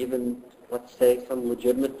could be even, let's say, some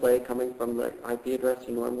legitimate play coming from the IP address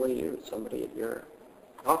you normally use, somebody at your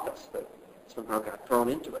office that somehow got thrown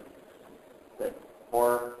into it.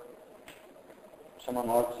 Or someone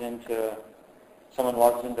logs into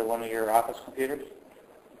one of your office computers.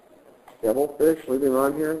 Devilfish, leaving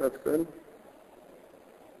on here, that's good.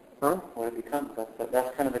 Huh? What it becomes,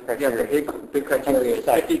 that's kind of the Yeah, criteria. the big criteria is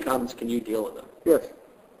if he comes, can you deal with him? Yes.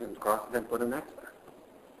 And cross, then put an X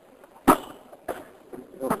there.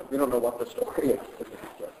 We don't know what the story is. That's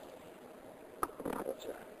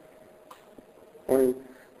it.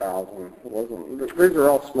 20,000. It wasn't. These are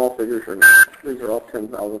all small figures or not. These are all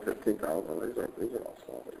 10,000, 15,000. These are all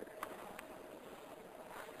small figures.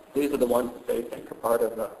 These are the ones that they think are part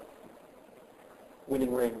of the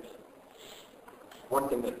winning rings. One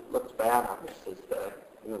thing that looks bad on this is the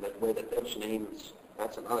way that pitch names.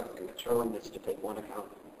 That's another thing. It's showing this to take one account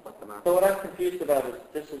and let them out. So what I'm confused about is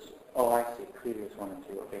this is, I see, previous 1 and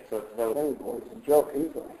 2. Okay, so It's a joke. He's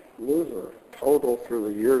a loser. Total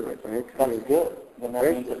through the years, I think. that's good. Then that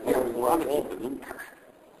means that We want to keep them in there.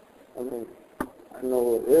 I mean, I know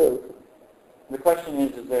what it is. the question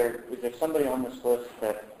is there somebody on this list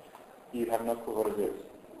that you have no clue what it is?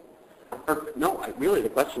 No, really the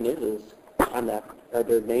question is on that, are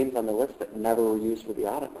there names on the list that never were used for the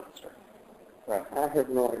audit master? Right. I have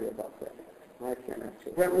no idea about that. I can't answer.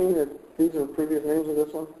 Does that mean that these are the previous names of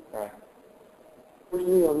this one? Right. Where's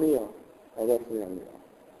Neil? Oh, that's Neil.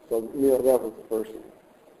 So Neil, that was the first name.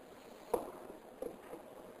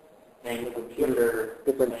 Name of the computer,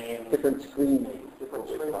 name. Different screen names. Different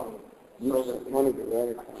screen names. So the money to that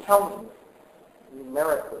account. Accounting,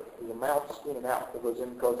 numerically, the amounts in and out that goes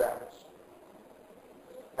in, goes out.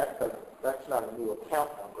 That's not a new account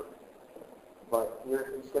number, but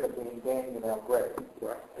instead of being Dan, you're now Greg.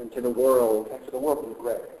 Right. And to the world. And to the world, you're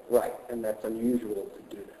Greg. Right. And that's unusual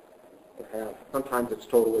to do that. To have. Sometimes it's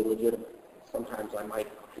totally legitimate. Sometimes I might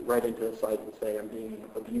write into the site and say I'm being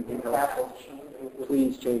abused.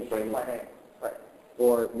 Please change my name. Right.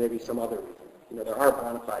 Or maybe some other reason. There are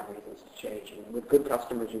bona fide reasons to change. And with good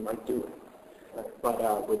customers, you might do it. Right.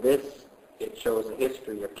 But with this, it shows a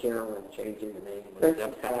history of Carolyn changing the name. And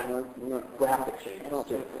graphic changes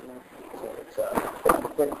too. So it's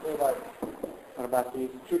What about these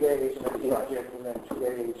 2 days, and then and then 2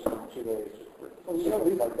 days, and 2 days?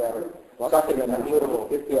 Something like that. Something in that little,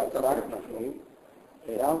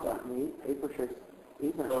 Paper chase.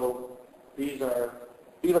 So these are, Are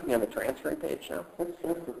you looking on the transferring page now? That's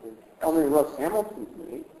different. I mean, Russ Hamilton's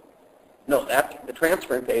name. No, the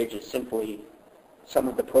transferring page is simply some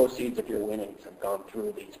of the proceeds of your winnings have gone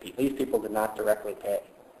through these people. These people did not directly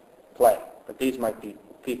play. But these might be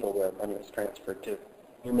people where money was transferred to.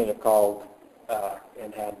 You may have called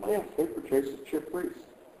and had money. Yeah, paper traces, Chip Reese.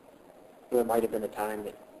 There might have been a time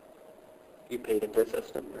that you paid into the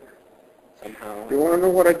system or somehow. You want to know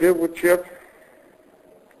what I did with Chip?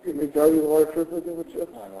 Can we tell you what I did with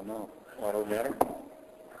Chip? I don't know. Why don't matter?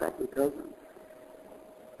 Probably doesn't.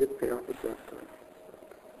 It paid off at that time.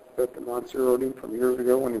 But the monster owed him from years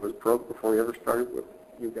ago when he was broke before he ever started with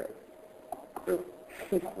you guys.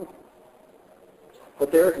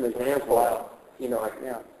 But there's an example, you know,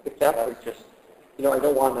 if that was just, you know, I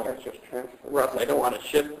don't want to, Russ, I don't want to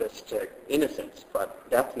shift this to innocence, but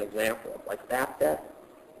that's an example of like that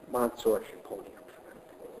Monsoor should pull him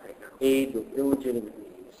right now. Aid with illegitimate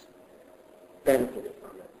means, benefited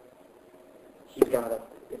from it. He's got to,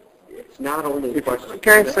 it's not only a question.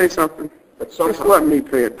 Can I say something? But just let me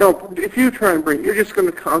pay it. Don't. If you try and bring, you're just going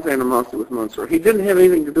to cause animosity with Mansour. He didn't have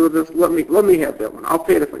anything to do with this. Let me have that one. I'll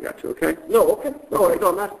pay it if I got to. Okay? No. Okay. No, okay.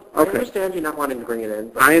 I'm not. I understand you not wanting to bring it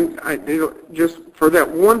in. I just for that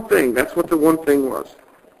one thing. That's what the one thing was.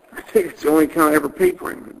 I think it's the only account I ever paid for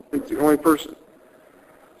him. It's the only person.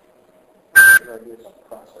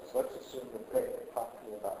 Process. Let's assume that they talk to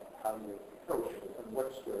you about how you approach it and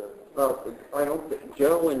what's the. Well, I don't think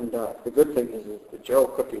Joe and the good thing is the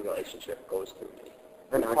Joe-Cookie relationship goes through me.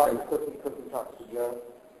 And Cookie talks to Joe,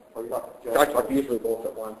 or you talk to Joe? I talk usually both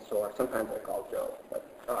at once, so sometimes I call Joe. But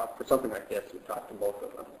for something like this, we talk to both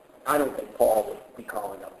of them. I don't think Paul would be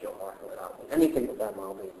calling up Joe Martin without me. Anything with them,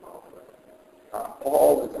 I'll be involved with.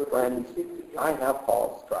 Paul is a friend. I have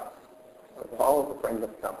Paul's trust. Paul is a friend of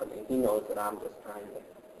the company. He knows that I'm just trying to,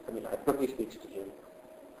 I mean, I quickly speaks to you.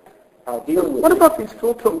 What about these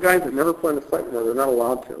full-time guys that never play on the site where they're not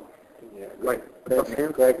allowed to? Yeah, like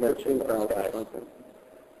Greg mentioned those guys.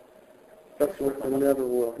 That's what I never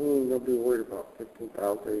will. He ain't gonna be worried about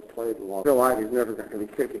 15,000. He played long. Phil Ivy's never going to be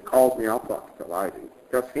kicked. He calls me. I'll talk to Phil Ivy.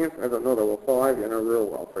 Gus Hansen, I don't know that. Well, Phil Ivy, I know real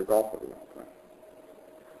well. Plays golf with him all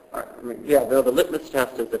the time. I mean, yeah, the litmus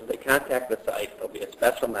test is if they contact the site, there'll be a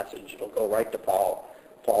special message. It'll go right to Paul.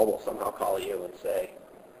 Paul will somehow call you and say,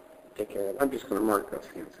 take care of it. I'm just going to mark Gus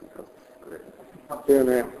Hansen because Dan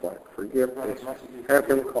Affleck, forgive me. Have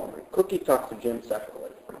him call me. Cookie talks to Jim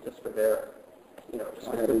separately, just for their, you know, just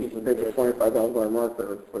I had him pay the $25,000 mark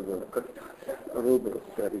for the Cookie Aruba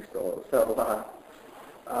that he still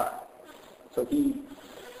owes. So he,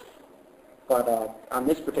 but on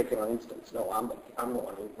this particular instance, no, I'm the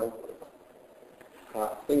one who broke it.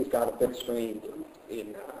 Things got a bit strained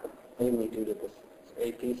mainly due to this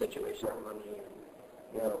AP situation on money, and,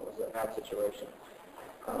 you know, it was a bad situation.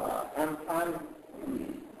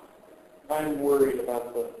 I'm worried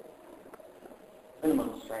about the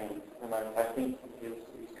minimum strain, and I think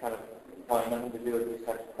he's kind of wanting nothing to do with these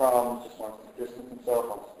types of problems, just wants to distance himself,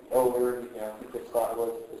 wants to be over, you know, he just thought,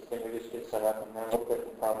 well, this thing will just get set up, and then hope that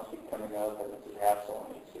the problems keep coming up, and it's a hassle,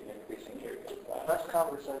 and it's increasing your time. Last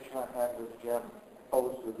conversation I had with Jim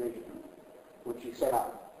posed the vision, which he set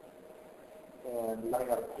out, and running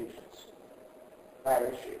out of patience. That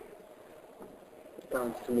issue.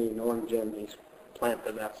 Sounds to me, knowing Jim, he's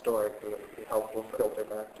planted that story for the helpful filter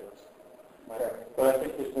back to us. Okay. But I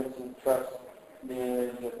think there's been some trust there,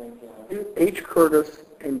 I think, you know. H. Curtis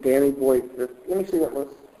and Danny Boyd. Let me see that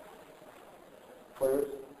list.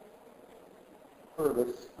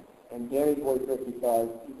 Curtis and Danny Boyd 55.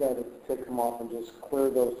 You got to take them off and just clear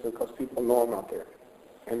those two because people know them out there,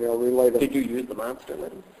 and they'll relay them. Did you use the monster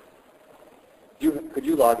then? Could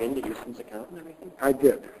you log into Houston's account and everything? I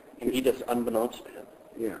did. And he just unbeknownst to him.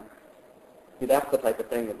 Yeah. See, that's the type of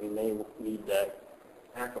thing that we may need to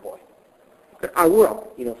hack a boy. I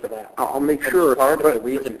will. You know, for that. I'll make sure. Part of the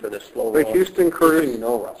reason for this slow But rolling, Houston Curtis, you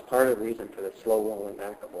know, Russ, part of the reason for this slow rolling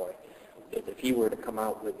hack a boy is if he were to come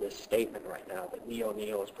out with this statement right now that Neo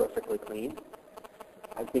is perfectly clean,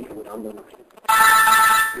 I think it would undermine him.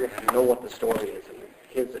 You have to know what the story is, and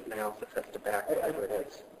his analysis has to back whatever it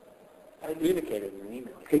is. I communicated in an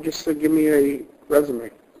email. he just said, give me a resume.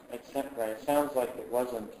 It sounds like it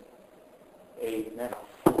wasn't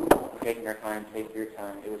taking your time, take your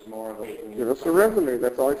time. It was more of a... Give us a resume.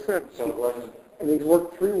 That's all I said. So it wasn't... And he's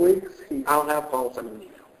worked 3 weeks. I'll have Paul send an email.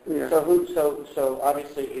 Yeah. So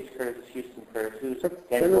obviously H. Curtis, Houston Curtis, who's...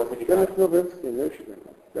 Dennis Novinsky in Michigan.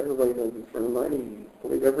 Everybody knows him from money. I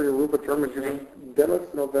believe every Aruba tournament you're in. Dennis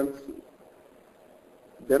Novinsky.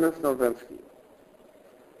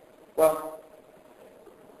 Well,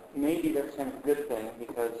 maybe that's kind of a good thing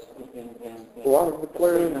because in a lot of the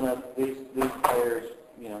players, these players,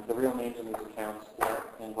 you know, the real names in these accounts that are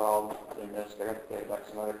involved in this, they're like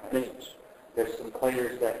some other names. There's some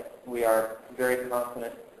players that we are very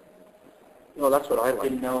confident. Well, that's what I like.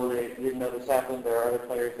 Didn't know this happened. There are other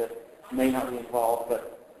players that may not be involved,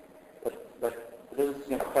 but the business is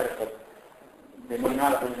going to credit, but they may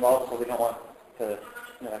not have been involved, so we don't want to,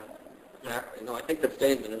 No, I think the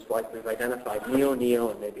statement is like we've identified Neo,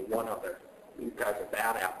 and maybe one other. You guys are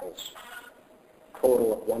bad apples.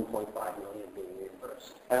 Total of 1.5 million being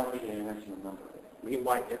reimbursed. I don't think you mentioned the number. You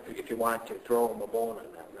might, if you want to, throw them a bone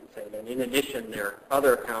on that and say that in addition, there are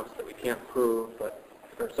other accounts that we can't prove, but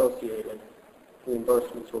they're associated.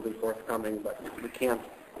 Reimbursements will be forthcoming, but we can't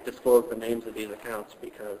disclose the names of these accounts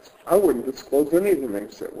because I wouldn't disclose any of the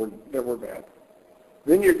names that were bad.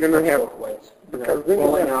 Then you're going to have, both ways. because then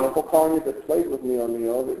you'll have people calling you that played with me on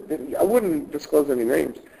the other. I wouldn't disclose any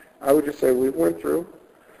names. I would just say we went through.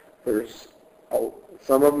 There's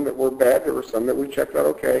some of them that were bad. There were some that we checked out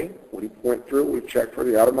okay. We went through. We checked for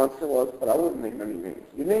the out amounts there was, but I wouldn't name any names.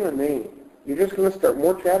 You name a name, you're just going to start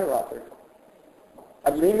more chatter out there.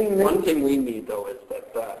 I'm naming names. One thing we need, though, is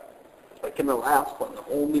that, like in the last one, the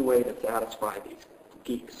only way to satisfy these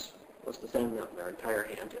geeks was to send them their entire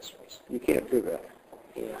hand histories. You can't do that.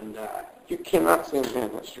 And You cannot send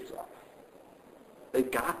hand histories out.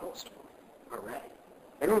 they've got most of them already.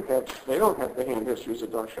 They don't have the hand histories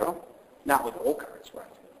that don't show. Not with old cards, right?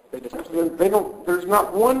 They just have They don't. There's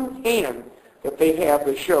not one hand that they have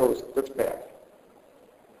that shows that's bad.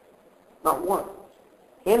 Not one.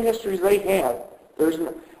 Hand histories they have. There's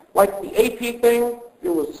no, like the AP thing. It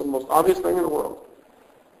was the most obvious thing in the world.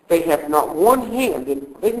 They have not one hand, and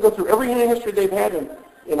they can go through every hand history they've had in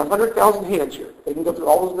 100,000 hands here. They can go through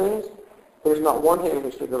all those names. There's not one hand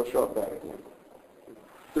history that'll show up bad again.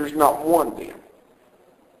 There's not one, Dan.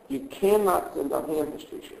 You cannot send out hand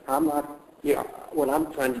histories here. I'm not, what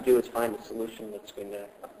I'm trying to do is find a solution that's going to...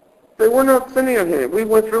 They were not sending out hand. We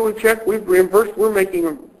went through, we checked, we've reimbursed, we're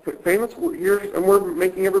making payments here, and we're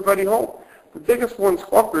making everybody whole. The biggest one,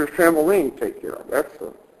 Squawker, is Trampoline take care of. That's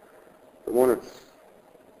the one that's...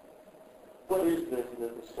 What is the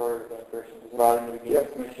story of that person? Is it allowing them to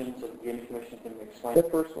get commissions, so the gaming commission can explain?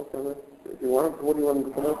 That personal comment. If you want, what do you want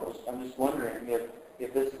to come up with? I'm just wondering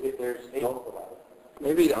if there's a hope about it.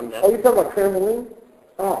 Maybe on that... Oh, you're talking about Trampoline?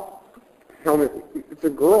 Oh. Helmet. It's a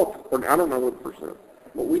girl. I don't know what person is.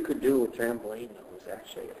 What we could do with Trampoline, though, is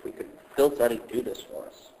actually, if we could, Phil said he'd do this for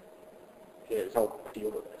us, is help deal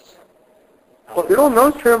with this. Well, Bill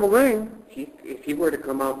knows Trampoline. If he were to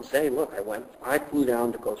come out and say, look, I flew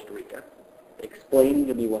down to Costa Rica, explaining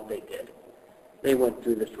to me what they did. They went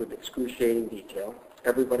through this with excruciating detail.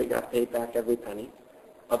 Everybody got paid back every penny.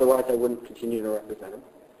 Otherwise, I wouldn't continue to represent them.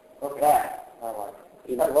 Okay, I like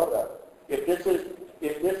it. I love that. If this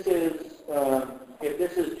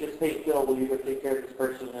is just, hey, Phil, will you go take care of this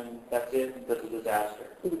person and that's it, that's a disaster.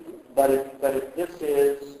 But if this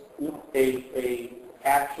is a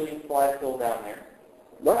actually fly Phil down there,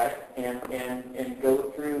 right, and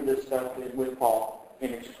go through this stuff with Paul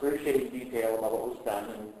in excruciating detail about what was done,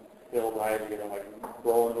 and Phil, right, like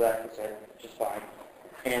roll into that and say, just fine,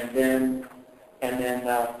 and then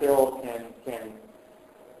Phil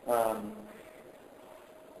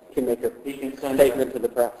Can make a statement to the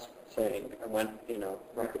press saying, you can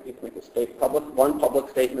make one public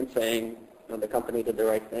statement saying the company did the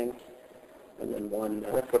right thing, and then one,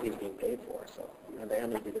 that's what he's being paid for, so they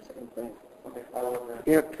need to do the same thing. Okay, I love that.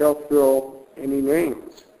 You can't tell Phil any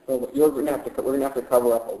names. So we're going to have to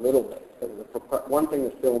cover up a little bit. Because one thing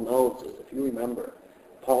that Phil knows is, if you remember,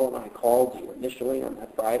 Paul and I called you initially on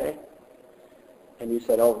that Friday, and you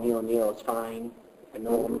said, oh, Neil, it's fine. I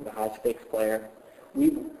know I'm the high-stakes player.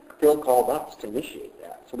 Phil called us to initiate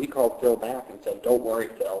that. So we called Phil back and said, don't worry,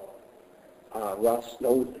 Phil. Russ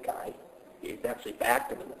knows the guy. He's actually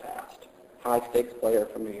backed him in the past. High-stakes player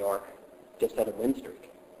from New York, just had a win streak.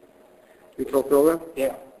 You told Phil that?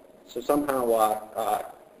 Yeah. So somehow we're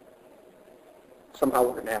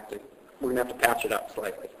going to have to patch it up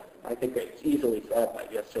slightly. I think it's easily said by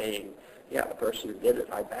just saying, yeah, the person who did it,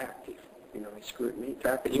 I backed. He screwed me.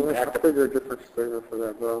 I figure a different statement for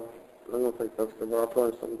that, though. I don't think that's good, but I'll tell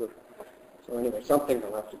you something different. So anyway, something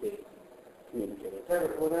will have to be communicated.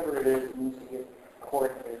 Whatever it is, it needs to get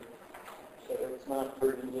coordinated. So it's not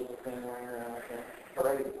versions of the thing running around like that.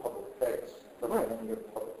 Already the public face. Right. When you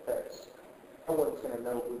get public face. No one's going to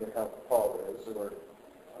know who the hell Paul is, or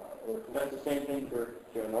that's the same thing for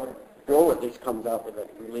Joe Norton. Joel at least comes out with a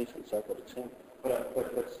release and says what it's in. But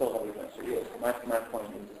still, how the answer is. My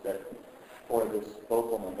point is that for this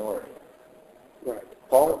vocal minority, right.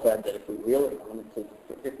 Paul said that if we really wanted to,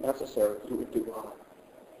 if necessary, he would do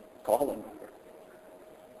a call-in number.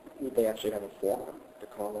 They actually have a forum to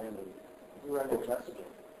call in and you run the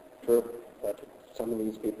messaging. True, but some of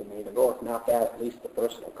these people need to go. If not that, at least the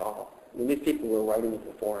personal call. I mean, these people who are writing into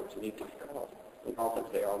the forums need to be called. And all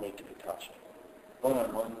they all need to be touched.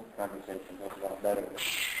 one-on-one conversation goes a lot better.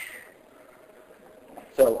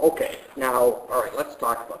 So, okay, now, all right, let's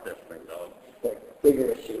talk about this thing, though. The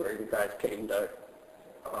bigger issue where you guys came to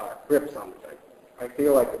grips on the thing. I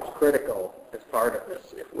feel like it's critical as part of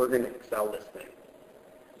this. If we're going to excel this thing,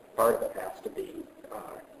 part of it has to be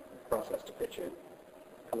process to pitch in.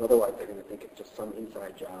 Because otherwise they're going to think it's just some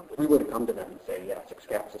inside job. If we were to come to them and say, yes,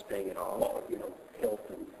 Excaps is paying it all, or, Hilt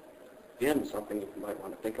and Jim, something you might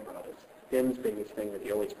want to think about is Jim's biggest thing that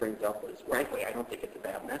he always brings up is, frankly, I don't think it's a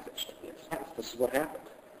bad message to me. It's, yes, this is what happened.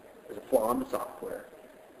 There's a flaw in the software.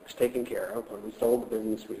 It's taken care of. When we sold the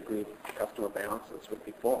business, we agreed the customer balances would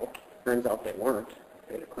be full. Turns out they weren't.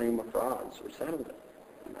 They had a claim of fraud, so we settled it.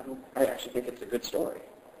 And I actually think it's a good story.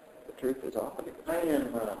 The truth is often a good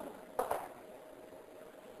story.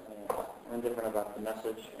 I'm different about the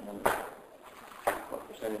message and what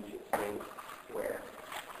percentage you say where.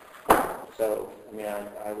 So,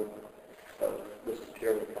 I would, so this is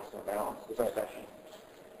purely customer balance discussion.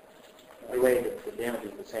 The way that the damage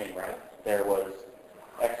is the same, right? There was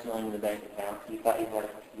X million in the bank account. You thought you had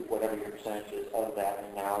whatever your percentage is of that,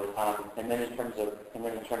 and now and then in terms of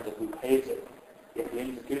who pays it, if the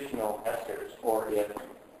institutional investors or if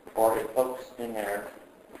folks in their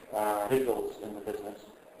visuals in the business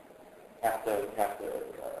have to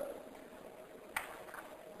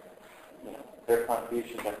their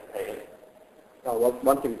contributions have to pay it. Well,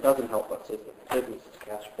 one thing that doesn't help us is the business is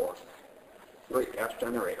cash poor. Great cash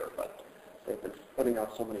generator, but they've been putting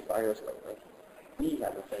out so many fires lately. We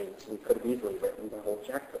have the things we could have easily written the whole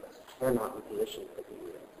check for this. We're not in a position to be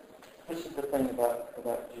doing it. This is the thing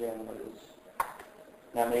about Jim is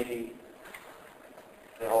now maybe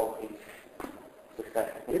they all be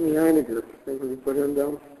successful. In the Ina group, maybe we put him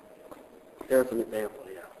down. There's an example,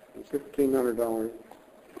 yeah. It's $1,500.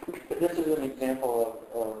 But this is an example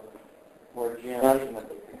of where Jim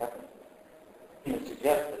ultimately can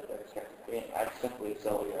suggest that I'd simply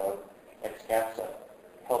sell Excapsa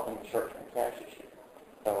helping the short-term cash issue.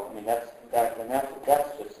 So that's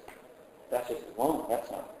just a loan. That's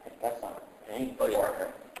not paying for it.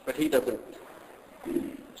 But he doesn't.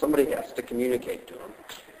 Somebody has to communicate to him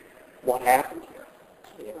what happened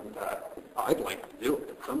here, and I'd like to do it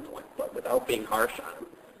at some point, but without being harsh on him.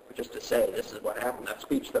 Just to say, this is what happened. That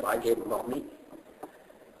speech that I gave about me.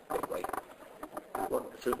 Like,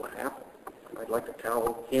 look, this is what happened. And I'd like to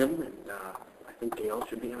tell him, and I think Gail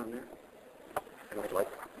should be on there. And I'd like,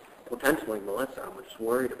 potentially Melissa. I'm just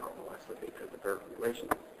worried about Melissa because of her relation.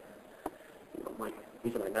 The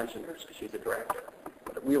reason I mentioned her is because she's a director.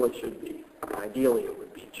 But it really should be, ideally it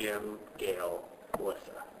would be Jim, Gail,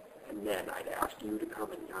 Melissa. And then I'd ask you to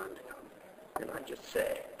come and Jan to come. And I'd just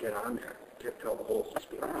say, get on there. Tell the whole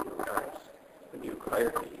spiel, guys. When you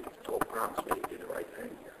hired me, you told promise me you did the right thing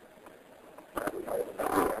here. We hired the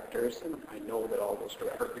best directors, and I know that all those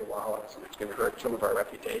directors hurt your wallets, and it's going to hurt some of our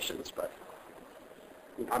reputations, but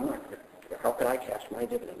I'm not going to, how could I cash my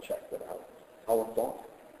dividend check without our fault?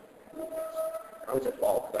 I was at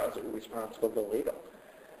fault because I was responsible to legal.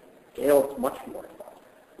 Gail was much more involved,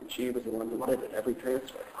 and she was the one who wanted it every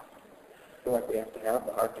transfer. I feel like we have to have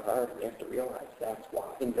the heart-to-heart, and we have to realize that's why.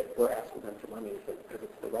 I think that we're asking them for money because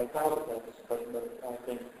it's the right thing. But I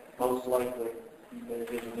think most likely his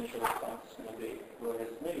initial response is going to be, well, his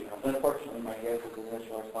maybe not. Unfortunately, my guess is his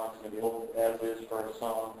initial response is going to be, well, as is for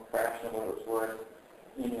some fraction of what it was worth.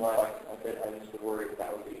 In life, I just would worry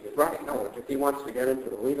that would be good. Right, no, if he wants to get into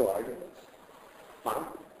the legal arguments, fine.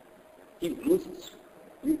 He loses.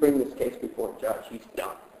 You bring this case before a judge, he's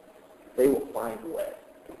done. They will find a way.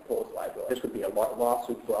 Liability. This would be a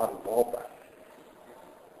lawsuit brought in Malta.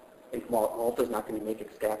 I think Malta's not going to make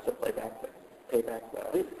Excapsa pay back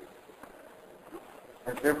the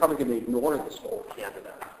they're probably going to ignore this whole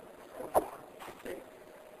Canada.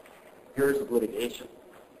 Years of litigation.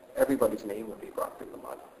 Everybody's name would be brought through the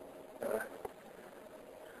mud.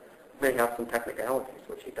 May have some technicalities,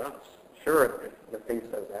 which he does. Sure, the thing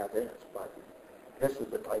says as is, but this is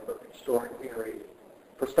the type of extraordinary.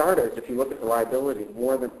 For starters, if you look at the liability,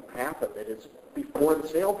 more than half of it is before the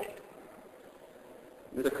sale date.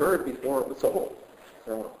 It occurred before it was sold.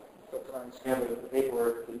 So I understand that the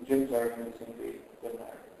paperwork, Jim's argument is going to be different.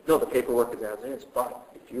 No, the paperwork is as is, but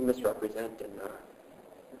if you misrepresent and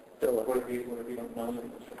what if you don't know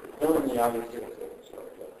him? Knowing the obvious is a story.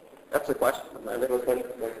 That's the question.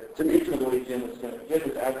 It's an issue that Jim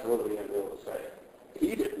is absolutely going to be able to say.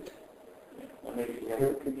 He didn't.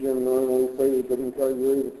 Could you normally say he didn't tell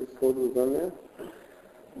you that this code was on there?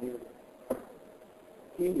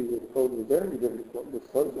 He knew that the code was there. He didn't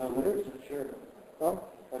disclose it. I'm not sure. Huh?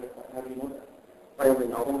 How do you know that? I only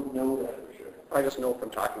I don't know that for sure. I just know from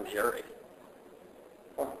talking to Jerry.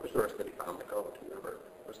 was the rest that he found the code, remember?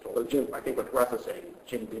 Was told. So Jim, I think what Russ is saying,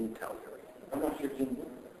 Jim didn't tell you. I'm not sure Jim did.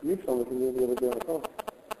 You told me he was the other day on the phone.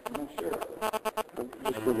 I'm not sure.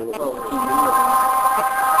 Just for a little Oh,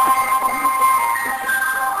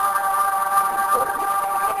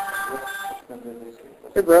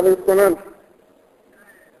 Hey, Bradley, what's going on?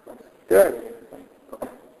 Good.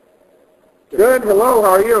 Good. Hello.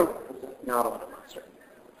 How are you? not on a monster.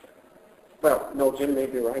 Well, no, Jim may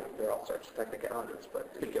be right. There are all sorts of technicalities,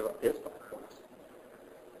 but to give up his bonus.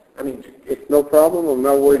 I mean, It's no problem. I'm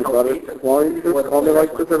not worried about it. As long as you just call me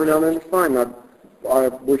like this every now and then, it's fine. I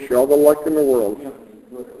wish you all the luck in the world.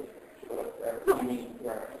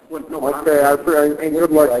 Okay, and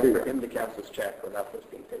good luck to for you. him to cash his check without this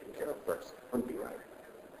being taken care of first. Wouldn't be right.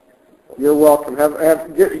 You're welcome.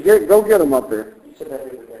 Go get them up there. You said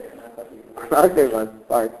that the other day, and I thought you were... Okay, man.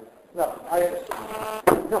 Bye. No,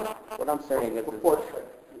 No, what I'm saying is,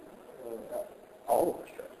 all of us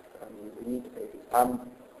should. I mean, we need to pay these.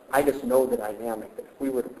 I just know the dynamic that if we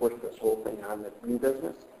were to push this whole thing on the new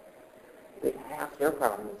business, that half their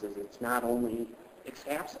problem is it's not only, it's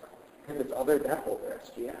half, it's other debt over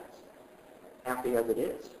SGS. Happy as it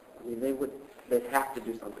is. I mean, they'd have to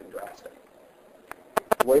do something drastic.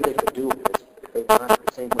 The way they could do it is if they want it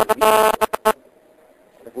the same way we do.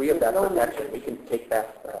 If we have that protection, we can take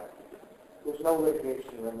that. There's no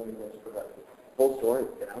litigation remedy that's productive. Full story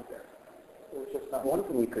would get out there. There's just not. One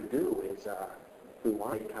thing we could do is, we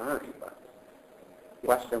want time, but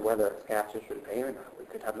question whether it's cash issued pay or not. We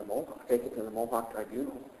could have the Mohawk, take it to the Mohawk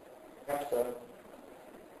Tribunal. That's the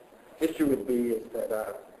Issue would be is that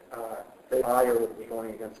the buyer would be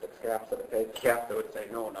going against SCAPSA to pay. SCAPSA would say,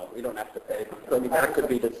 no, we don't have to pay. So, I mean, that could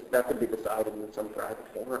be decided in some private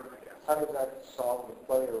forum, I guess. How does that solve the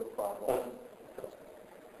player problem?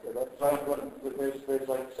 there's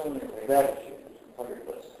like so many bad issues on your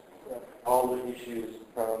list. All the issues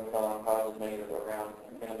from causes negative around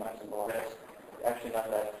minimizing the loss. Actually not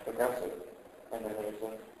that aggressive. And then there's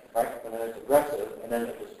and then it's aggressive, and then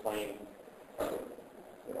it's just plain.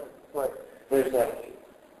 Right. There's that.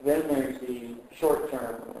 Then there's the short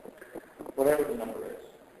term, whatever the number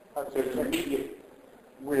is. There's an immediate,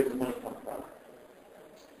 where does the money come from?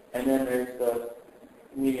 And then there's the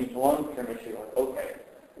medium to long term issue of, okay,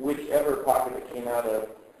 whichever pocket it came out of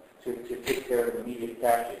to take care of the immediate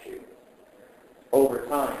cash issue, over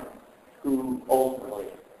time, who ultimately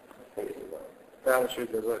pays the bill? That issue,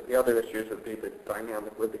 the other issues would be the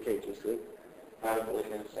dynamic with the KGC. I was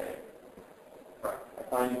going to say. Right. I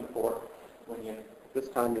find you before when you... This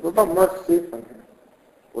time, What about Mark Stephen?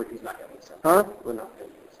 well, he's not getting some. Huh? We're not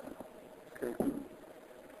getting some. Okay.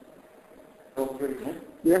 go through it again.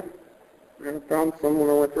 Yeah. I found someone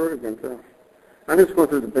I went through it again, too. I'm just going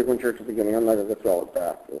through the big one church at the beginning. I'm not going to go through all of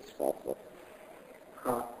that. It's false.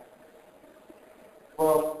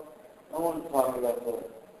 Well, I want to talk about the,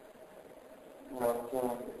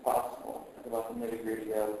 if possible, about the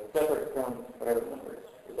nitty-gritty of separate from whatever the number is,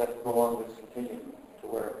 because that's no longer continuing to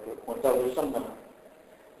where to a point. So there's some number.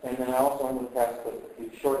 And then I also want to pass the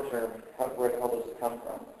short term, where the hell does it come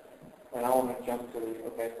from? And I want to jump to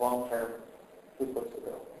the, long term, who puts the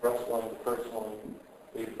bill? Russ going to personally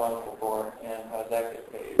be responsible for, and how does that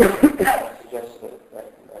get paid? I suggested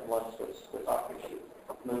that once was stock issue.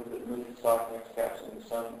 Move the stock next caps into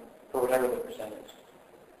some, for whatever the percentage.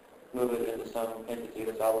 Move it into some entity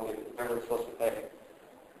that's obligated, whatever it's supposed to pay,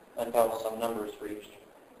 until some number is reached.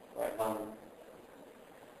 Right.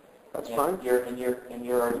 That's fine. Your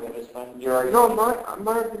argument is fine. No,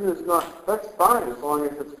 my argument is not. That's fine as long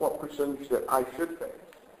as it's what percentage that I should pay.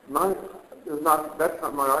 That's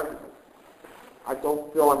not my argument. I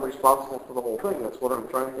don't feel I'm responsible for the whole thing. That's what I'm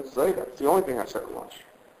trying to say. That's the only thing I said at lunch.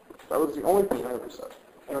 That was the only thing I ever said.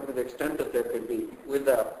 To the extent that there could be, with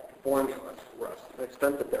the formula, Russ, to the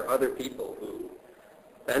extent that there are other people who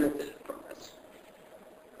benefited from this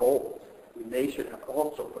gold, they should have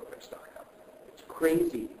also put their stock up. It's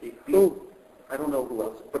crazy. Who? I don't know who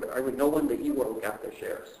else, but I would know when the E-World got their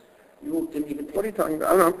shares. You didn't even take... What are you talking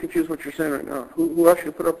about? I'm confused what you're saying right now. Who else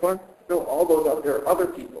should put up what? No, all those out there are other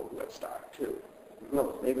people who have stock, too.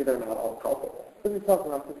 No, maybe they're not all culpable. What are you talking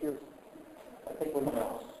about? I'm confused. I think women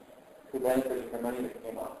else who benefited from money that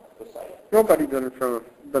came off the site. Nobody benefited from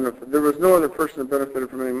benefit. There was no other person that benefited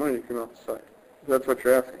from any money that came off the site. That's what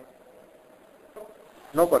you're asking.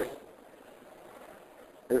 Nobody.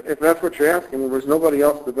 If that's what you're asking, there was nobody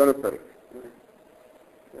else that benefited.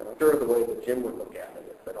 Sure, the way that Jim would look at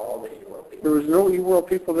it, that all the E-World people... There was no E-World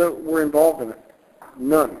people that were involved in it.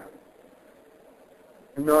 None.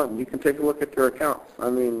 None. You can take a look at their accounts. I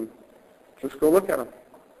mean, just go look at them.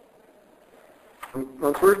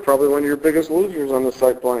 I'm sure it's probably one of your biggest losers on the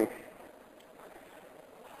site playing.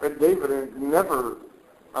 But David never,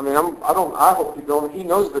 I mean, I hope he don't, he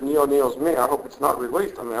knows that Neo's me. I hope it's not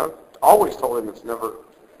released. I mean, I've always told him it's never,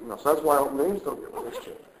 so that's why I hope names don't get released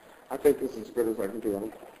yet. I think this is as good as I can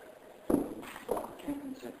do.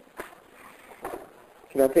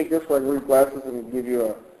 Can I take this one, read glasses, and give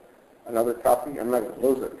you another copy? I'm not going to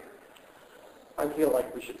lose it. I feel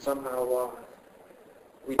like we should somehow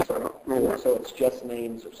restart it so it's just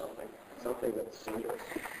names or something that's singular.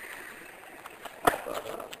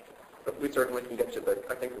 But we certainly can get you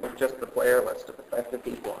I think just the player list of affected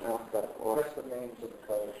people in alphabetical order. What's the names of the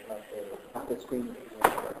players, not the screen?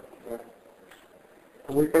 Yeah.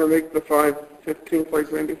 Are we going to make the 5:15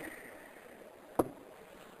 place, Andy?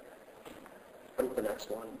 What's the next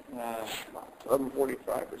one?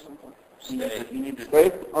 11:45 or something. You need to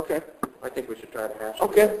Stay? Okay. I think we should try to hash it.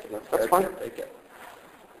 Okay, that's fine. Take it.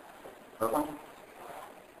 I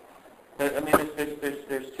mean,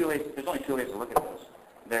 there's two ways. There's only two ways to look at this.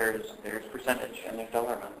 There's percentage and there's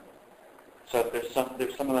dollar amount. So if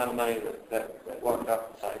there's some amount of money that walked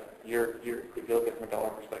off the site, if you look at it from a dollar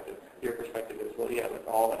perspective, your perspective is, well, yeah, but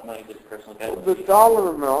all that money just personally benefits. The dollar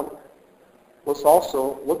amount was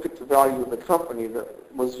also, look at the value of the company that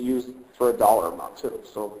was used for a dollar amount too.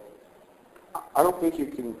 So I don't think you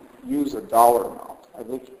can use a dollar amount. I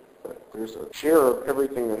think that there's a share of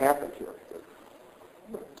everything that happened here that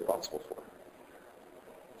we're responsible for.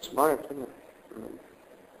 It's my opinion.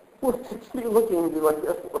 What are you looking at me like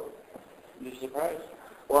that for? You're surprised?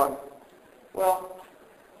 Why? Well,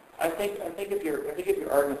 I think if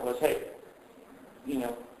your argument was, hey,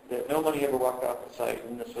 that no money ever walked off the site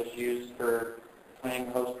and this was used for playing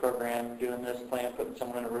the host program, doing this, putting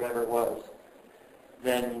someone in or whatever it was,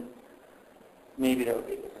 then maybe that would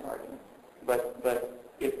be a different argument. But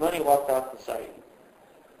if money walked off the site,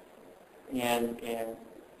 and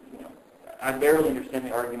I barely understand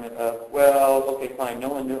the argument of, well, okay, fine, no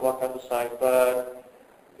one knew it walked off the site, but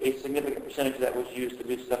a significant percentage of that was used to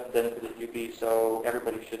do stuff that benefited UB, so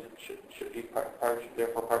everybody should be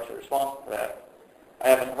therefore partially responsible for that. I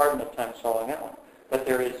have a hard enough time swallowing that one. But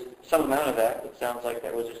there is some amount of that that sounds like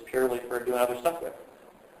that was just purely for doing other stuff with.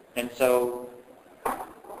 And so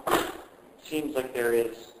seems like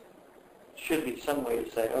should be some way to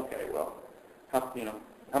say, okay, well, how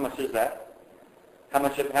much is that?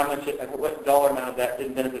 What dollar amount of that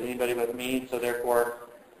didn't benefit anybody but me, so therefore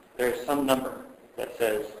there's some number that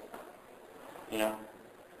says,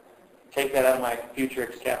 take that out of my future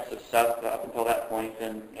excaps of stuff up until that point,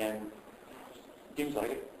 and seems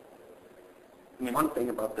like it. I mean, one thing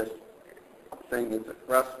about this thing is that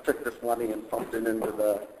Russ took this money and pumped it into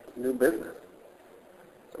the new business,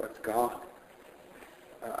 so it's gone.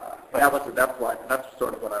 That's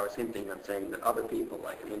sort of what I was hinting on, saying that other people,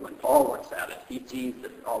 when Paul looks at it, he sees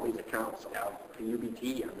that all these accounts have the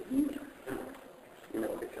UBT on the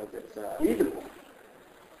email, because it's reasonable,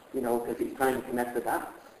 because he's trying to connect the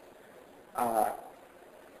dots.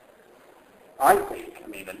 I think,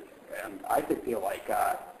 and I could feel like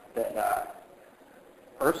that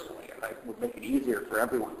personally, and it would make it easier for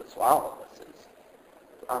everyone to swallow this, is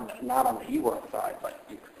not on the eWorld side, but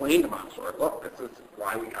you explain to them, look, this is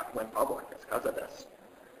why we went public. It's because of this.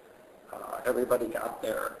 Everybody got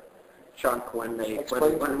their chunk when they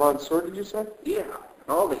Explain to Mansour, did you say? Yeah,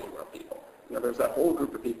 all the eWorld people. There's that whole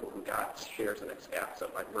group of people who got shares in Xcaps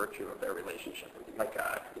by virtue of their relationship with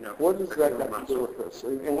What does that have to do with this?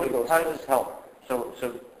 How does this help? So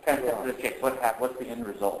kind of the case, what's the end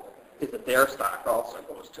result? Is that their stock also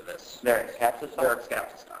goes to this. Their Xcaps stock? Their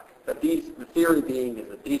Xcaps stock. But the theory being is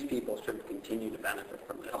that these people should continue to benefit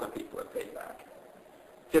from the other people have paid back.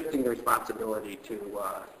 Shifting the responsibility to...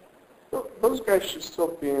 those guys should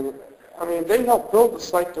still be in... they helped build the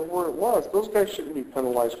site to where it was. Those guys shouldn't be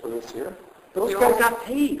penalized for this here. Those guys got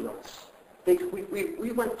paid, Russ.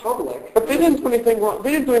 We went public. But they didn't do anything wrong.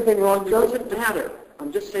 They didn't do anything wrong. It doesn't matter.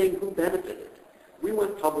 I'm just saying who benefited. We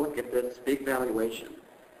went public at this big valuation.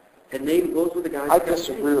 And those were the guys... I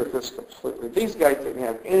disagree with this completely. These guys didn't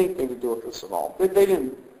have anything to do with this at all. They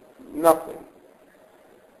didn't... Nothing.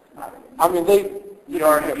 You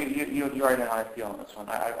already know how I feel on this one.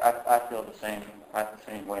 I feel the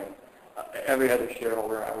same way. Every other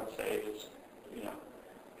shareholder, I would say, is,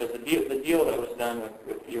 because the deal that was done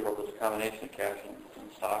with eWorld was a combination of cash and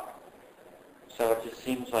stock. So it just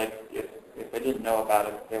seems like if they didn't know about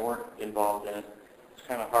it, they weren't involved in it, it's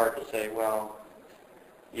kind of hard to say, well,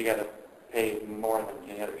 you got to pay more than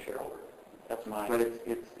any other shareholder. That's mine. But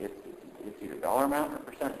it's either dollar amount or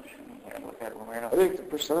percentage. You can look at it one way or I another. think the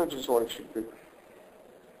percentage is what it should be.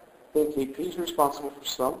 I think AP's responsible for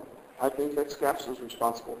some. I think Xcaps is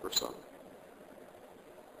responsible for some.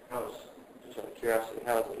 I was just out of curiosity,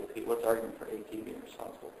 how is AP, what's the argument for AP being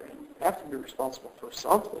responsible for anything? They have to be responsible for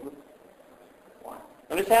something. Why?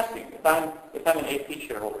 I'm just asking, if I'm an AP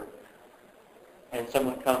shareholder, and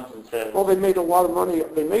someone comes and says, Well, they made a lot of money.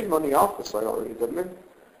 They made money off the site already, didn't they?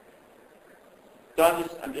 so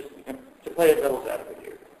I'm just, to play a devil's advocate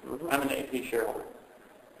here, Mhm. I'm an AP shareholder,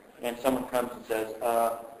 and someone comes and says,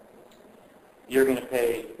 you're going to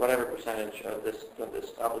pay whatever percentage of this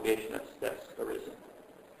obligation that's arisen.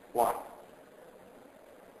 Why?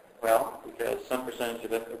 Well, because some percentage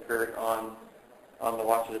of it occurred on the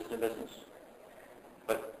watch of this new business.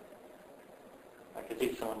 But I could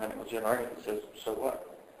see someone having a legitimate argument that says, so what?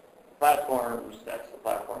 Platforms, that's the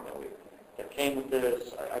platform that came with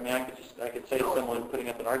this. I mean, I could say someone putting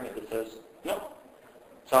up an argument that says, no.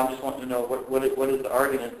 So I'm just wanting to know what is the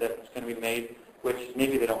argument that's going to be made, which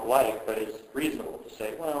maybe they don't like, but is reasonable to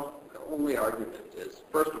say, well, The only argument is,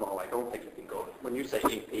 first of all, I don't think you can go, when you say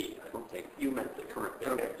AP, I don't think you meant the current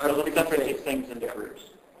business. okay, so let's separate these things into groups.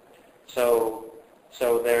 So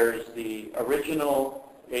there's the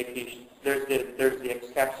original AP, there's the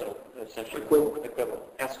ex-capsa, essentially, equivalent.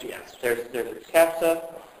 SGS. There's ex-capsa,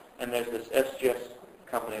 and there's this SGS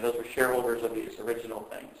company. Those were shareholders of these original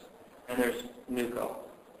things. And there's NUCO.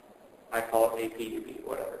 I call it AP, UB,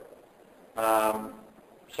 whatever.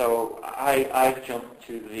 So I jumped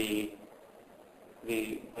to the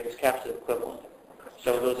ex-capsa equivalent.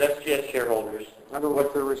 So those SGS shareholders, I don't know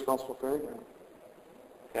if they're responsible for anything.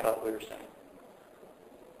 got what we were saying.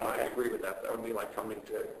 I agree with that. That would be like coming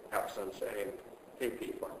to APSA and saying, AP.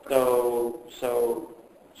 So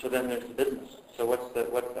then there's the business. So what's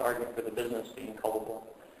the argument for the business being culpable?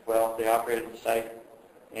 Well, they operated the site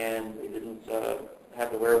and they didn't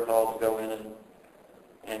have the wherewithal to go in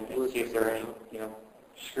and see if there are any,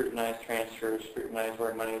 scrutinize transfers, scrutinize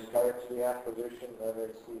where money is going. Prior to the acquisition, that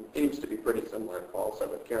is the... Seems to be pretty similar to Paul said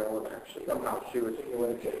with Carolyn, actually. Somehow she was,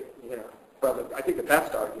 yeah. But I think the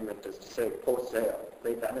best argument is to say post-sale,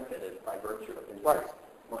 they benefited by virtue of investing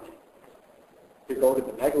money. To go to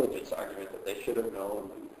the negligence argument that they should have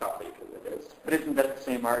known probably because it is. But isn't that the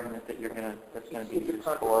same argument that that's going to be used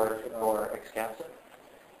for ex-capsa?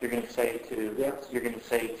 You're going to say to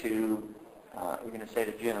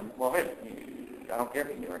Jim, well, wait, I don't care if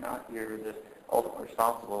you knew or not. You're the ultimately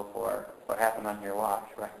responsible for what happened on your watch,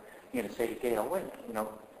 right? You're going to say to Gail, wait, you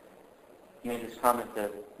made this comment to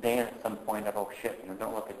Dan at some point of, oh shit,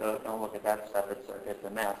 don't look at that stuff. It's a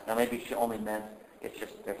mess. Now maybe she only meant it's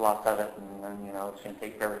just there's lots of it, and it's going to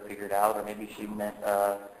take forever to figure it out, or maybe she meant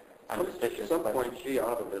I'm suspicious. At some point, she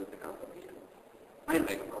audited the company. I didn't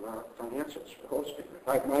make them financials for hosting.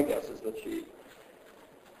 My guess is that she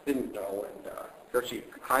didn't know, or she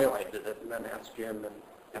highlighted it and then asked Jim.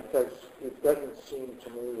 Because it doesn't seem to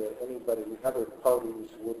me that anybody, other parties,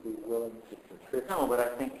 would be willing to contribute. No, but I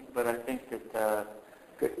think that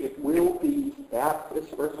it will be that. This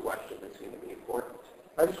first question is going to be important.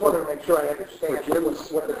 I just want to make sure I understand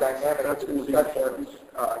what the dynamic That's of going the to be important.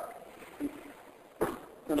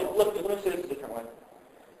 Look, let me say this a different way.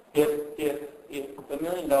 If $1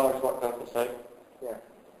 million walked off the site, Yeah.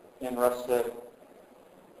 and Russ said,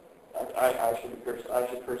 I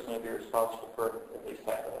should personally be responsible for at least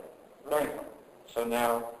half of it. Right. So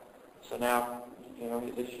now,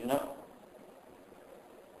 they should know.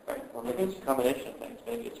 Right. Or maybe it's a combination of things.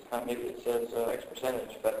 Maybe it says X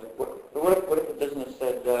percentage. But what if the business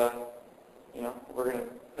said, we're going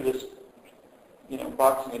to do this,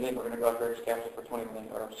 boxing it in. We're going to go after ex-capsa for 20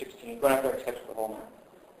 million or 16. Go after ex-capsa for the whole amount.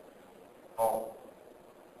 Oh.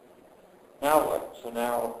 Now what? So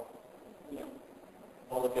now, want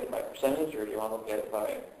to look at it by percentage, or do you want to look at it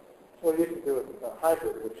by... Well, you can do it with a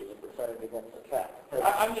hybrid, which is a percentage against the cap.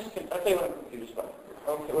 I'll tell you what I'm confused by.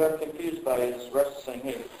 Okay, what I'm confused by is Russ saying,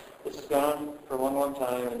 hey, this has gone on for a long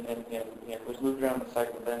time, and it was moved around the site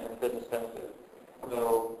and the business benefited.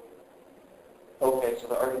 So, okay, so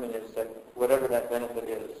the argument is that whatever that benefit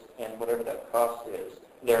is and whatever that cost is,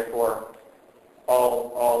 therefore,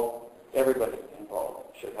 everybody involved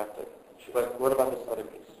should have to... But what about this other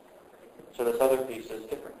piece? So this other piece is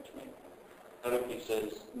different to me. The other piece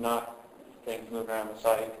is not things moving around the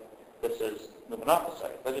site. This is moving off the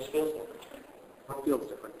site. That just feels different to me. It feels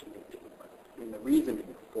different to me, too. But, the reasoning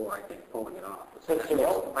for, I think, pulling it off is... It's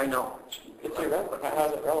irrelevant. I know. It's irrelevant. How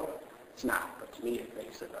is it relevant? It's not, but to me it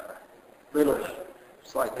makes it a little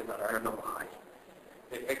slightly better. I don't know why.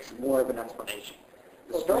 It makes more of an explanation.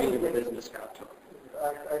 The strain of the business got to it.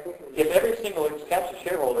 I think If every single ex-capsa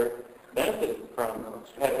shareholder benefited from,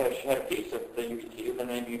 had a piece of the UBT, then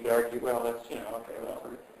maybe you could argue, well, that's, okay, well.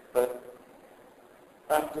 But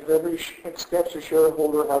Did every ex-capsa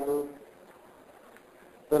shareholder have a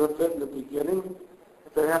benefit in the beginning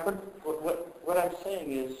if that happened? what what I'm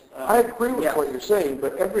saying is... I agree with what you're saying,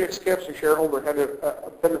 but every Excaption shareholder had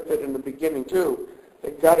a benefit in the beginning, too.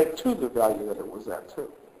 They got it to the value that it was at,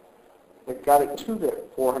 too. They got it to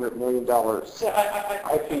that $400 million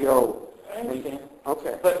IPO. I understand.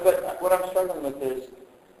 Okay. But what I'm struggling with is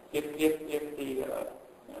if the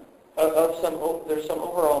there's some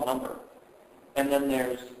overall number, and then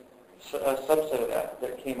there's a subset of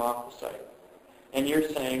that came off the site, and you're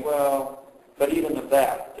saying, well, but even of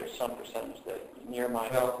that, there's some percentage that in your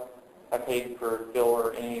mind, I paid for Bill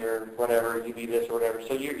or any or whatever, UB this or whatever.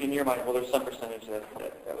 So in your mind, well, there's some percentage that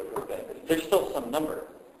would benefit. There's still some number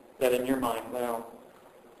that in your mind, well,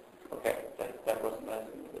 okay, that wasn't that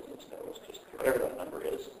in the business. That was just whatever that number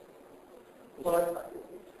is. Well,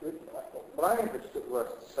 what I understood Russ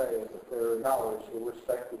to say is that there are dollars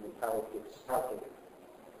irrespective of how it gets calculated.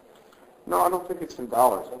 No, I don't think it's in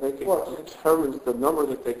dollars. I think it determines the number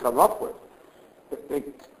that they come up with. If they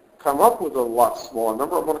come up with a lot smaller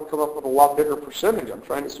number, I'm going to come up with a lot bigger percentage. I'm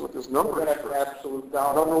trying to see what this number is. Absolute I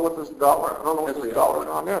dollar. don't know what this dollar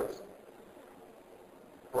amount is.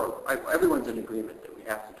 Well, everyone's in agreement that we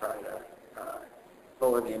have to try to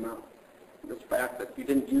lower the amount. The fact that you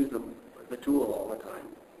didn't use the tool all the time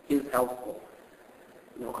is helpful.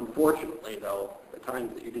 You know, unfortunately, though, the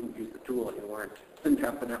times that you didn't use the tool, didn't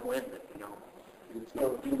have the net win.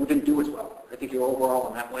 You didn't do as well. I think you're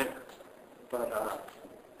overall a net winner. But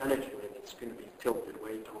management, it's going to be tilted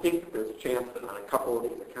way too. I think there's a chance that on a couple of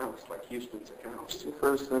these accounts, like Houston's accounts,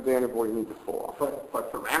 First and Vanderboy, you need to fall off.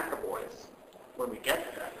 but for McAvoy's, when we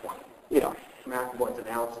get to that point, Yeah. McAvoy's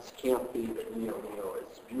analysis can't be that Neo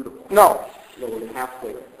is beautiful. No. We have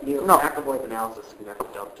to. No. McAvoy's analysis is going to have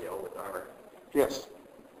to dovetail with our. Yes.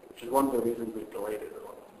 Which is one of the reasons we've delayed it.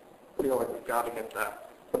 I feel like we've got to get that.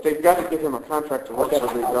 But they've got to give him a contract to work.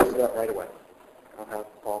 I'll do that right away. I'll have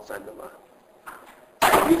Paul send them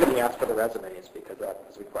the reason we asked for the resumes because that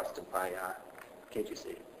was requested by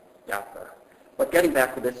KGC. Yeah. But getting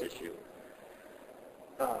back to this issue,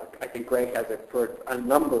 I think Greg has for a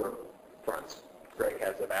number of fronts. Greg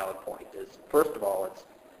has a valid point. Is first of all, it's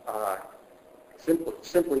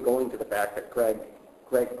simply going to the fact that Greg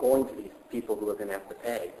going to these people who are going to have to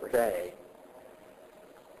pay per se.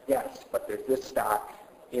 Yes, but there's this stock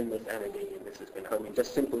in this entity, and this has been. I mean,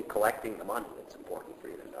 just simply collecting the money. It's important for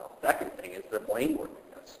you to know. Second thing is the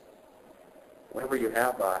blameworthiness. Whenever you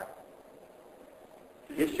have an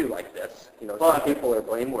issue like this, some people are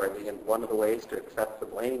blameworthy, and one of the ways to accept the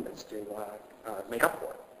blame is to make up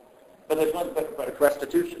for it. But there's one. But it's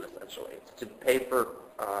restitution essentially. It's to pay for.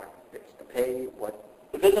 It's to pay what.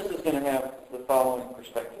 The business is going to have the following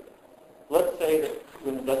perspective. Let's say that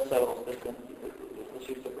when the dust settles, let's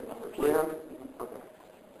use different numbers. Yeah. Okay.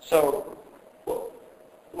 So,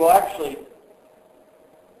 well, actually,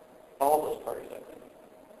 all those parties, I think.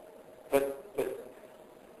 But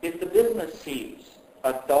if the business sees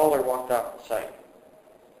 $1 walked off the site,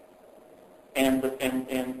 and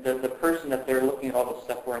the person that they're looking at all this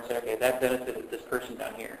stuff for and say, okay, that benefited this person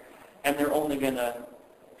down here, and they're only going to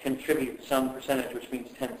contribute some percentage, which means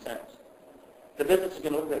 10 cents. The business is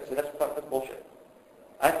going to look at that and say, that's bullshit.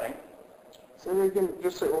 I think. Say that again.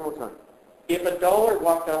 Just say it one more time. If $1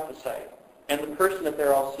 walked off the site, and the person that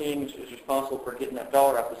they're all seeing is responsible for getting that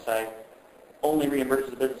 $1 off the site only reimburses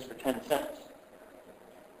the business for 10 cents,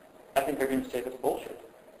 I think they're going to say that's bullshit.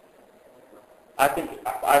 I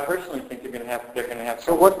personally think they're going to have.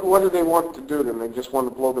 So what do they want to do then? They just want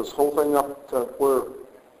to blow this whole thing up to where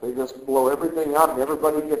they just blow everything out and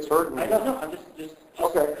everybody gets hurt? I don't know. I'm just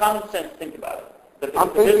okay. Common sense. Think about it. I'm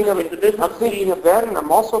thinking of that, and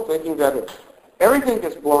I'm also thinking that if everything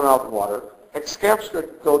gets blown out in water, Excaps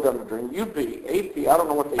could go down the drain. UB, AP, I don't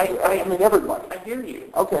know what they do. I mean, everybody. I hear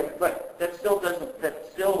you. Okay. But that still doesn't.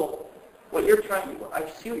 That's still what you're trying to. I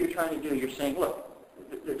see what you're trying to do. You're saying, look,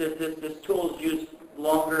 this tool is used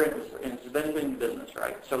longer and it's benefiting the business,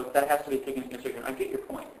 right? So that has to be taken into consideration. I get your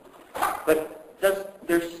point. But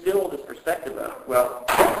there's still this perspective of, well,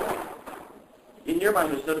 in your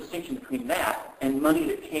mind, there's no distinction between that and money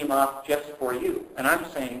that came off just for you. And I'm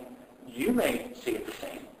saying you may see it the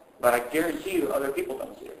same, but I guarantee you other people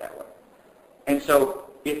don't see it that way. And so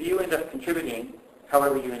if you end up contributing,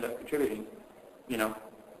 however you end up contributing,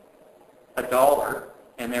 $1,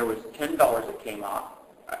 and there was $10 that came off,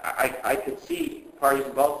 I could see parties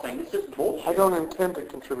involved saying, this is bullshit. I don't intend to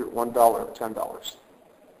contribute $1 or $10.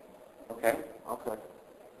 Okay. Okay.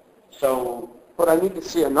 So... But I need to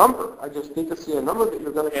see a number. I just need to see a number that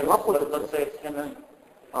you're going to come up with. Let's say it's $10 million.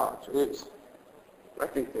 Oh, jeez. I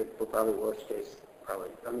think that the probably worst case,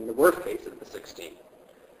 the worst case is the 16.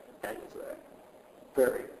 And it's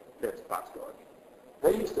there's a possibility.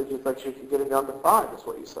 They used to just like you could get it down to 5, is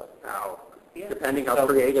what you said. Now, Yeah. depending how So-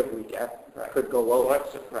 creative we get, Right. could go lower. Well,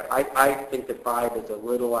 that's right. I think that 5 is a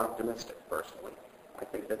little optimistic, personally. I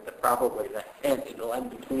think that probably the 10, it'll end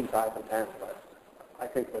between 5 and 10, but I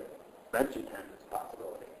think that mention 10 is a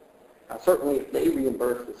possibility. Certainly, if they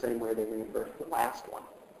reimburse the same way they reimbursed the last one,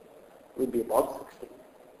 we'd be above 16.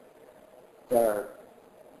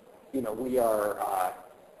 We are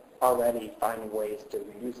already finding ways to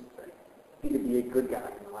reduce the thing. He could be a good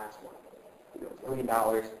guy in the last one. $1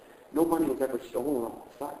 million. No money was ever stolen on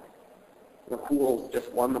the side. The pools just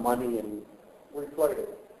won the money and Reflated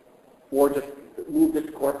it. or just moved it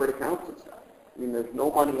to corporate accounts and stuff. I mean, there's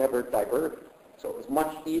no money ever diverted. So it was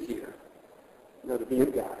much easier, to be a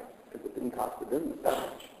guy because it didn't cost the business that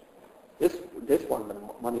much. This one, the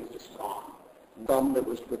money's just gone. Some that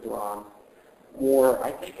was withdrawn,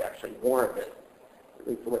 I think actually more of it, at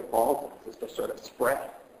least the way it falls, is just sort of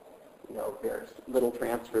spread. There's little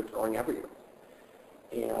transfers going everywhere.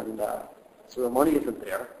 And so the money isn't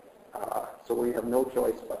there, so we have no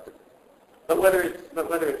choice but to. But whether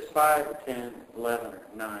it's 5, 10, 11, or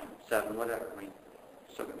 9, 7, whatever, I mean,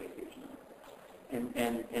 it's still going to be a huge number.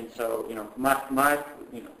 And so my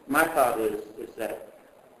thought is that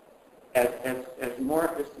as more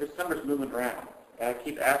this number's moving around, I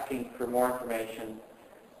keep asking for more information,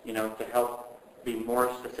 to help be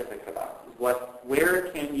more specific about where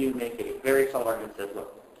can you make a very solid argument that says,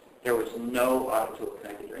 look, there was no audit tool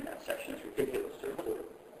connected during that section. It's ridiculous to include it.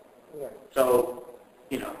 Yeah. So,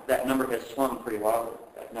 that number has swung pretty wildly.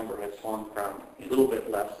 That number has swung from a little bit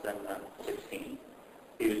less than 16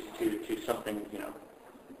 to something,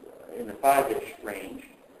 in the 5-ish range.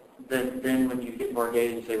 Then when you get more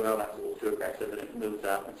data, you say, well, that's a little too aggressive, and it moves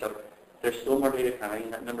up. And so there's still more data coming,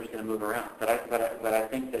 and that number's going to move around. But I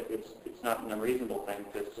think that it's not an unreasonable thing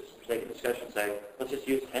to just take a discussion, say, let's just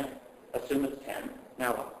use 10. Assume it's 10.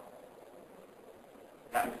 Now what?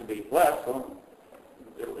 Happens to be less, well,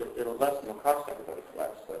 it'll lessen the cost everybody less.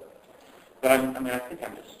 But I think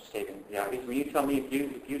I'm just stating the obvious. When you tell me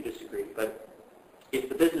if you disagree, but if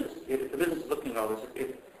the business is looking at all this,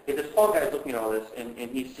 if this Paul guy is looking at all this and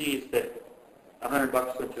he sees that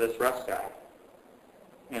 $100 went to this Russ guy,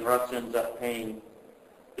 and Russ ends up paying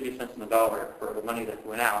 50 cents on the dollar for the money that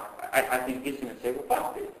went out, I think he's going to say, well,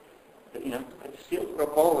 fuck it. I just feel Well,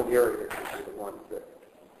 Paul and Yuri are the ones that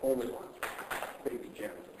only ones baby Jim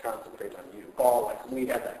to concentrate on you. Paul, we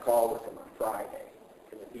had that call with him on Friday.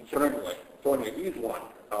 But anyway, so he's one.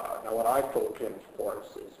 Now what I've told Jim, of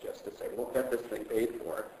course, is just to say, we'll get this thing paid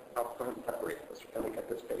for up front, separate this. We're going to get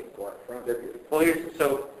this paid for up front. Well,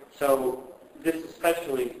 so this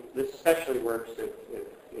especially works if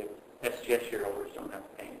SGS shareholders don't have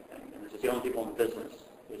to pay anything. And this is the only people in the business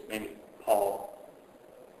is maybe Paul.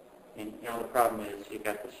 And the problem is you've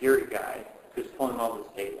got this Yuri guy who's pulling all this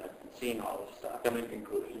data and seeing all this stuff, coming to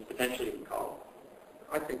conclusions, potentially even call.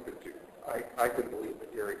 I think that too. I could believe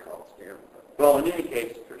that Yuri calls Jim. Well, in any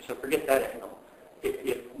case, so forget that angle. If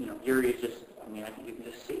Yuri is just, I think you can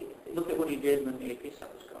just see. Look at what he did when the AP stuff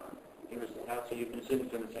was gone. He was the house, so you can assume he's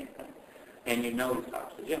doing the same thing. And he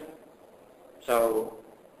talks to Jim. So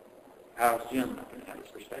how's Jim not going to have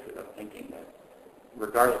this perspective of thinking that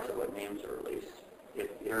regardless of what names are released, if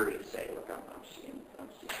Yuri say, look, I'm seeing,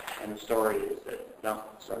 and the story is that, no,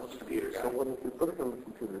 it's a computer guy. So what if we put it on the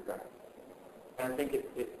computer guy? And I think it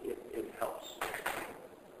helps. I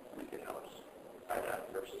think it helps.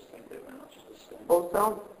 Versus think that, well, it's just a thing. Both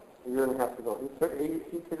sound? You're going to have to go.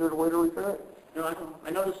 He figured a way to repair it. No, I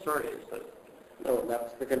know the story is, but No,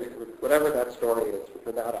 that's the whatever that story is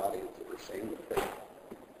for that audience that we're saying the thing.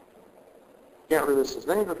 Can't release his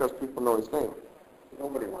name because people know his name.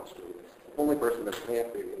 Nobody wants to release. The only person that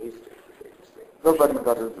can't be released is the state. Nobody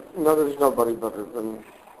better. No, there's nobody better than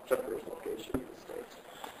except for his location in the States.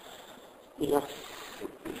 Yeah.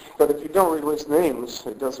 But if you don't release names,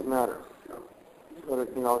 it doesn't matter. But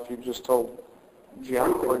if you just told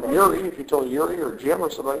Jim or Yuri, if you told Yuri or Jim or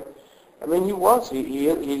somebody,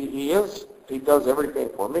 he does everything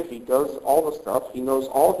for me. He does all the stuff. He knows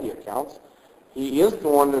all the accounts. He is the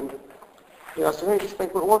one that, I said, hey, this thing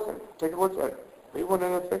quit working. Take a look at it. He went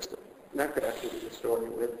in and fixed it. And that could actually be the story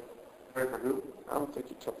with who? I don't think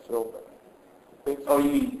he took Phil, but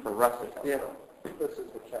you mean for Russ? yeah. This is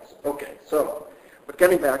the test. Okay, so, but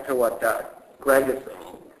getting back to what Greg is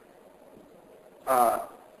saying,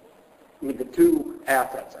 the two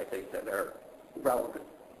assets, I think, that are relevant.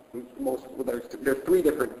 There's three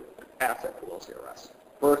different asset pools here, Russ.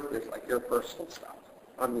 First, there's like your personal stuff,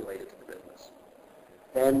 unrelated to the business.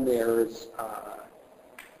 Then there's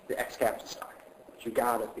the ex-captain stock, which you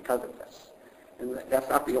got it because of this. And that's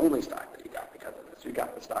not the only stock that you got because of this. You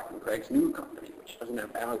got the stock in Craig's new company, which doesn't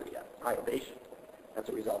have value yet, iovation. as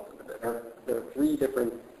a result of it. There are three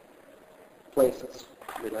different places.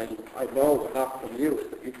 I mean, I know enough from you is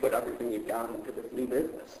that you put everything you've got into this new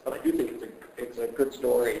business. But I do think it's a good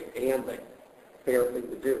story and a fair thing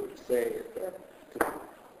to do to say is that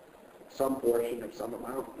some portion of some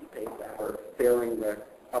amount you pay back or bearing the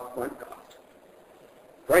upfront cost.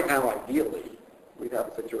 Right now, ideally, we'd have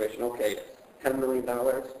a situation, okay, it's $10 million.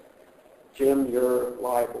 Jim, you're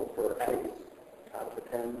liable for X out of the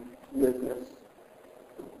 10 business.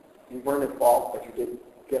 You weren't involved, but you did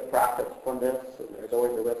get profits from this, and there's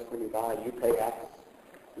always a risk when you buy, you pay X.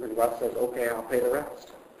 And then Russ says, okay, I'll pay the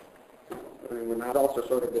rest. I mean, we're not also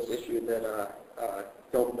sort of this issue that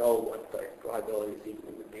don't know what the liability is even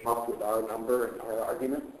going to be. Off with our number and our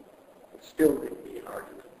argument, it's still going to be an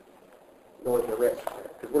argument. There's a risk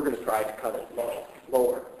because we're going to try to cut it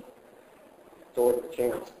lower. It's always a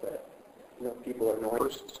chance that people are annoyed.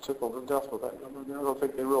 First tickled to death with that number. I don't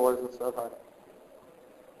think they realize it's that high.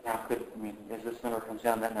 Now, as this number comes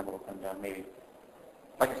down, that number will come down. Maybe,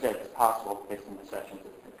 like I said, it's possible based on the sessions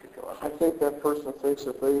it could go up. I think that person thinks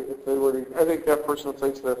if they were to, I think that person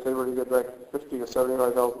thinks that if they were to get back $50,000 to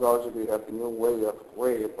 $75,000, they'd be happy. You're way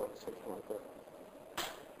above something like that.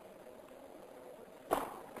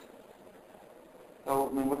 So,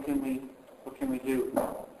 I mean, what can we do?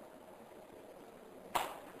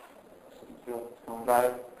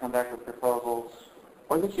 Come back with proposals.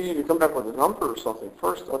 I think you need to come back with a number or something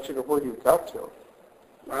first. Let you know where you got to.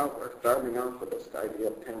 Well, we're starting off with this idea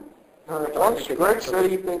of 10. Greg said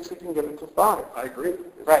he thinks he can get it to 5. I agree.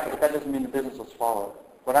 Right, but that doesn't mean the business will swallow it.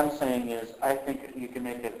 What I'm saying is I think you can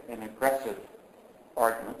make it an aggressive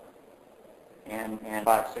argument and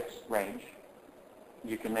 5-6 range.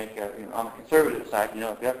 You can make on the conservative side,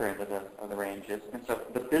 what the upper end of the range is. And so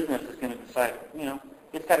the business is going to decide,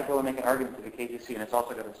 it's got to go and make an argument to the KGC, and it's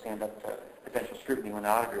also going to stand up to potential scrutiny when the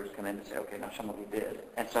auditors come in and say, okay, now show me what we did.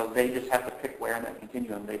 And so they just have to pick where in that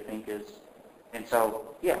continuum they think is. And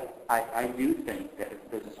so, yeah, I do think that if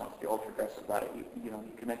the business wants to be ultra-aggressive about it, you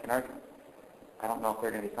can make an argument. I don't know if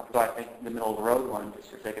they're going to be comfortable. So I think the middle-of-the-road one, just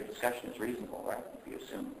for sake of discussion, is reasonable, right? If you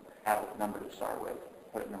assume have a number to start with,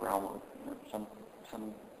 put it in the realm of some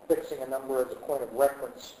Fixing a number as a point of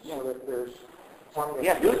reference so that there's something.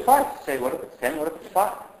 Yeah, do it twice. Say, what if it's 10? What if it's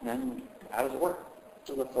 5? And then how does it work?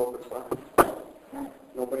 So let's hope it's 5.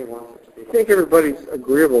 Nobody wants it to be. I think everybody's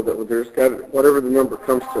agreeable that there's got whatever the number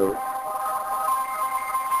comes to,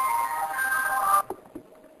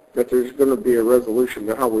 that there's going to be a resolution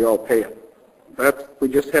to how we all pay it. We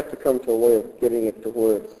just have to come to a way of getting it to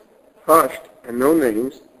where it's hushed and no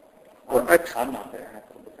names. I'm not there. I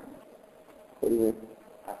feel different. What do you mean?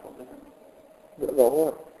 I feel different. About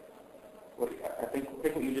what? I think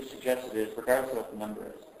what you just suggested is, regardless of what the number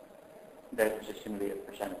is, that it's just going to be a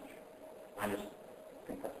percentage. I just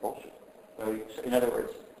think that's bullshit. So in other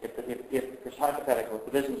words, if it's hypothetical,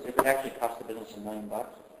 if it actually costs the business $1 million,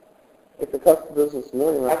 If it costs the business $1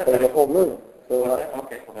 million, I pay the whole $1 million. So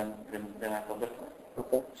okay, well then I feel different.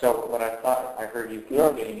 Okay. So what I thought I heard you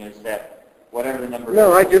communicating is that whatever the number is.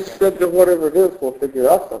 No, I just said that whatever it is, we'll figure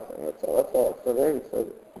out something. That's all I said. I didn't say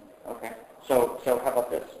it. Okay. So how about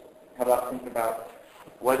this? How about think about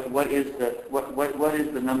what is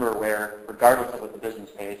the number where, regardless of what the business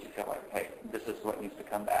pays, you feel like, hey, this is what needs to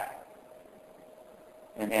come back.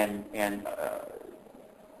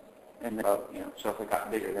 So if it got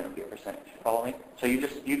bigger, then it would be a percentage. Follow me? So you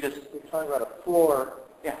just You're talking about a floor.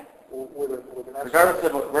 Yeah. With an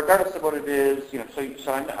regardless of what it is,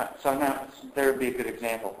 so I'm not. There would be a good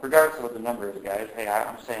example. Regardless of what the number is, guys. Hey,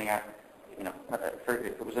 I'm saying if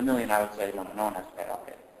it was $1 million, I would say no one has to pay. I'll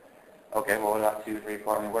pay. Okay. Well, what about 2, 3,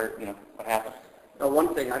 4? I mean, what happens? Now,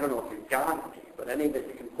 one thing I don't know if you've got, but any that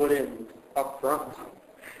you can put in up front.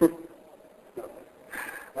 That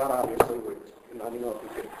obviously would. I don't know if you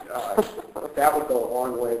could. That would go a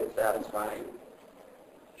long way to satisfying.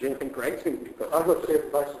 Jim and Greg's going to be good. I'm going to say the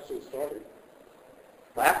licensee standard.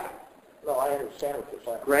 Laughing. No, I understand what you're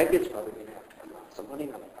saying. Greg is probably going to have to come out some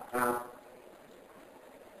money on it.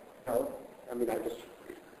 No, I mean, I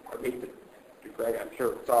need to, Greg, I'm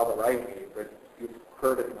sure it's all the right way, but you've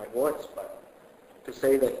heard it in my voice, but to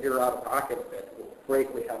say that you're out of pocket a bit will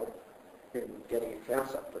greatly help in getting a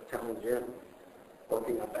chance up for telling Jim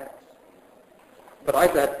working on X. But I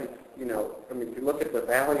bet, if you look at the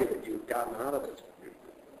value that you've gotten out of this,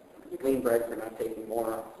 you blame Greg for not taking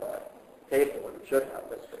more off the table than it should have.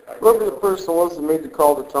 Whoever the person was that made the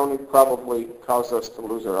call to Tony probably caused us to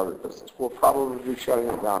lose our other business. We'll probably be shutting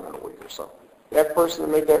it down in a week or so. That person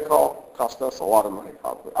that made that call cost us a lot of money,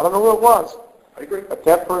 probably. I don't know who it was. I agree. But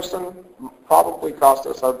that person probably cost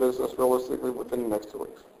us our business realistically within the next 2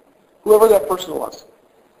 weeks. Whoever that person was.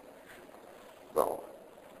 So,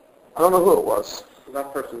 I don't know who it was. So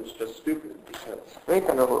that person's just stupid because I think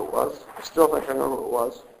I know who it was. I still think I know who it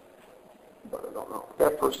was. But I don't know.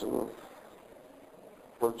 That person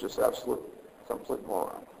was just complete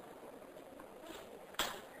moron.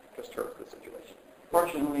 just hurts the situation.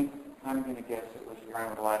 Fortunately, I'm going to guess it was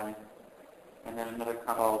Ryan Gladney. And then another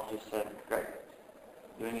call just said, Greg,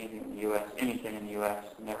 do anything in the U.S., anything in the U.S.,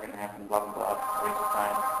 never going to happen, blah, blah, blah, waste of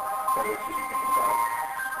time. So what you think about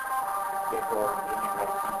therefore, any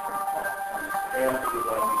rest conference. And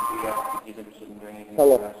he's interested in doing anything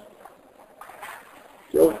Hello. in the U.S.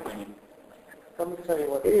 Joe? My opinion. Let me tell you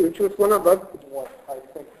what, Hey, what's going on, bud? what I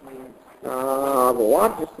think means. A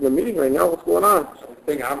lot just in the meeting right now. What's going on? So the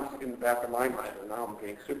thing I'm in the back of my mind, and now I'm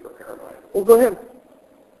getting super paranoid. Well, go ahead.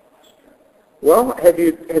 Well, have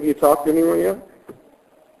you talked to anyone yet?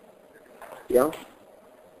 Yeah?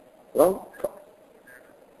 Well?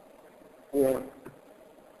 Yeah.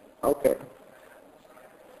 Okay.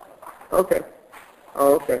 Okay.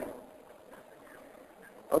 Oh, okay.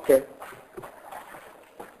 Okay.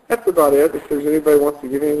 That's about it. If there's anybody who wants to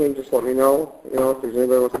give anything, just let me know. You know, if there's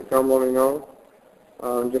anybody who wants to come, let me know.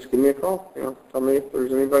 Just give me a call. You know, tell me if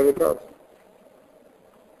there's anybody that does.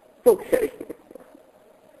 Okay.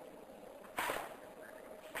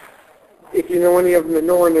 If you know any of them that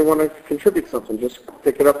know and they want to contribute something, just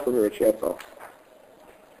pick it up from me, Rich, that's all.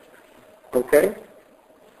 Okay?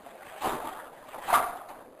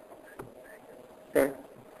 Okay.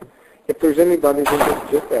 If there's anybody, then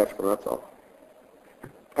just ask them, that's all.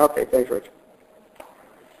 Okay, thanks, Rich.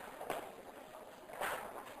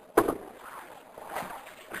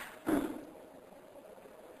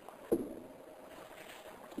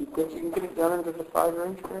 You think you can get it done into the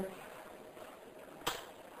 5-range there?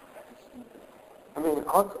 I mean,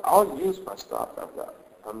 I'll use my stock I've got.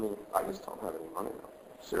 I mean, I just don't have any money now.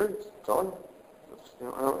 Serious, I'm telling you. Just, you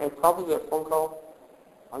know, and probably that phone call,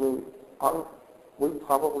 I mean, we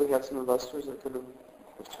probably had some investors that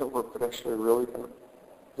could actually really kind of,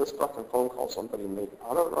 this fucking phone call somebody made.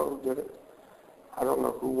 I don't know who did it. I don't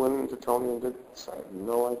know who went into Tony and did this. I have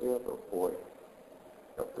no idea, but boy,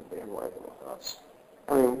 up the bandwagon with us.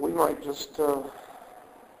 I mean, we might just, I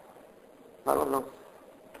don't know.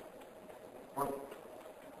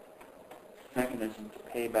 Mechanism to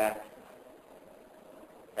pay back,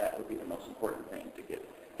 that would be the most important thing to get.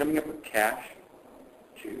 Coming up with cash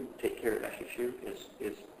to take care of that issue is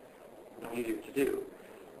easier to do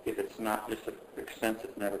if it's not just an expense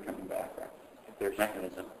that's never coming back. Right? If there's a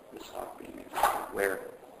mechanism, the stock being where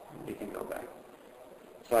you can go back.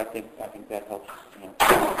 So I think that helps. You know.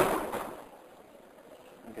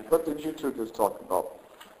 What did you two just talk about?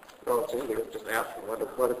 Well, it's easy. It's just asking, what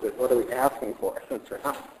are we asking for?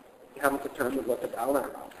 We haven't determined what the dollar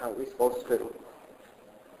amount. How are we supposed to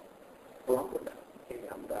come up with it?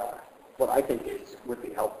 And what I think would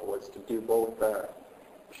be helpful is to do both a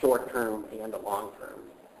short-term and a long-term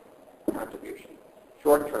contribution.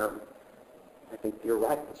 Short-term, I think you're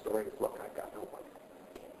right. The story is, look, I've got no money.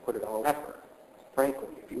 Put it all effort. Frankly,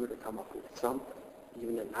 if you were to come up with something,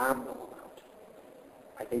 even a nominal amount,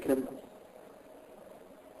 I think in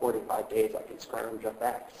 45 days I can scrounge up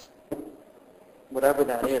X. Whatever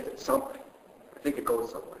that is, it's something. I think it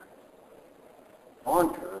goes somewhere.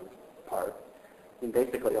 Long-term part, I mean,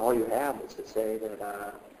 basically all you have is to say that,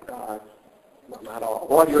 well, not all.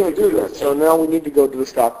 Well, I can't do that, so now we need to go to the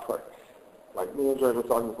stock part. Like me and Joy were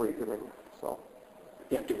talking before you came in, so.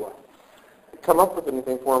 You can't do what? Come up with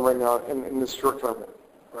anything for them right now in this short term.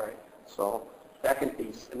 Right. So. Second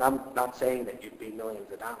piece, and I'm not saying that you'd be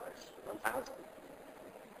millions of dollars, 1,000.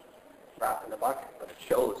 Drop in the bucket, but it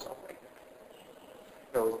shows something.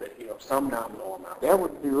 Shows that, you know, some nominal amount. That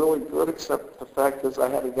would be really good, except the fact is I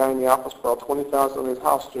had a guy in the office borrow $20,000 in his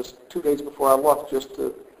house just 2 days before I left just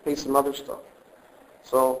to pay some other stuff.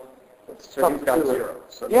 So you've got zero.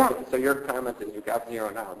 So, yeah. So your comment is you've got zero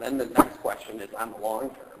now. Then the next question is on the long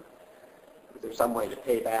term. Is there some way to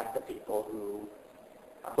pay back the people who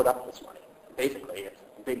put up this money? Basically, it's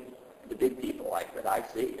the big people like that I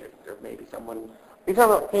see. There may be someone. Are you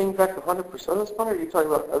talking about paying back 100% of this money, or are you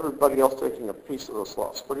talking about everybody else taking a piece of this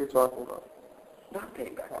loss? What are you talking about? Not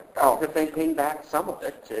paying back. Oh. If they paying back some of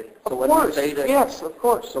it. Of course. Yes, of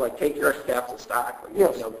course. So like take your steps of stock.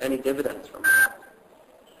 Yes. You know, any dividends from that.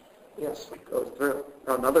 Yes. It goes through.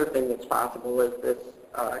 Now, another thing that's possible is this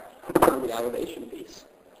on the iovation piece.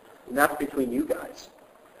 And that's between you guys.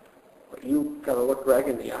 But you got to look Greg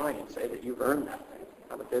in the eye and say that you've earned that thing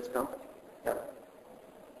out of this company. Yeah.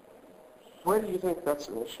 Why do you think that's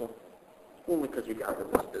an issue? Only because you got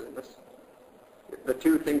in this business. The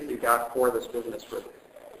two things you got for this business were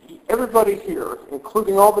Everybody here,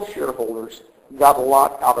 including all the shareholders, got a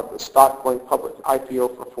lot out of the stock going public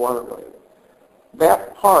IPO for $400 million.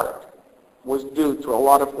 That part was due to a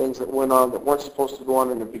lot of things that went on that weren't supposed to go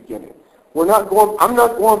on in the beginning. I'm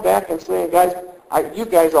not going back and saying, guys, you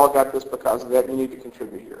guys all got this because of that, you need to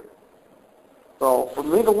contribute here. So for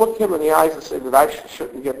me to look him in the eyes and say that I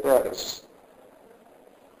shouldn't get that is,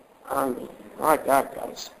 my God,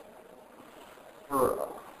 guys. Going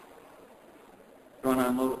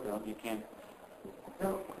on a little bit, you can. Yeah,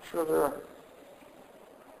 I'm sure there are.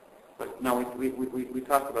 But no, we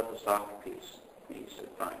talked about the stock piece. He said,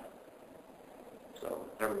 fine. So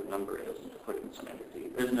whatever the number is, to put it in some entity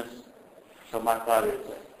business. So my thought is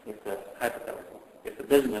that if the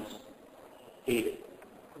business paid it,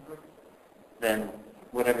 then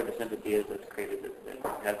whatever this entity is that's created that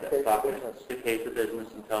has that stock in it, it pays the business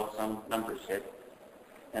until some numbers hit,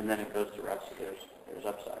 and then it goes to Russ. There's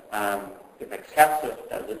upside. If Excapsa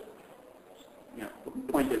does it, the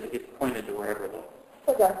point is it gets pointed to wherever the.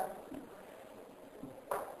 Okay.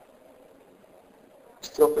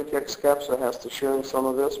 Still think Excapsa has to share in some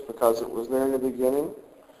of this because it was there in the beginning.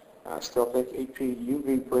 I still think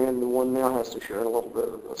UB brand new one now has to share a little bit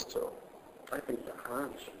of this too. I think the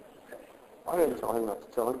Hans should pay. I didn't tell him not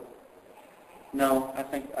to tell him. No, I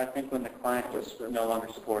think when the client was no longer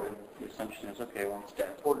supported, the assumption is okay, well it's dead.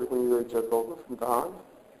 Supported when you took over from Don?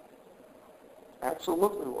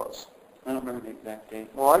 Absolutely was. I don't remember the exact date.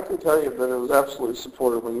 Well, I can tell you that it was absolutely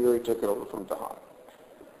supported when you took it over from Don.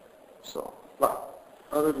 So, well,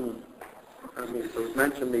 other than, so we've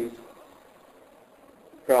mentioned these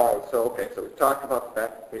guys. So, okay, so we talked about the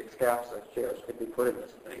fact that the Excapsa shares could be put in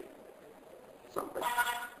this thing. Something.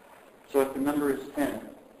 So if the number is 10,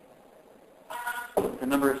 if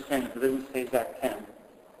the business pays back 10,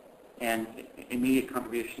 and immediate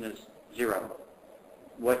contribution is 0,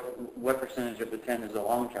 what percentage of the 10 is a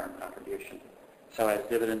long-term contribution? So as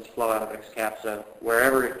dividends flow out of Excapsa,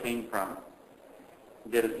 wherever it came from,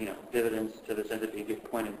 dividends to this entity get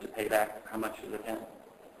pointed to pay back how much of the 10?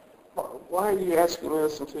 Why are you asking me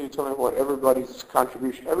this until you tell me what everybody's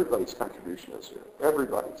contribution is here?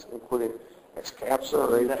 Everybody's, including Excapsa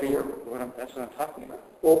or AP? That's what I'm talking about.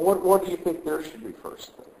 Well, what do you think there should be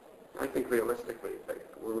first? I think realistically,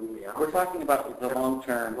 we're talking about the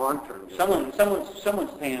long-term. Long-term.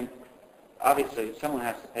 Someone's paying. Obviously, someone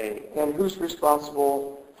has to pay. And who's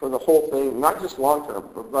responsible for the whole thing? Not just long-term,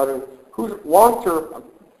 but who's long-term?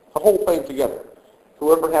 The whole thing together.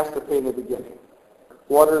 Whoever has to pay in the beginning.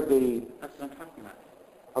 What are the? That's what I'm talking about.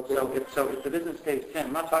 Okay. So if the business pays 10,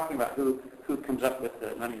 I'm not talking about who comes up with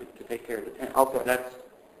the money to take care of the 10. Okay.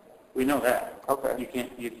 We know that. Okay. You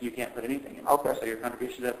can't put anything in. Okay. So your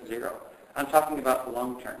contribution is at 0. I'm talking about the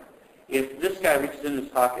long term. If this guy reaches in his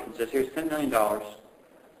pocket and says, "Here's $10 million,"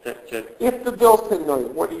 if the bill's $10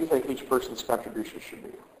 million, what do you think each person's contribution should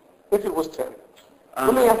be? If it was 10,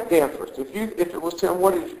 let me ask Dan first. If it was 10,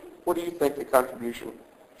 what do you think the contribution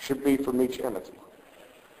should be from each entity?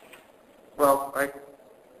 Well, I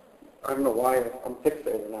don't know why I'm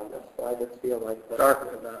fixating on this, but I just feel like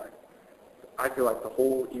I feel like the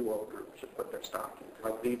whole eWorld group should put their stock in.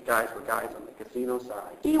 Like these guys were guys on the casino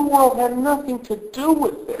side. eWorld had nothing to do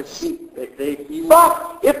with this. If they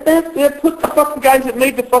put the fucking guys that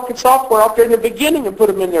made the fucking software out there in the beginning and put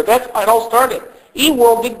them in there, that's how it all started. The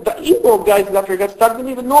eWorld guys out there got stuck,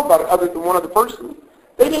 didn't even know about it other than one other person.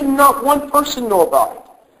 They didn't not one person know about it.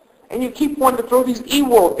 And you keep wanting to throw these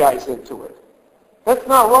eWorld guys into it. That's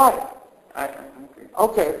not right. I agree.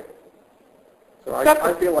 Okay. So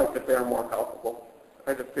I feel like that they're more helpful.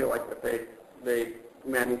 I just feel like that they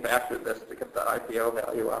manufactured this to get the IPO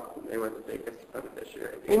value up, and they were the biggest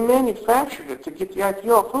beneficiary. They manufactured it to get the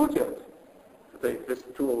IPO up. Who did? This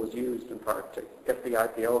tool was used in part to get the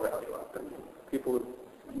IPO value up, and people who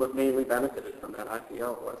mainly benefited from that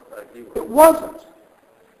IPO was It wasn't.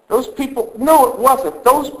 Those people, no, it wasn't.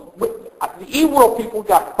 The eWorld people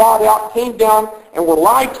got bought out, came down, and were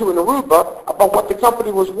lied to in Aruba about what the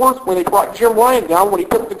company was worth when they brought Jim Ryan down when he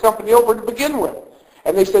took the company over to begin with.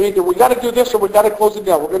 And they said either we got to do this or we got to close it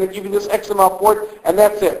down. We're going to give you this X amount for it, and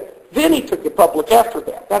that's it. Then he took it public after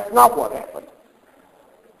that. That's not what happened.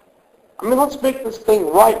 I mean, let's make this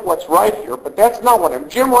thing right, what's right here, but that's not what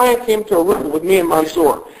happened. Jim Ryan came to Aruba with me and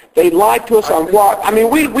Mansour. They lied to us on blog. I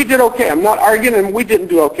mean, we did okay. I'm not arguing, and we didn't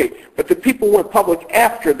do okay. But the people went public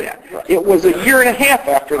after that. Right. It was a year and a half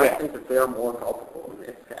after that. I think that they're more helpful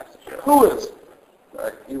than Excapsa. Who is?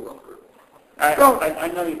 The eWorld group. I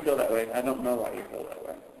know you feel that way. I don't know why you feel that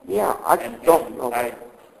way. Yeah, I don't know.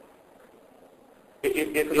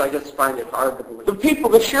 Because I just find it hard to believe.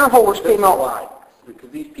 The shareholders came out. Why?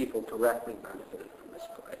 Because these people directly benefited from this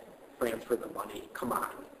play. Transfer the money. Come on.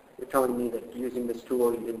 telling me that using this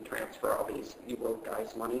tool, you didn't transfer all these evil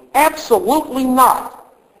guys' money? Absolutely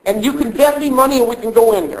not. And you can bet me money and we can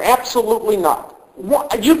go in there. Absolutely not.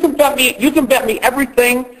 You can bet me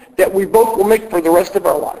everything that we both will make for the rest of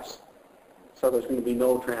our lives. So there's going to be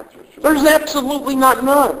no transfers? There's absolutely not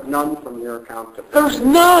none. None from your account to... There's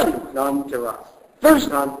none. None to us? There's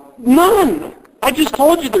none. I just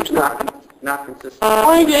told you there's none. Not consistent?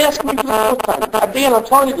 Why are you asking me for the first time? Dan, I'm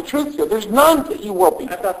telling you the truth here. There's none that you will be.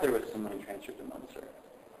 I thought there was some money transferred to Munster.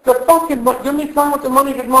 The fucking money, didn't you tell me what the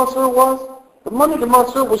money to Monsieur was? The money to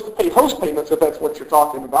Monsieur was to pay host payments, if that's what you're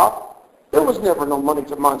talking about. There was never no money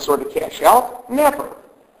to Monsieur to cash out. Never.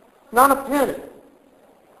 Not a penny.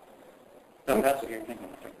 So that's what you're thinking.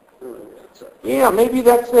 Yeah, maybe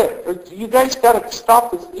that's it. You guys got to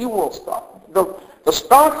stop this e-world stuff. The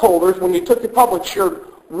stockholders, when you took it public, shared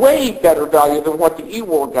way better value than what the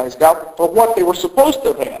e-world guys got for what they were supposed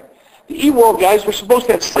to have had. The e-world guys were supposed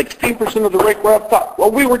to have 16% of the rate right up top.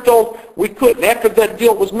 Well, we were told we couldn't after that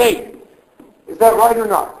deal was made. Is that right or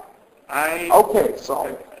not? Okay,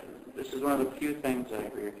 so. This is one of the few things I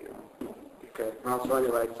agree with you on. Okay, well, so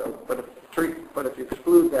anyway, but if you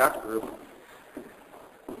exclude that group,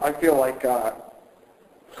 I feel like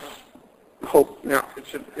hope now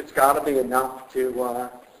it's got to be enough to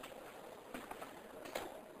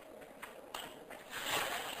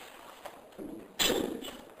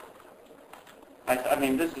I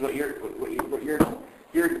mean, this is what you're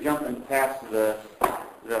jumping past the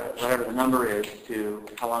whatever the number is to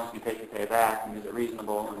how long it's going to take to pay back, and is it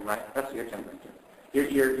reasonable, and right? That's what you're jumping to.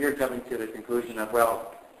 You're jumping to the conclusion of,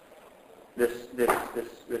 well, this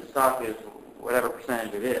stock is whatever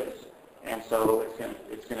percentage it is, and so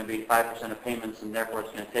it's going to be 5% of payments, and therefore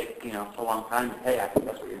it's going to take a long time to pay. I think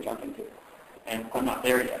that's what you're jumping to, and I'm not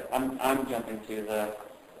there yet. I'm jumping to the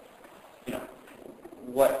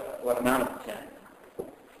what amount of percent.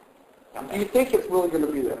 Do you think it's really going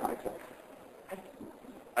to be that high tech?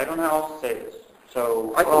 I don't know how else to say this.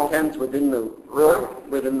 So I think 10's within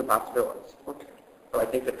the possibilities. Okay. So I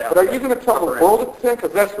think that. But are you going to tell the world it's 10?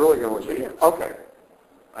 Because that's really going to be it. Okay.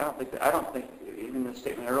 I don't think even the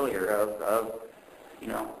statement earlier of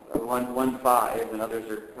 1.5 and others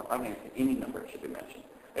are. I mean, any number should be mentioned.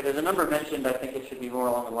 If there's a number mentioned, I think it should be more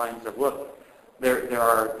along the lines of, look, there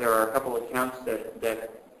are a couple of accounts that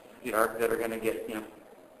are going to get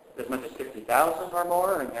as much as 50,000 or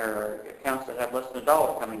more, and there are accounts that have less than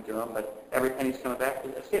 $1 coming to them, but every penny's coming back.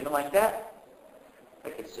 A statement like that, I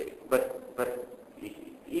could see. But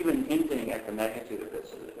even hinting at the magnitude of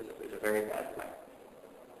this is a very bad thing.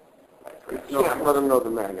 You can't let them know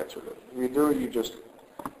the magnitude of it. You do, you just...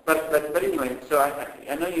 But anyway, so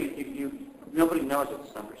I know nobody knows what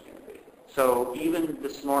this number's going to be. So even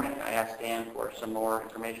this morning, I asked Dan for some more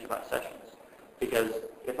information about sessions, because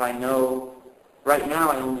if I know... Right now,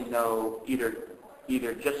 I only know either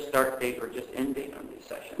just start date or just end date on these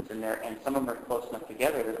sessions, and some of them are close enough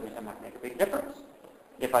together that it might make a big difference.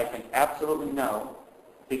 If I can absolutely know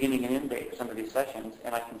beginning and end date for some of these sessions,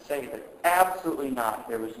 and I can say that absolutely not,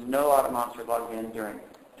 there was no auto-monster logged in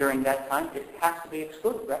during that time, it has to be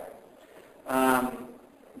excluded, right?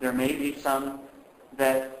 There may be some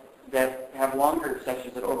that have longer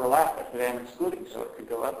sessions that overlap that I'm excluding, so it could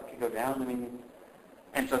go up, it could go down. I mean.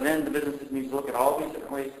 And so then the businesses need to look at all these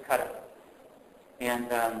different ways to cut it, and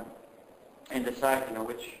decide,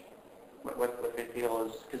 what they feel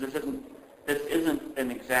is, because this isn't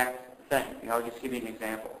an exact thing. I'll just give you an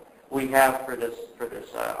example. We have for this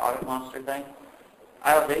audit monster thing,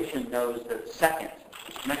 iovation knows the second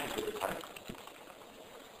it's connected to the site.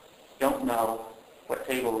 Don't know what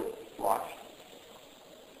table is washed,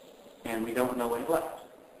 and we don't know when it left.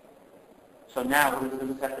 So now what does the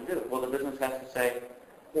business have to do? Well, the business has to say,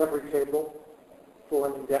 every table for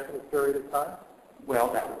an indefinite period of time?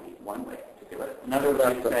 well, that would be one way to do it. Another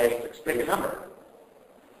way to say, pick a number.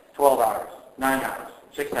 12 hours, 9 hours,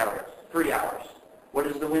 6 hours, 3 hours. What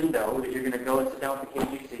is the window that you're going to go and sit down with the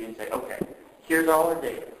KGC and say, okay, here's all our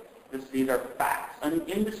data. These are facts.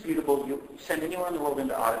 Indisputable. You send anyone in the world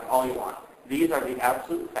into audit all you want. These are the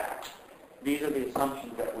absolute facts. These are the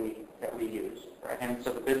assumptions that we use. Right? And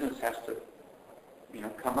so the business has to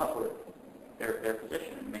come up with their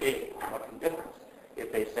position and make a difference.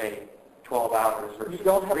 If they say 12 hours versus you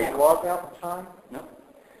don't have 3 a hours. log out time? No.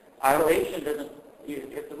 iovation doesn't. You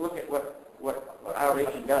have to look at what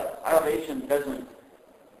iovation does. iovation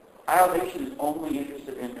is only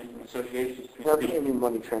interested in making associations Never between any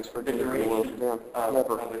money transferred to the duration world. Yeah, of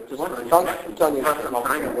never. of it. Just Once find it's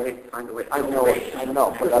Find a way. I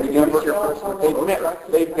know, but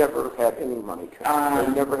they've never had any money transferred.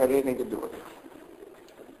 They've never had anything to do with it.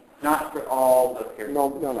 not for all the periods.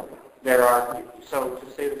 No. There are, so to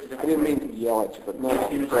say this is I didn't mean to yell at you, but no.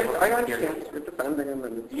 I understand. You're defending him,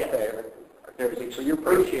 and it's fair. So you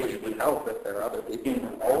appreciate it would help if there are other people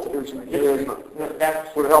involved. There is none.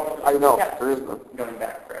 Would help, I know, there is none. Going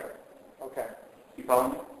back forever. Okay. You follow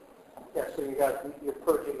me? Yeah, so you're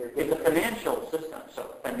purging your... It's a financial system, so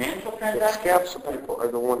financial The transactions, SCAPS people are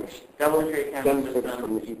the ones double entry accounting benefited system.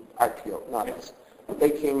 from the IPO, not us. They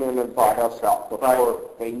came in and bought us out before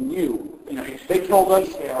they knew. They told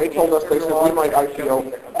us, they said we might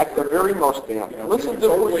IPO at the very most, Dan. Listen to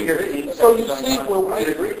what you, so you see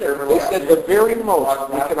where they said the very most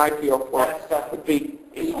we can IPO for would be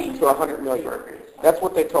 80 to 100 million. That's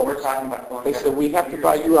what they told us. They said we have to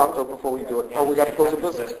buy you out there before we do it, or we got to close the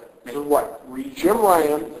business. This is what? Jim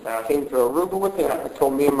Ryan came to Aruba with him and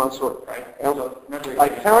told me and Mansour. And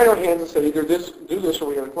like carried our hands and said either do this or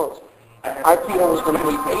we're going to close. IPO is going to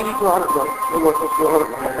be 80 to 100 million. We want this to 100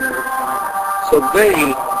 million. So they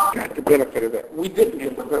got the benefit of it. We didn't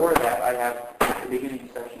get the benefit of that. I have the beginning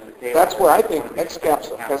section of the table. That's where I think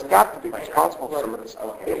XCAPS has got to be responsible for some of this.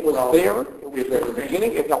 It was there. It was there at the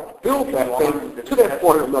beginning. It helped build that thing to that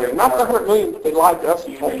 400 million. Not the 100 million they lied to us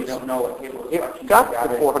and told us. It got to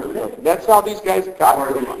the 400 million. That's how these guys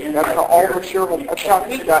got the money. That's how all the shareholders, that's how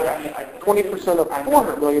he got 20% of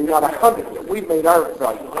 400 million, not 100 that we made our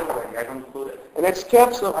value. And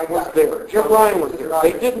XCAPS was there. Jim Ryan was there.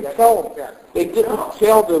 They didn't tell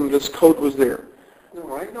them this code was there.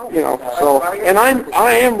 You know, so, and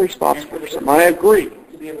I am responsible for some. I agree.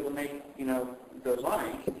 To be able to make, those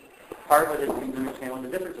lines, part of it is to understand what the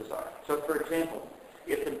differences are. So, for example,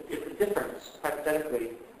 if the difference,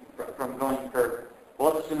 hypothetically, from going for,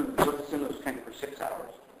 well, let's assume it was tanking for 6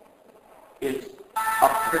 hours, is a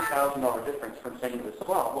 $100,000 difference from saying it was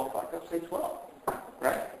 12, well, fuck, let's say 12,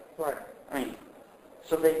 right? Right. I mean,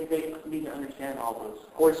 so they need to understand all those.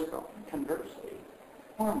 Conversely,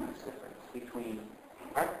 enormous difference between,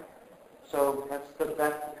 right? So that's the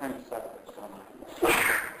kind of stuff that's going on.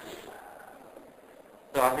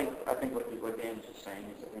 So I think what Dan's just saying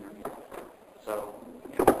is that, so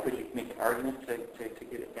could you make an argument to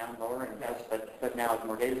get it down lower? And yes, but now as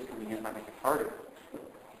more data is coming in, it might make it harder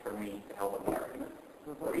for me to hold up the argument.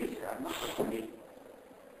 Or easier. I'm not going to need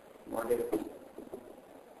more data.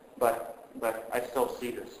 But I still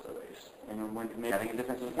see this at least, and when making a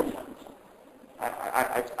difference in sometimes. I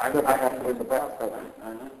have to win the battle.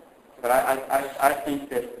 But I think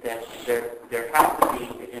that there has to be,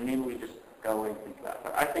 and maybe we just go away and think about it,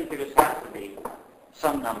 but I think there just has to be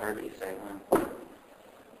some number that you say, well,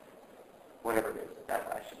 whatever it is, that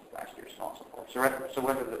I should be responsible for.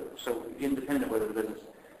 So independent of whether the business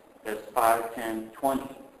is 5, 10,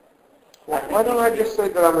 20. Well, why don't I just say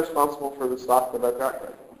that I'm responsible for the stock that I got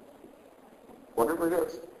right? Whatever it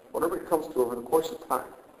is, whatever it comes to over the course of time.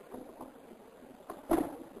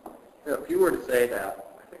 If you were to say that,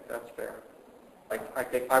 I think that's fair. I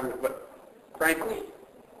think I would, but frankly,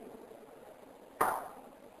 I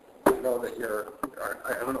know that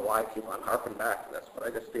I don't know why I keep on harping back to this, but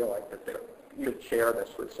I just feel like that you should share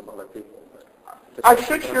this with some other people. I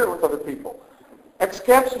should share it with other people.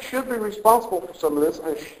 XCAPS should be responsible for some of this,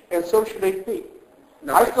 and so should AP.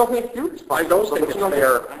 No, I still think you're responsible. I don't think it's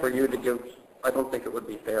fair for you to give. I don't think it would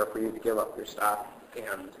be fair for you to give up your stock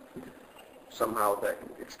and somehow that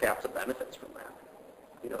XCAPS benefits from that.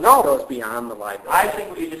 No, it goes beyond the liability. I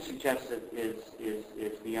think what you just suggested is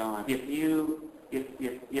beyond. If you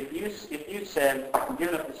said I'm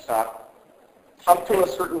giving up the stock up to a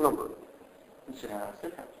certain number. That's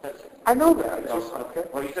different. I know that. It's just, okay.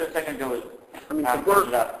 Well, you said a second ago. I mean,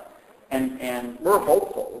 and we're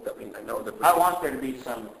hopeful. I know that. I want there to be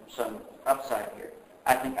some upside here.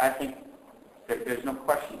 I think there's no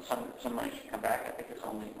question some money should come back. I think it's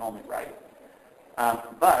only right.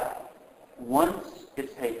 But once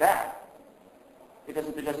it's paid back, it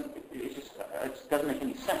doesn't make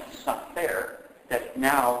any sense. It's not fair that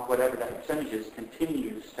now whatever that percentage is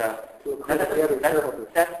continues to. I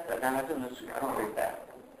don't agree with that.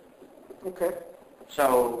 Okay.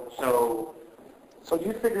 So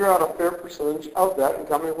you figure out a fair percentage of that and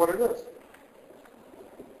tell me what it is.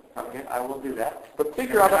 Okay, I will do that. But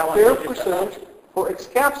figure out a fair percentage for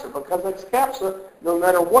XCAPS, because XCAPS, no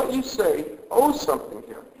matter what you say, owes something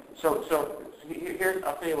here. So here,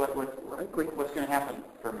 I'll tell you what's going to happen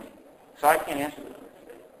for me. So I can't answer this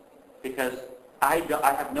because I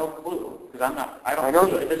have no clue because I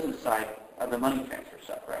don't see the business side of the money transfer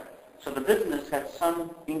stuff, right? So the business has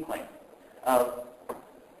some inkling of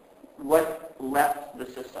what left the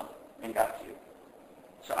system and got to you.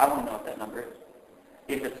 So I want to know what that number is.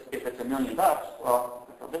 If it's $1 million, well,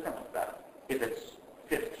 I feel differently about it. If it's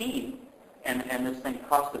 15 and this thing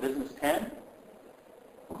costs the business 10,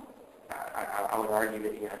 I would argue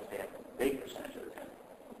that you have to stay a big percentage of the 10.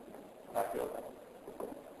 I feel that.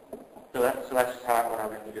 So that's just what I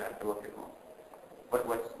would do. I have to look at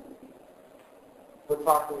what's. We're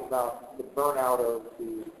talking about the burnout of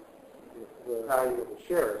the value of the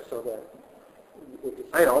shares, so that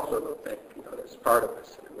I also think, as part of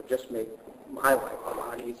this, it would just make my life a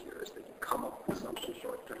lot easier is that you come up with something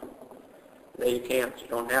short term. There you can't, you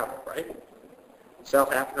don't have it, right? Sell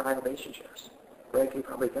half your iovation shares. Greg can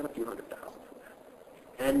probably get a few $100,000 from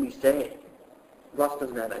that. And we say, Russ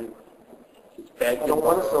doesn't have any money. He's begged. I don't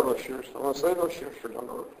want to sell those shares. I want to sell those shares for down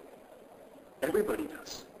the road. Everybody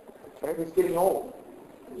does. Okay? it's getting old.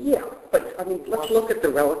 Yeah, but I mean, let's look at the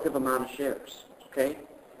relative amount of shares, okay?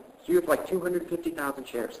 So you have like 250,000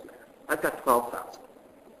 shares in there. I've got 12,000.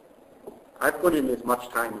 I put in as much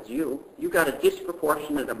time as you. You got a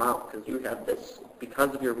disproportionate amount because you have this,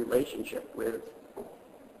 because of your relationship with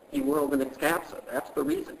eWorld and Excapsa. That's the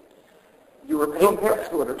reason. You were I paying don't for have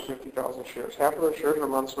that. 250,000 shares. Half of those shares are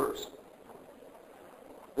Mansour's.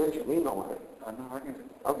 Didn't you mean no it? I'm not arguing.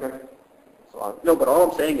 Okay. So No, but all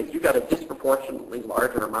I'm saying is you got a disproportionately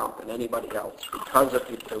larger amount than anybody else because of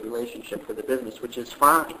the relationship with the business, which is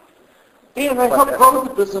fine. Dan, I helped grow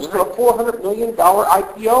the business to a $400 million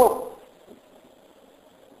IPO.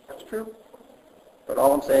 That's true. But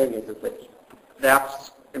all I'm saying is that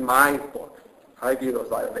that's, in my book, I view those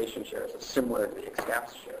iovation shares as similar to the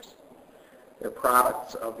Excapsa shares. They're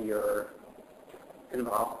products of your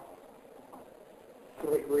involvement.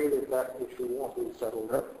 Can we agree that that issue won't be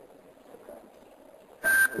settled up?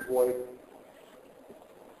 Avoid,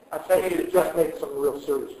 I'll tell you, just make some real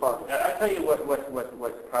serious progress. I'll tell you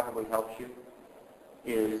what probably helps you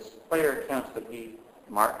is player accounts that we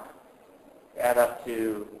mark add up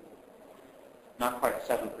to not quite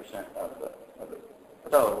 7% of it.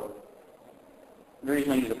 So the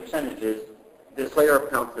reason I use a percentage is The player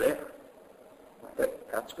accounts there.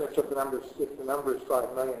 That's So if the number is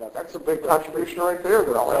 5 million, That's a big contribution right there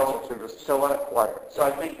that I'll answer to this. So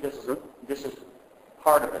I think this is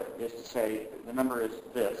part of it, is to say the number is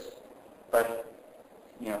this, but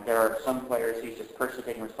there are some players he's just personally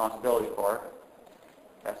taking responsibility for.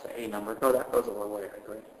 That's a number. No, that goes a long way, I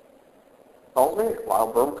agree. Called me,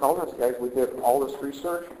 Wild Bourbon called us, guys. We did all this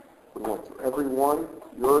research. We went through every one.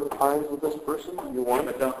 Your times with this person, you Yeah, want.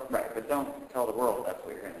 but don't tell the world that's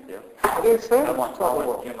what you're going to do. I didn't say I want tell the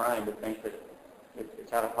world. Jim Ryan to think that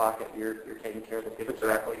it's out of pocket. You're taking care of the people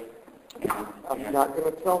directly. And, I'm not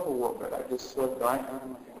going to tell the world that. I just said,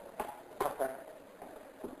 Okay.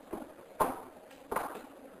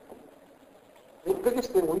 the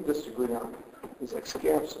biggest thing we disagree on is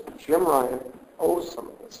Excapsa. Jim Ryan owes some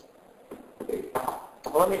of this.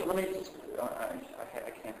 Well, let me just, I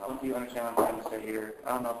can't help. Do you understand what I'm trying to say here? I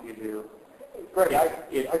don't know if you do. Greg,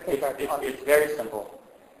 It's very simple.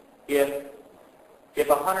 If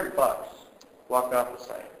 $100 walked off the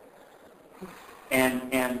site, and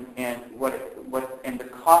the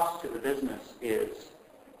cost to the business is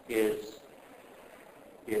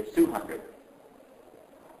 200,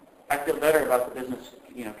 I feel better about the business,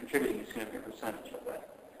 contributing a significant percentage of that.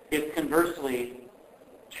 If conversely,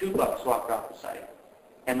 $2 walked off the site,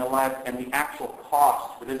 and the actual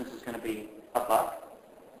cost for the business is going to be $1,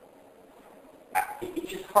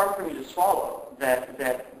 it's just hard for me to swallow that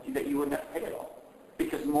you wouldn't have to pay it all,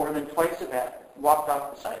 because more than twice of that walked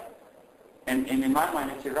off the site, and in my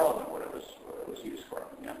mind, it's irrelevant what it was used for.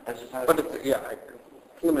 That's just how. But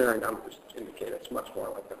preliminary numbers indicate it's much more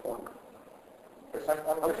like the former. I'm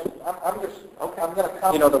going to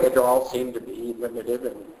come. The withdrawals seem to be limited,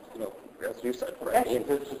 and as you said, right?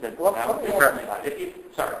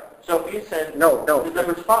 So if you said No. the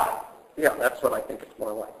number's 5. Yeah, that's what I think it's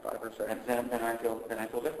more like, 5%. Then I feel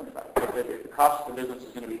different about it. If the cost of the business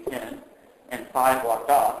is going to be 10, and 5 walked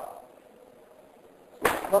off,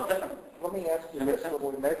 it's not different. Let me ask you this: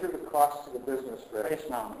 when we measure the cost to the business, Greg, It's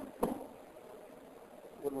nominal.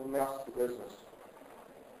 when we measure the business,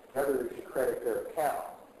 whether you credit their account,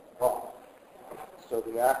 wrong. So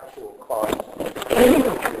the actual cost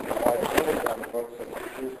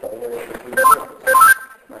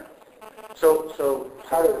Right. So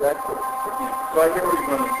how does that fit? So I hear what you're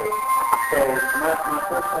going to say. So my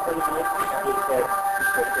first opinion is that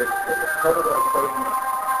it's part of the equation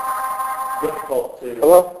difficult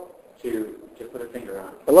to put a finger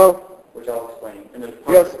on, Hello? which I'll explain. And there's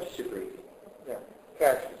Yes. part that's super easy. Yeah,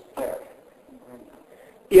 cash is cash.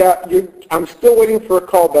 Yeah, I'm still waiting for a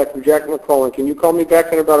call back from Jack McCullen. Can you call me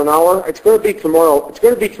back in about an hour? It's going to be tomorrow. It's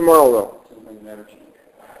going to be tomorrow, though. Something never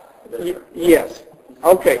changed. Yes.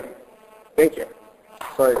 Okay. Thank you.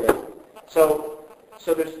 Sorry, guys. So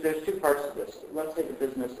So there's two parts to this. Let's say the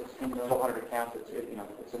business is in the 100 accounts.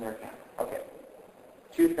 It's in their account. Okay.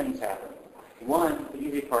 Two things happen. One, the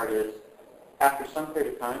easy part is, after some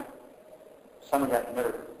period of time, some of that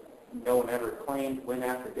no one ever claimed, went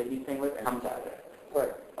after, did anything with, it comes out of there.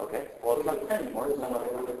 Right. Okay. Well, it's not 10 anymore. It's not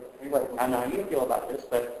right. I know how you feel about this,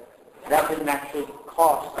 but that didn't actually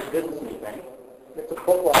cost the business anything. It's a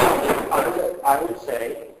book. I would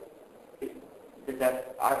say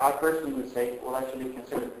that I personally would say, well, that should be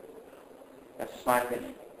considered. That's just my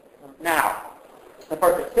opinion. Now, the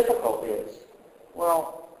part that's difficult is,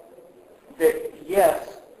 well, that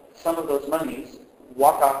yes, some of those monies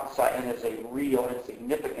walk off the site and it's a real and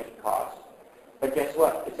significant cost. But guess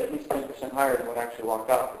what? It's at least 10% higher than what actually walked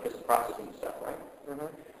off because of processing stuff, right? Mm-hmm.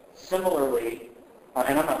 Similarly,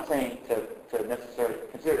 and I'm not saying to necessarily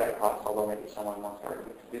consider that cost, although maybe someone wants to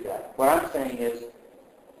do that. What I'm saying is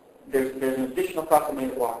there's an additional cost of money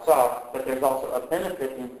that walks off, but there's also a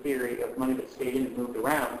benefit in theory of money that stayed in and moved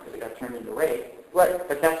around because it got turned into rate. Right.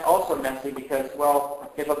 But that's also messy because,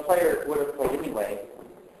 well, if a player would have played anyway,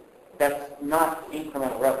 that's not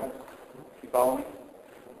incremental revenue. You follow me?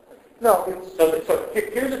 No. So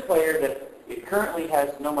here's a player that it currently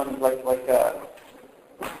has no money, like the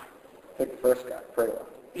first guy, Prelove.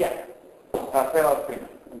 Yeah, Prelove Freeman.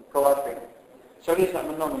 So he's got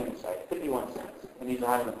no money inside, 51 cents, and he's a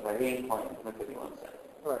high-end player. He ain't playing for 51 cents.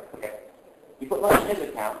 Right. Okay. You put money in his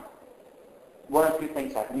account. One of two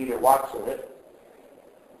things happen: he either walks with it.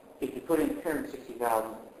 If you put in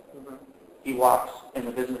 $260,000, he walks, and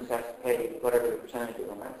the business has to pay whatever the percentage is,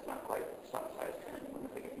 and that's not quite, it's not size 10.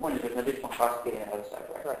 One is there's an additional cost getting out of the side,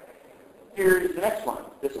 right? Here's the next one,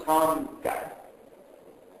 this Tom guy.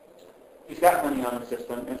 He's got money on the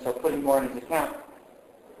system, and so putting more in his account,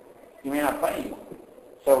 he may not play anymore.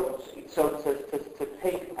 So to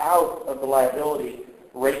take out of the liability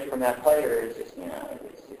rate from that player is just,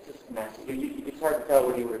 it's just messy. It's hard to tell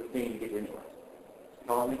what he would have been to get anyway.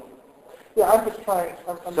 Follow me? Yeah, I'm just trying.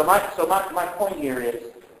 So my point here is,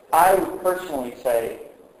 I would personally say,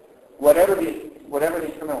 whatever the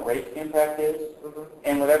incremental rate impact is,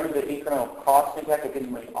 and whatever the incremental cost impact of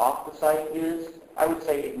getting money off the site is, I would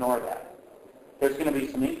say ignore that. There's going to be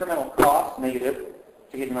some incremental cost negative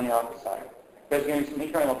to getting money off the site. There's going to be some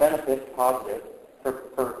incremental benefit positive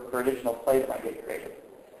for additional play that might get created.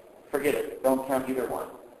 Forget it. Don't count either one.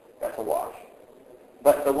 That's a wash.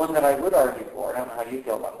 But the one that I would argue for, I don't know how you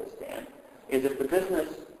feel about this, Dan, is if the business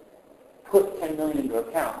put $10 million into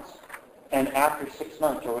accounts, and after 6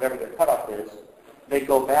 months or whatever their cutoff is, they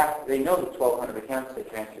go back, they know the 1,200 accounts they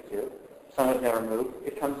transferred to, some of it never moved,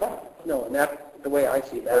 it comes back. No, and the way I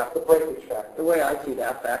see that, the breakage factor. The way I see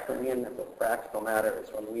that factoring in as a practical matter is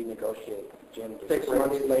when we negotiate with Jim 6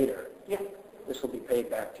 months later, this will be paid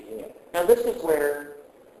back to you. Now this is where,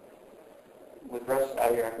 with Russ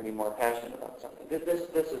out here, I can be more passionate about something. This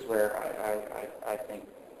is where I think,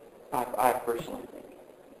 I personally think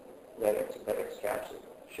that it's cash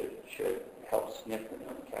should help significantly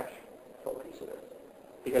on the cash flow piece of it.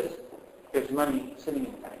 Because there's money sitting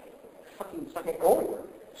in the bank. It's not going to go anywhere.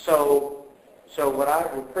 So what I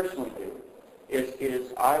would personally do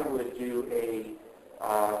is I would do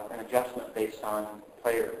an adjustment based on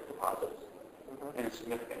player deposits, and a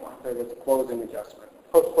significant one. So there's a closing adjustment.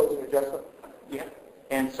 Post-closing adjustment? Yeah.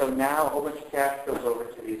 And so now a whole bunch of cash goes over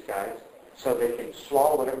to these guys so they can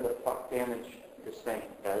swallow whatever the fuck damage this thing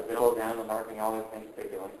does. They go down the marketing, all the things they're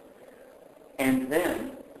doing. And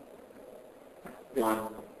then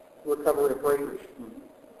recovery of breakage.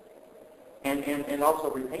 And also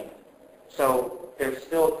repayment. So there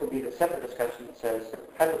still could be the separate discussion that says,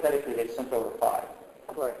 hypothetically, they sent over 5.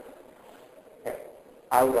 Right. Okay.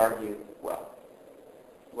 I would argue, well,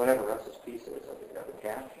 whatever Russ's piece is of the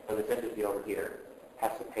cash, or the entity over here,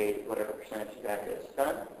 has to pay whatever percentage of that is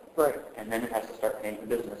done. Right. And then it has to start paying the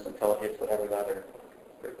business until it hits whatever the other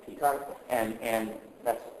piece. And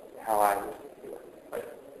that's how I would do it.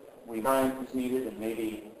 But we find what's needed, and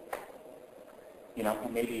maybe,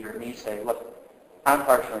 and maybe you heard me say, look, I'm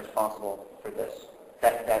partially responsible for this.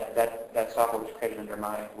 That software was created under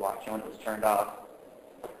my watch, and when it was turned off,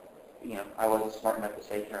 I wasn't smart enough to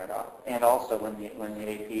say turn it off. And also when the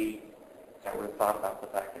AP, I would have thought about the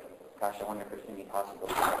fact that, gosh, I wonder if there's any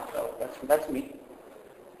possibility. So that's me.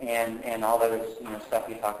 And all that is, stuff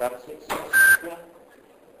you talked about.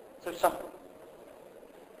 So something.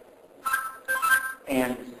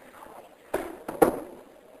 And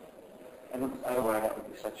I don't know why that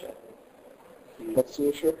would be such a huge... What's the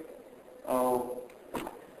issue? Oh,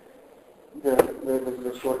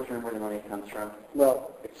 the short term where the money comes from.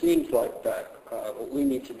 Well, it seems like that what we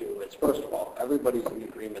need to do is, first of all, everybody's in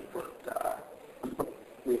agreement that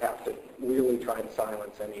we have to really try and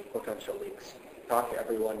silence any potential leaks. Talk to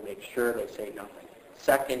everyone, make sure they say nothing.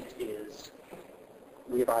 Second is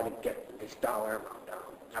we try to get this dollar amount down,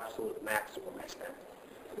 absolute maximum extent.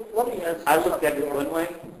 Let me ask I looked at it one way.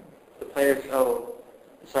 The players owe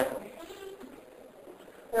the second.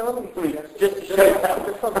 Yeah, let me Just to show you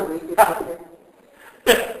how.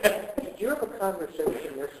 Did you have a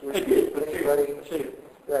conversation this week with anybody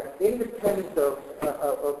that, independent of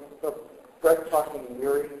Brett talking to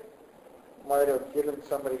Yuri, might have given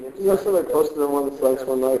somebody insight? You know, somebody posted on one of the sites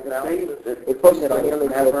one night. They posted on him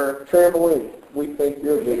and said, trampoline, we think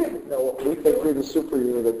you're the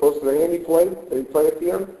superhero. They posted a handy play. Did he play at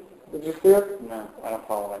the end? Did you see it? No, I don't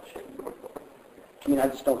follow that shit. I mean, I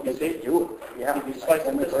just don't think they do it. Yeah. If you slice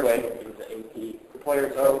it this way, the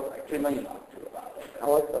players owe $2 million. I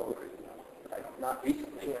like that one. Not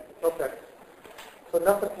recently. Yeah, okay. So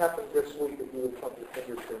nothing happened this week that you would point your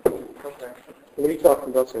finger to? Okay. What are you talking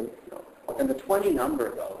about, Sam? And the 20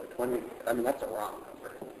 number, though, I mean, that's a wrong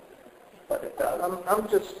number. But it does. I'm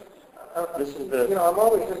just, This is the, you know, I'm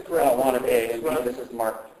always interested. I don't want to pay, and this is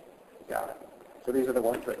marked. Got it. So these are the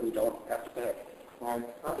ones that we don't have to pay. I'm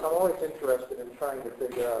always interested in trying to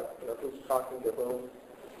figure out, you know, who's talking to whom.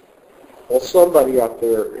 Well, somebody out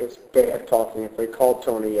there is bad talking. If they called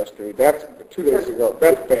Tony yesterday, that's 2 days ago.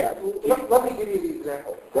 That's bad. Let me give you the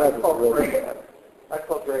example. That is really Greg. bad. I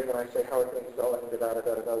call Greg and I say, how are things going?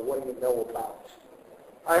 What do you know about?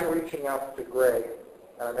 I'm reaching out to Greg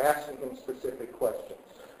and I'm asking him specific questions.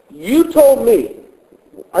 You told me,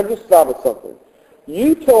 I just thought of something.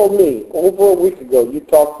 You told me over a week ago you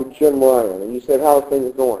talked to Jim Ryan and you said, how are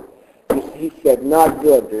things going? He said, not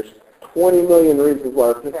good. There's 20 million reasons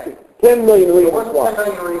why. 10 million reasons why. 10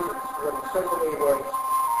 million reasons. What he said to me was,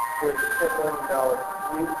 there's a $10 million problem.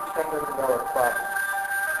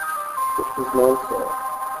 This is nonsense.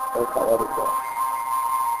 That's how others are.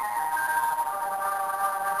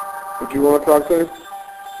 Did you want to talk to him?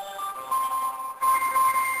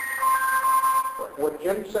 What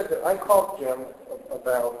Jim said, that I called Jim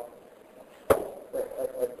about,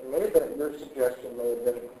 it may have been at your suggestion, may have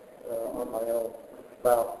been on my own,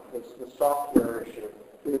 about the software issue.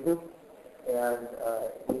 Mm-hmm. And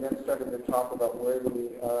he then started to talk about where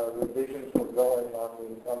the revisions were going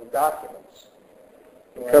on the documents.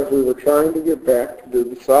 Because we were trying to get back to do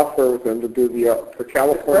the software with them to do the for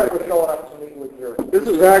California. Brett was going up to meet with your.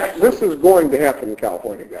 This is going to happen in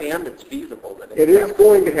California, guys. And it's feasible that It is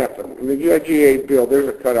going to happen. In the UIGA bill, there's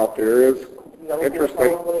a cutout there. There is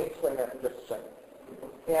interesting. Let me explain that in just a second.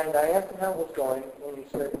 And I asked him how it was going, and he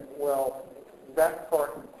said, well, that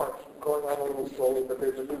part's going on a little slowly, but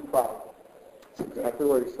there's a new problem. That's exactly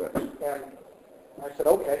what he said. And I said,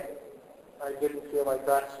 okay. I didn't feel like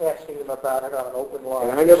asking him about it on an open line.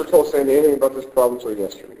 And I never told Sandy anything about this problem until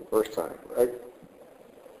yesterday, the first time, right?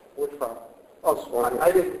 Which problem? Oh,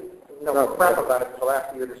 I didn't know crap about it until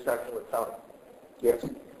after your discussion with Tony. Yes.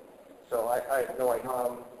 So I have no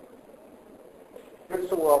idea. Just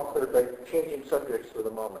so we're all clear, by changing subjects for the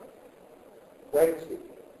moment. Wednesday,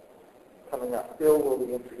 coming up, bill will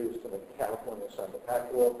be introduced in the California Assembly.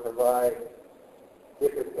 That will provide,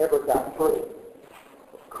 if it ever got through,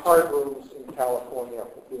 card rooms in California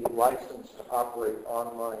will be licensed to operate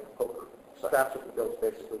online poker. So that's what the bill's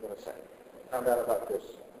basically going to say. Found out about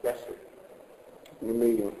this yesterday. In the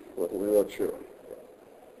meeting with Real True.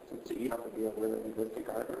 So you have to be able to existing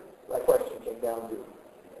card room. My question came down to,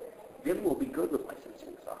 Jim will be good with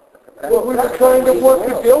licensing software. Well, we were trying to work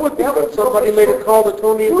a deal with them, but somebody made a call to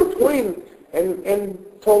Tony in between and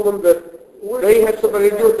told him that they had somebody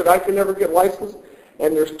to do it, that I can never get licensed.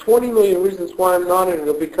 And there's 20 million reasons why I'm not, and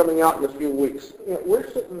it'll be coming out in a few weeks. you know, we're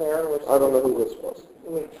sitting there, and I don't know who this was.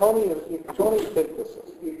 I mean, Tony is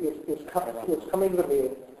coming to the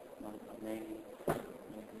meeting,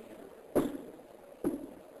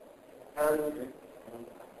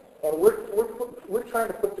 and we're trying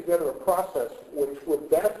to put together a process which would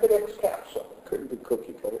benefit ex-capsule. Couldn't be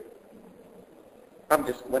cookie cutter. I'm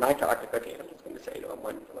just, when I talk to Cookie, I'm just going to say to him,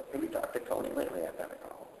 when we talk to Tony lately, I've had a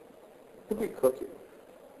call. Could be cookie.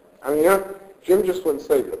 I mean, Jim just wouldn't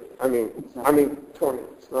say that. I mean, Tony,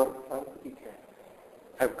 it's not.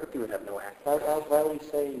 Cookie would have no access. Why would you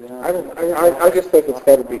say, you know? I just think it's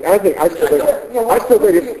got to be. I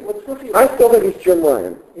still think it's Jim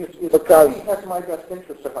Ryan. Because he has my best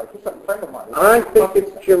interest at heart. He's a friend of mine. I think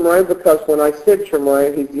it's Jim Ryan because when I said Jim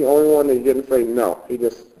Ryan, he's the only one that didn't say no. He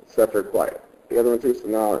just sat there quiet. The other one too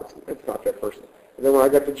said, no, it's not that person. And then when I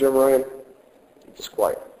got to Jim Ryan, he's just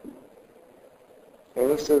quiet.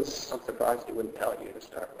 And he says, I'm surprised he wouldn't tell you to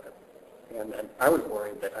start with. And I was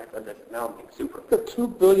worried that I thought that now I'm being super. It's a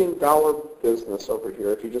 $2 billion business over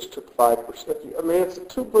here if you just took 5%. I mean, it's a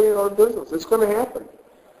 $2 billion business. It's going to happen.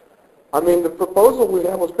 I mean, the proposal we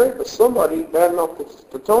have was great, but somebody, bad enough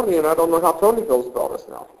to Tony, and I don't know how Tony feels about us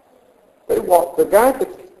now. The guy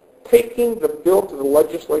that's taking the bill to the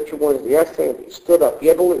legislature when he asked him, he stood up. We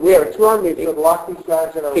had a 2-hour meeting. He said, lock these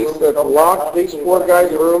guys in a room. He said, lock these 4 guys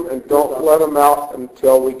in a room and don't let them out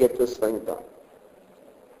until we get this thing done.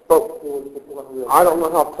 But I don't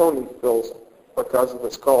know how Tony feels because of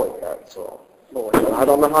this call he had, so I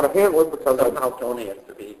don't know how to handle it because Somehow Tony has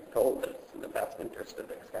to be told that it's in the best interest of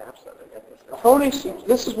the staff so they get this done. Tony,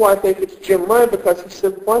 this is why I think it's Jim Ryan, because he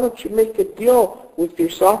said, why don't you make a deal with your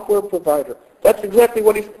software provider? That's exactly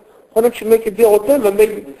what he said. Why don't you make a deal with them? And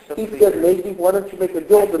maybe, he said, maybe, why don't you make a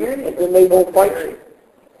deal with them, and then they won't fight you.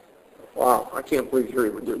 Wow, I can't believe Jerry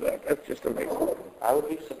would do that. That's just amazing. I would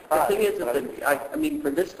be The surprised. thing is, I mean, for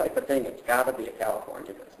this type of thing, it's got to be a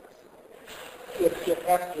California business. It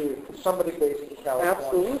has to be somebody based in California.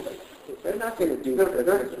 Absolutely. They're not going to do The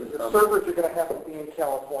this. servers are going to have to be in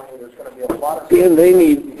California. There's going to be a lot of... And they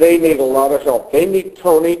need a lot of help. They need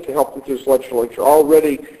Tony to help with this legislature.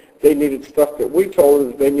 Already, they needed stuff that we told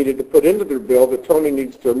them they needed to put into their bill that Tony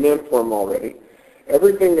needs to amend for them already.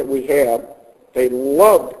 Everything that we had, they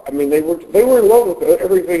loved. I mean, they were in love with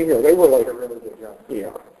everything here. They were like a really good job.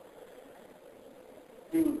 Yeah.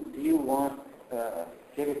 Do you want,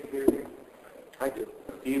 give it here? I do.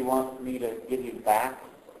 Do you want me to give you back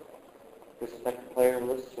the select player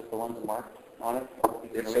list with the ones marked on it?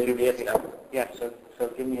 It's a UB stuff. Yeah, so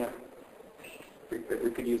give me a... We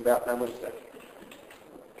could use that number instead.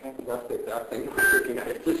 Okay. That's the exact thing we're looking at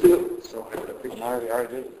it to do. So I would appreciate I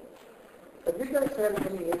already did. Have you guys had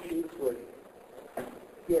any issues with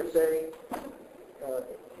PSA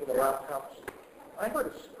in the laptops? I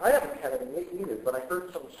haven't had any either, but I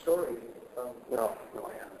heard some stories. No,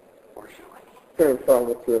 I haven't. Fortunately. Same problem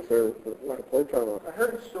with TSA. What are you talking about? I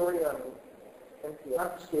heard a story on NPS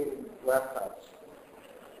confiscating laptops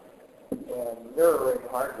and mirroring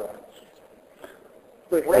hard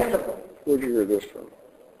drives. Randomly. Where'd you hear this from?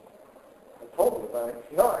 I told them about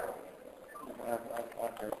it. NPR.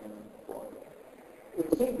 I've heard him before.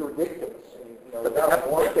 It seemed ridiculous. And, But they have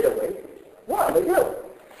to get away. Yeah, they do.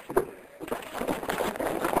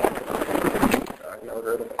 I've never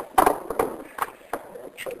heard of it.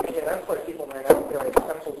 Yeah, that's why people ran out and carrying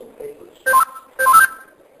pencils and papers.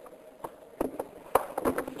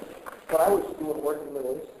 When I was doing work in the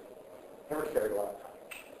Middle East, never carried a laptop.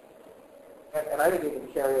 And I didn't even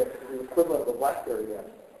carry the equivalent of a BlackBerry yet,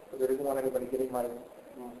 because I didn't want anybody getting my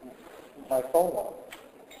phone log.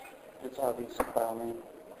 It's obvious file name.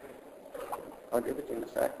 I'll give it to you in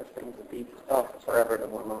a sec. This thing's a deep stuff. It's forever to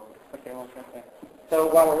warm up. Okay, okay. So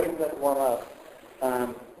while we're waiting for that to warm up,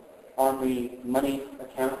 on the money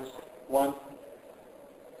accounts one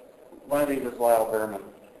of these is Lyle Berman,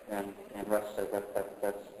 and Russ said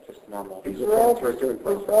that's just normal. These are all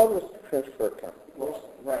just transfer accounts.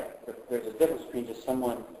 Right, but there's a difference between just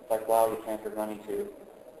someone like Lyle you transferred money to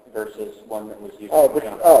versus one that was used.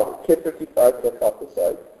 Kid 55 took off the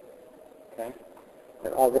site. Okay.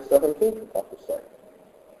 And August 17th took off the site.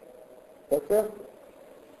 That's it.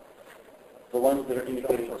 The ones that are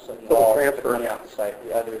indicated So transfer money off the site,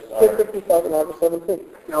 the others Kid are... 55 on August 17th.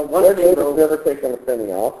 Now, one Red thing David's though, never taken a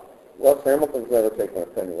penny off. Russ Hamilton's never taken a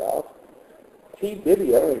penny off. T.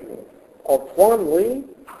 Diddy, everything. Quan Lee,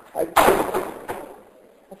 I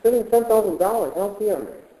sent him $10,000. How's he on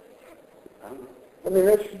there? I mean,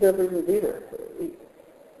 that should never even be there.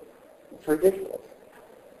 It's ridiculous.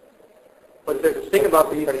 but the thing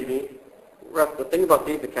about these, Russ, the thing about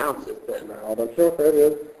these accounts is that I don't know if that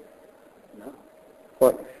is. no,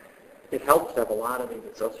 What? it helps to have a lot of these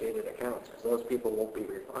associated accounts because those people won't be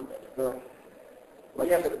refunded. No. Well,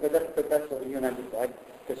 yeah, but that's what you and I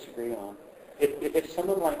disagree on. If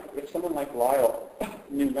someone like Lyle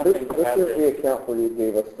knew nothing This about is this, the account where you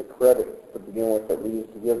gave us the credit to begin with that we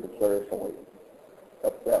used to give the players only.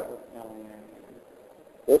 That's that one.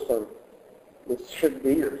 This one, this should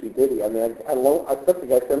be your T. Diddy. I mean, I sent the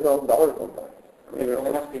guy $10,000 one time. I mean, there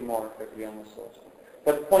must be more to be on this list.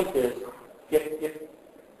 But the point is, if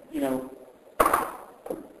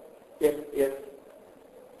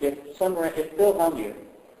Bill Humby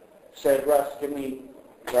said, Russ, give me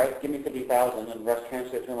 $50,000, and Russ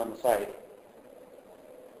transferred it to him on the site,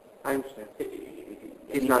 I understand.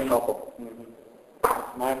 He's not culpable. Mm-hmm.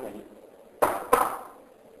 That's my opinion.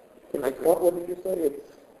 What did you say? It's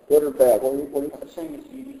good or bad? What I'm saying is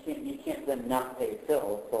you can't then not pay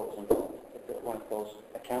Phil if Phil's involved. If one of those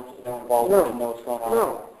accounts is not involved, No. and know what's going on,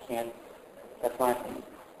 No. can't. That's my opinion.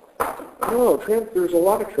 No, there's a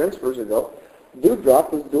lot of transfers ago.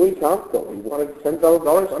 Dewdrop was Dewey Thompson. He wanted $10,000.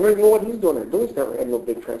 I don't even know what he's doing there. Dewey's never had no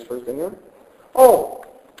big transfers in there. Oh,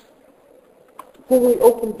 when we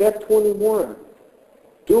opened Bet 21,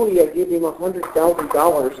 Dewey, I gave him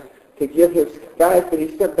 $100,000 to give his guys that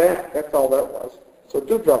he sent back. That's all that was. So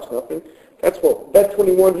Dewdrop's nothing. That's what, Bet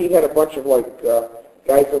 21, he had a bunch of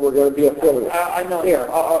guys that were going to be affiliates. I know. Yeah.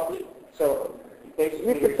 So basically,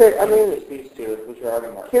 You could say, I mean, it's these two, which are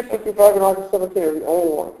already marked. Kid 55 and August 17 are the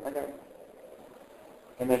only one. Okay.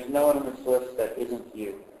 And there's no one on this list that isn't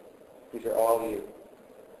you. These are all you.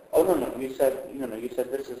 Oh no, you said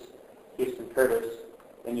this is Houston Curtis,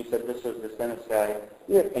 and you said this was this Dennis guy.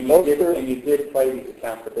 Yeah, and you did play these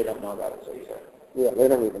accounts, but they don't know about it. So you said. Yeah, they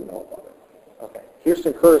don't even know about it. Okay.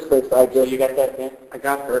 Houston Curtis thinks So you got that, Dan? I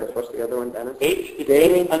got Curtis. What's the other one, Dennis?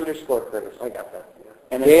 Danny underscore Curtis. I got that. Yeah.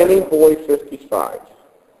 And Danny Boy 55.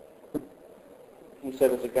 He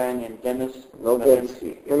said it's a guy named Dennis.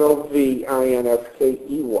 Novinsky. Novinskey.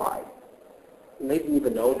 And they didn't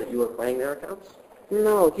even know that you were playing their accounts?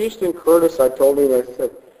 No, Houston Curtis, I told him, I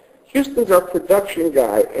said, Houston's our production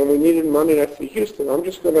guy, and we needed money. And I said, Houston, I'm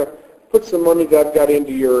just going to put some money that I've got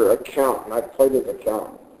into your account. And I played his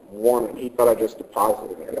account. Won it. He thought I just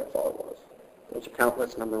deposited it. That's all it was. That's account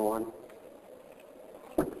list number 1.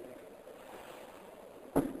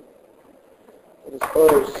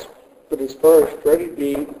 But as far as Freddie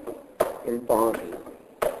B and Bonnie,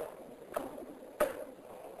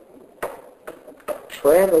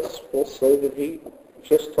 Travis will say that he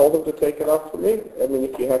just told him to take it off for me. I mean,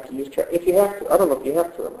 if you have to use Travis, if you have to, I don't know if you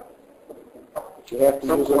have to or not. If you have to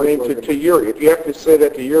use a name to Yuri, if you have to say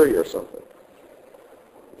that to Yuri or something.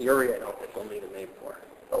 Yuri, I don't think we'll need a name for.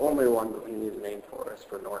 The only one that we need a name for is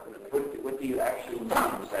for Norton. What do you actually need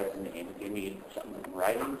besides the name? Do you need something in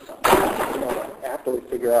writing? After we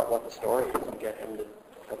figure out what the story is and get him to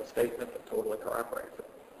have a statement that totally corroborates it.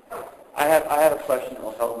 I have a question that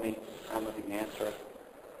will help me. I don't know if you can answer it.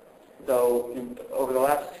 So over the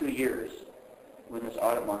last 2 years, when this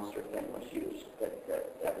audit monster thing was used,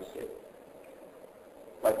 that was it.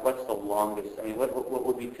 Like, what's the longest? I mean, what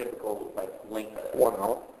would be typical length of it? 1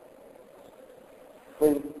 hour.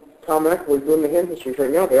 When Tom Eckler's doing the hand histories right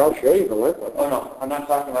now, they all show you the length of it. Oh no, I'm not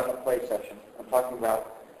talking about the play session. I'm talking about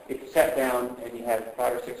if you sat down and you had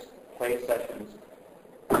 5 or 6 play sessions,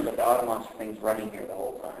 but the audit monster thing's running here the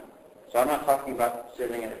whole time. So I'm not talking about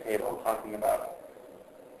sitting at a table. I'm talking about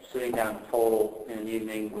sitting down total in an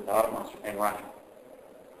evening with the audit monster thing running.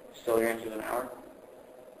 Still your answer is an hour?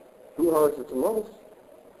 2 hours at the most.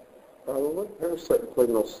 Probably. I was sitting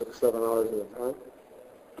playing those 6, 7 hours at a time.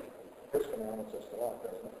 This can answer just a lot,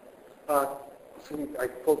 doesn't it? See, I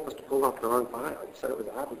must have pulled off the wrong file. You said it was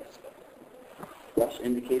obvious. Yes,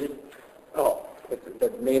 indicated? Oh,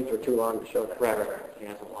 the names are too long to show that. Right. He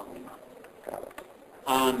has a long name. Got it.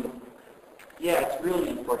 Yeah, it's really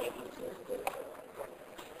unfortunate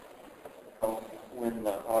that when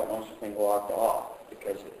the audit monster thing logged off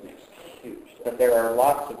because it makes it huge. But there are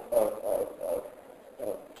lots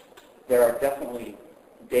there are definitely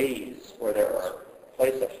days where there are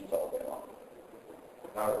play sessions all day long.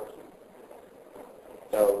 Hours.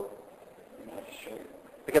 So, I'll just show you.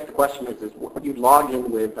 I guess the question is you log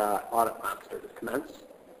in with Audit Monster to commence?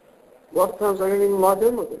 A lot of times I didn't even log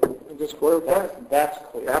in with it. I just go back. That's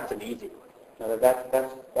clear. That's an easy one. No,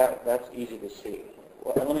 that's easy to see.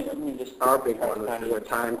 Well, let me just. Our big one is there are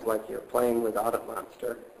times like you're playing with Audit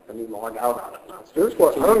Monster and you log out Audit Monster. Here's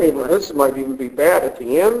what this might even be bad at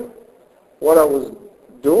the end. What I was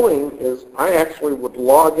doing is I actually would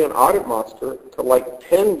log in Audit Monster to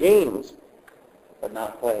 10 games. But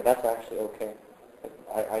not play. That's actually okay.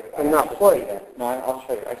 And not play. That. No, I'll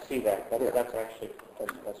show you. I see that. That's actually,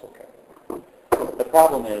 that's okay. The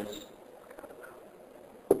problem is,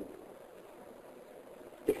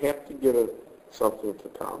 you have to give something to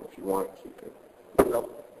Tom if you want to keep it. No,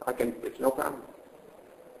 it's no problem.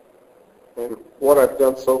 And what I've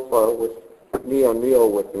done so far with Neo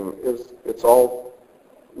with him is it's all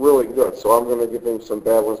really good. So I'm going to give him some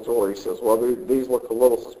bad ones to where he says, well, these look a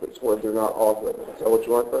little suspicious, where they're not all good. Is that what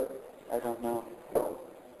you want, Fred? I don't know. Well,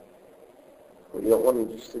 you don't want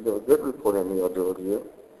him just to give a good report on Neo, do you?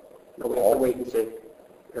 No, we all wait and see.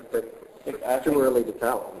 It's too early to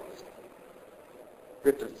tell.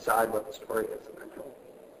 Good to decide what the story is eventually.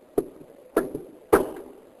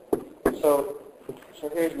 So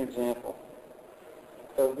here's an example.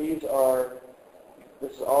 So this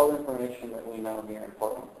is all information that we know here in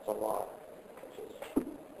Portland. It's a lot.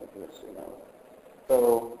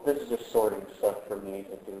 So this is just sorting stuff for me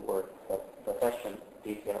to do work, but the session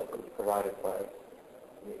details will be provided by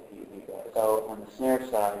you guys. So on the snare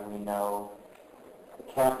side, we know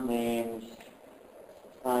account names,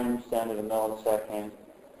 times down to the millisecond,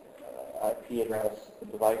 IP address, the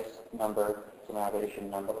device number, some iovation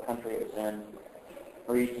number, country it was in,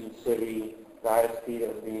 region, city, the ISP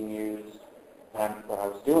that was being used. And what I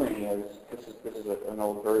was doing is, this is an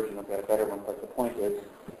old version, I've got a better one, but the point is,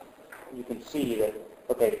 you can see that,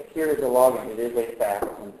 okay, here is a login, it is a fact,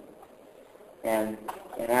 and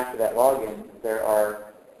after that login, there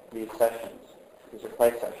are these sessions. These are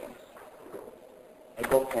play sessions.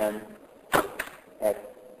 April 10 at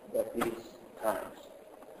these times.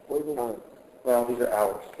 What is it? Well, these are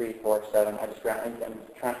hours, 3, 4, 7. I'm trying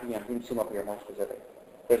to, you can zoom up here more specific.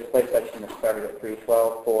 There's a play section that started at 3,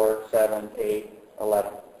 12, 4, 7, 8,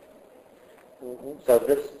 11. Mm-hmm. So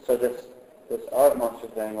this art monster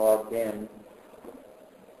thing logged in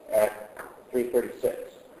at 3:36.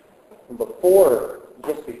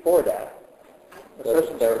 Just before that, there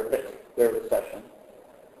was a session.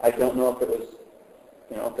 I don't know if it was,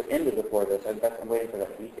 if it ended before this. I'm waiting for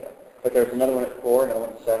that detail. But there was another one at 4, another one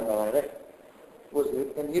at 7, another one at 8.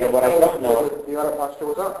 And what I don't know is the art monster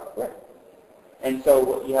was up. Right. And so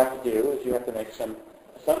what you have to do is you have to make some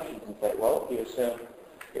assumptions and say, well, if you assume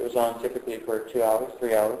it was on typically for 2 hours,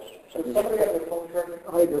 3 hours. Does somebody have their phone charger?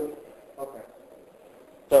 I do. Okay.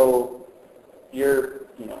 So you're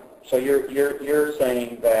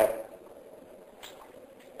saying that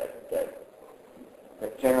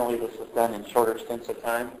generally this was done in shorter stints of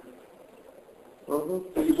time. So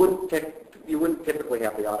you wouldn't typically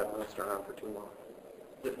have the audit master on for too long.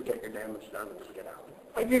 Just to get your damage done and just get out.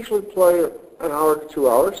 I usually play an hour to 2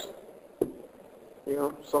 hours.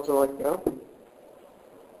 Something like that.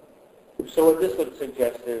 So what this would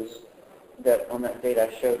suggest is that on that date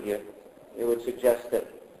I showed you, it would suggest that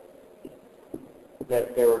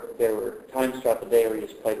there were times throughout the day where you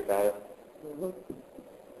just played without it. Mm-hmm.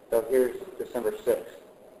 So here's December 6th.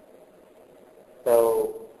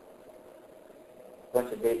 So a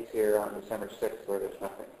bunch of dates here on December 6th where there's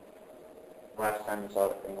nothing. Last time you saw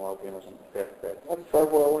the thing logged in was on the 5th. That's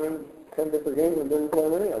probably where I went in 10 different games and didn't play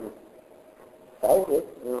any of them. Probably,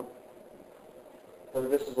 So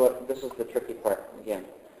this is the tricky part again.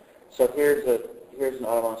 So here's an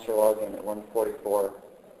auto monster login at 1:44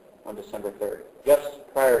 on December 3rd.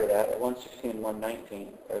 Just prior to that, at 1:16 and 1:19,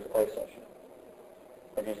 there's a play session.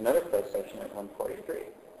 And there's another play session at 1:43.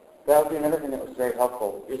 That would be another thing that was very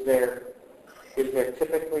helpful. Is there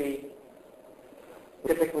typically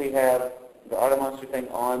have the auto monster thing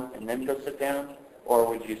on and then go sit down, or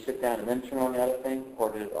would you sit down and then turn on the other thing,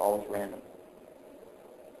 or is it always random?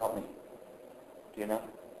 Help me. Do you know?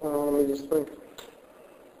 Let me just think.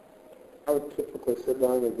 I would typically sit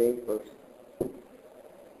down in the game first.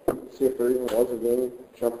 See if there even was a game,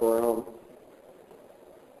 jump around.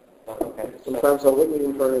 Okay. Sometimes I wouldn't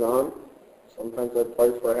even turn it on. Sometimes I'd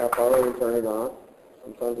play for a half hour and turn it on.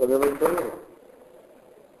 Sometimes I'd never turn it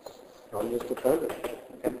on. I'm just dependent. Okay.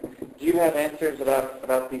 Do you have answers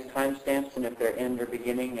about these timestamps and if they're end or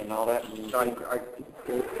beginning and all that? I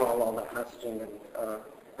did follow all that messaging, and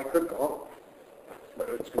I could call, but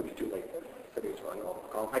it's going to be too late. City's running all the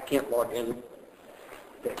call. I can't log in.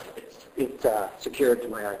 It's secured to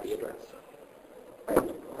my IP address.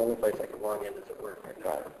 The only place I can log in is at work.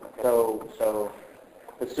 Got it. So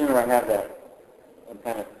the sooner I have that, I'm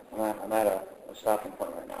at a stopping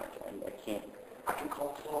point right now, and I can't. I can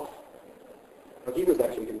call Paul. But he was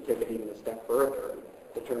actually going to take it even a step further and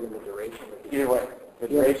determine the duration of the... Either way, the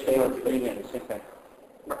duration of the beginning and the same thing.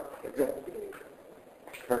 Right, exactly.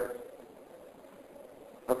 Perfect.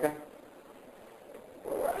 Okay.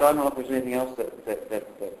 So I don't know if there's anything else that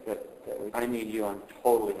I need you on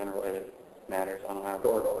totally unrelated matters. I don't have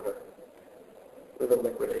Court order with a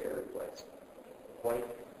liquidator in place.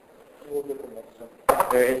 What? We'll get the next one.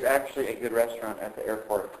 There is actually a good restaurant at the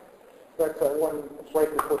airport. That's one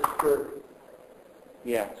right before security.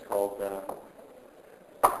 Yeah, it's called...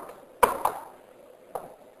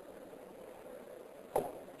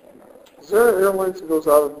 Is there an airline that goes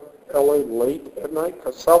out of L.A. late at night?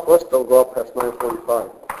 Because Southwest don't go up past 9:45.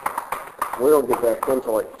 We don't get back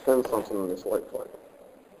until like 10-something in this late flight.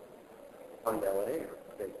 On L.A. or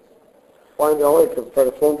Vegas? Flying to L.A. because by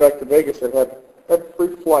the phone back to Vegas, it had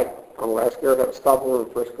free flight on last year. It had a stopover in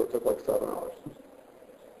Frisco. It took like 7 hours.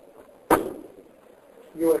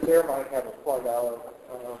 U.S. Air might have a flight out,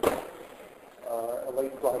 a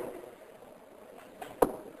late flight.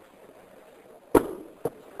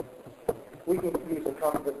 We can use the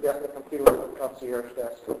computer at the concierge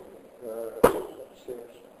desk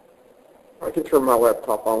upstairs. I can turn my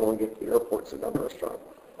laptop on when we get to the airport, sit down in the restaurant.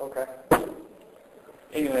 Okay.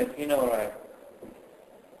 Anyway, you know what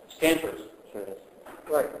Stanford's sure it is.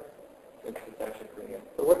 Right. It's actually pretty good.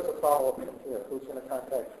 So what's the follow-up from here? Who's going to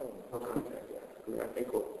contact whom? I mean, I think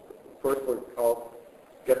first I'll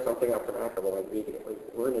get something up to McAvoy immediately.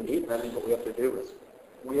 We're in a deep end. What we have to do is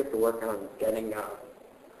we have to work on getting I'll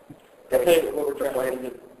tell you what we're trying to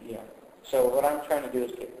do. Yeah. So what I'm trying to do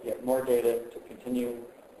is get more data to continue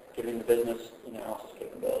giving the business analysis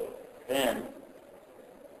capability. Then,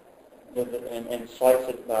 and slice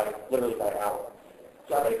it literally by hour.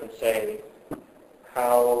 So they can say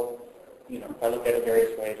how, if I look at it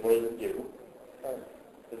various ways, what does it do?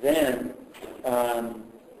 Then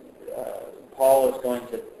Paul is going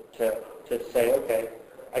to say, okay,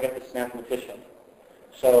 I got this mathematician.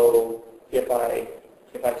 So if I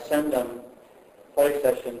send them play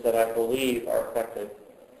sessions that I believe are effective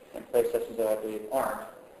and play sessions that I believe aren't,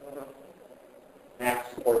 Mac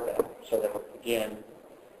support that. So that, again,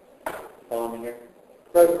 follow me here?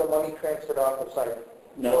 Does the money transferred off the site?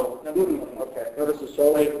 No. Okay. Notice is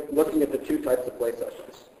solely looking at the two types of play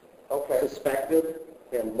sessions. Okay. Suspected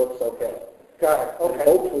and looks okay. Got it. And Okay.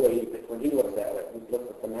 hopefully, when he looks at it, he looks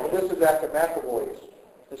at the Well, math. this is after McAvoy's.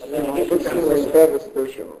 This is This is a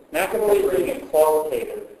statistician. McAvoy is doing it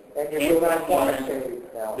qualitative. And you're doing And quantitative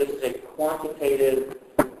now. This is a quantitative,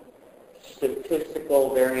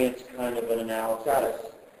 statistical variance kind of an analysis. Got it.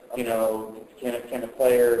 Can a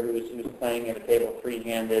player who's playing at a table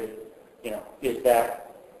three-handed, is that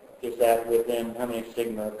within how many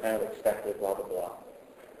sigma kind of expected, blah blah blah.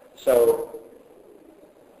 So,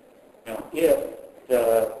 if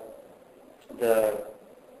the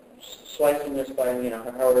slicing this by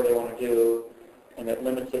however they want to do, and that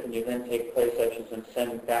limits it, and you then take play sessions and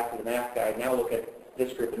send it back to the math guy. Now look at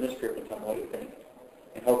this group and tell me what you think,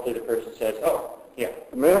 and hopefully the person says, oh yeah.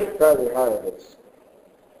 The math guy they hired is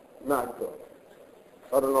not good.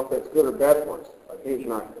 I don't know if that's good or bad for us, but he's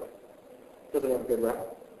not good. Doesn't have a good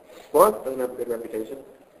rep. What? Doesn't have a good reputation.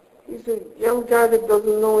 He's a young guy that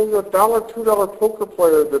doesn't know he's a $2 poker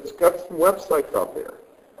player that's got some websites out there.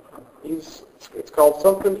 It's called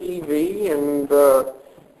something EV, and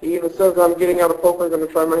he even says, I'm getting out of poker, I'm going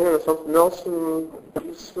to try my hand at something else, and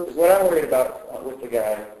What I'm worried about with the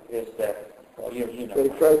guy is that, well, you know. that he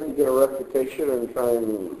tries to get a reputation and try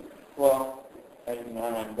and... Well, I'm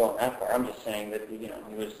not going that far. I'm just saying that, he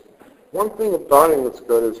was... One thing about him that's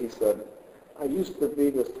good is he said, I used to be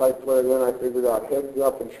this type player, then I figured out heads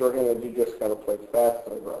up and shorthanded, you just got to play fast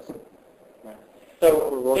and aggressive. Right.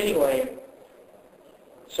 So, anyway,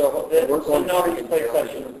 send all these play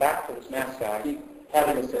sessions back to this math guy,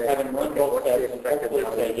 having run both sets, and hopefully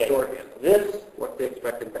say, yeah, this, What's the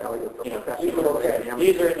expected value for these professional? are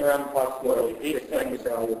in the realm of possibility. These Expected things,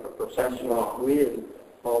 value for professional with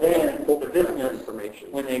all then the the business,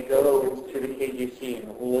 information. when they go to the KGC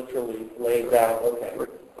and literally lays out, okay,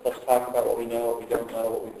 let's talk about what we know, what we don't know,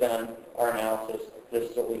 what we've done, our analysis. This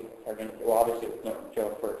is what we are going to do. Well, obviously, with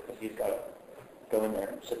Joe first, because he's got to go in there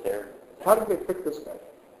and sit there. How did they pick this guy?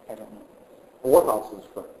 I don't know. What house is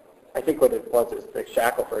from? I think what it was is that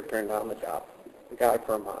Shackelford turned down the job. The guy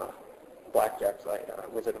from Blackjack site,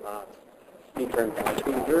 Wizard of Oz, he turned down.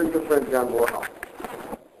 He's a very good friend, John Morehouse.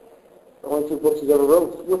 The only two books he's ever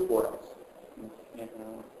wrote with Morehouse.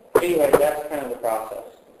 Anyway, that's kind of the process.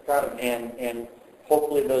 And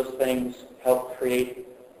hopefully those things help create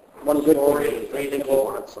One good story, I think he reasonable.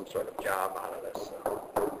 wanted some sort of job out of this.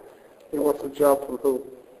 He wants a job from who?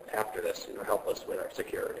 After this, help us with our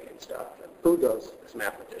security and stuff. And Who does? this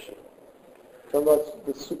mathematician Tell about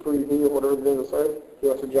the Super EV or whatever the name of the site. He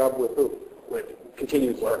wants a job with who? with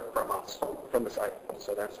continued work from us, from the site,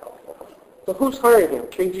 so that's helpful. So who's hiring him?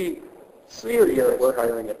 KGC or you? We're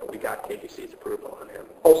hiring it, but we got KGC's approval on him.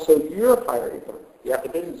 Oh, so you're hiring him. Yeah, The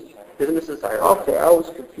business is business is hiring. Okay, I was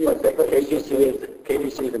confused. But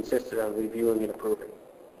KGC's insisted on reviewing and approving.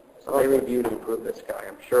 So they reviewed and approved this guy.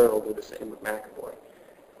 I'm sure they'll do the same with McAvoy.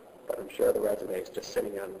 But I'm sure the resume is just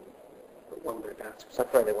sitting on one of their desks.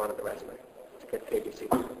 That's why they wanted the resume, to get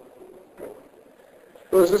KGC.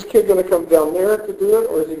 So is this kid going to come down there to do it,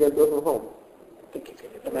 or is he going to do it from home? I think he's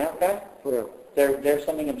going to the do math guy. Yeah. They're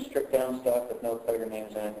sending him stripped down stuff with no player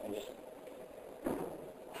names in it,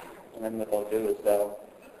 and then what they'll do is they'll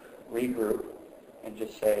regroup and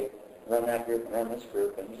just say, run that group and run this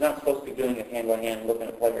group. And he's not supposed to be doing it hand by hand, looking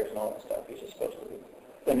at players and all that stuff. He's just supposed to be.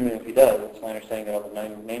 And if he does, it's my understanding that all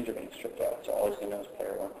the names are being stripped out. So all he's going to know is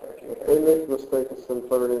player 1, player 2, If player they make a mistake and send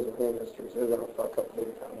player names and hand histories, they're going to fuck up big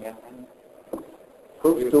time. Yeah.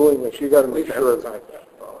 Who's doing this? You got to We've make sure. emphasized that.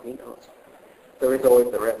 Well, he knows. There is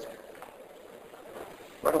always the risk.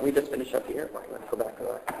 Why don't we just finish up here? Why not go back to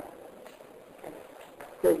that?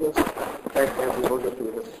 Okay, yes. Thanks, Nancy. We'll get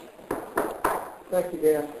through this. Thank you,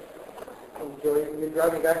 Dan. Enjoy. You're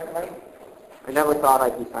driving back tonight? I never thought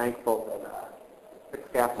I'd be thankful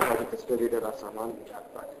that Scapsa hasn't distributed us our money yet,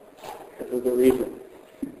 but this is the reason.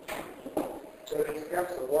 So the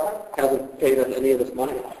steps of what? Hasn't paid us any of this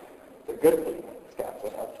money. It's a good thing that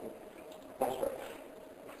Scapsa hasn't. That's right.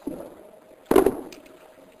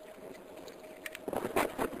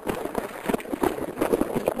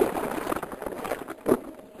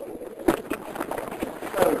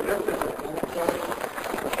 So just as an anecdote,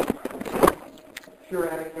 pure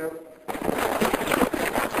anecdote,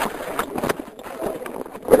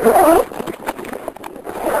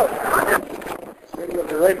 I'll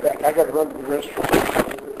be right back. I got to run to the restroom.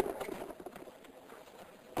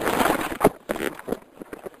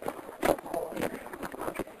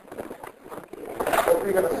 what are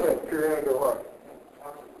you going to say? Pure anecdote what?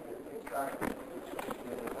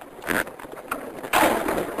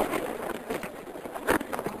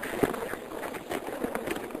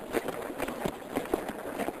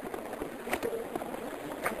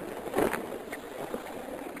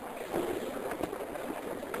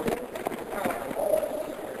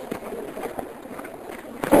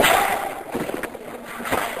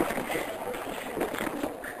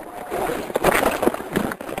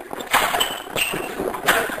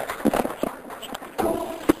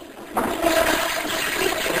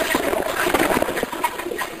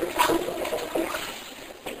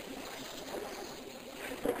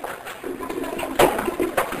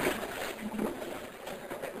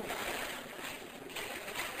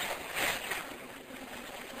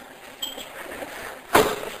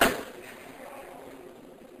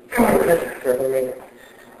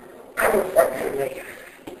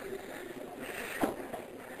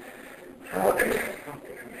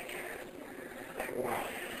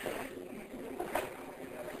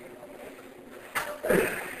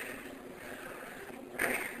 Okay.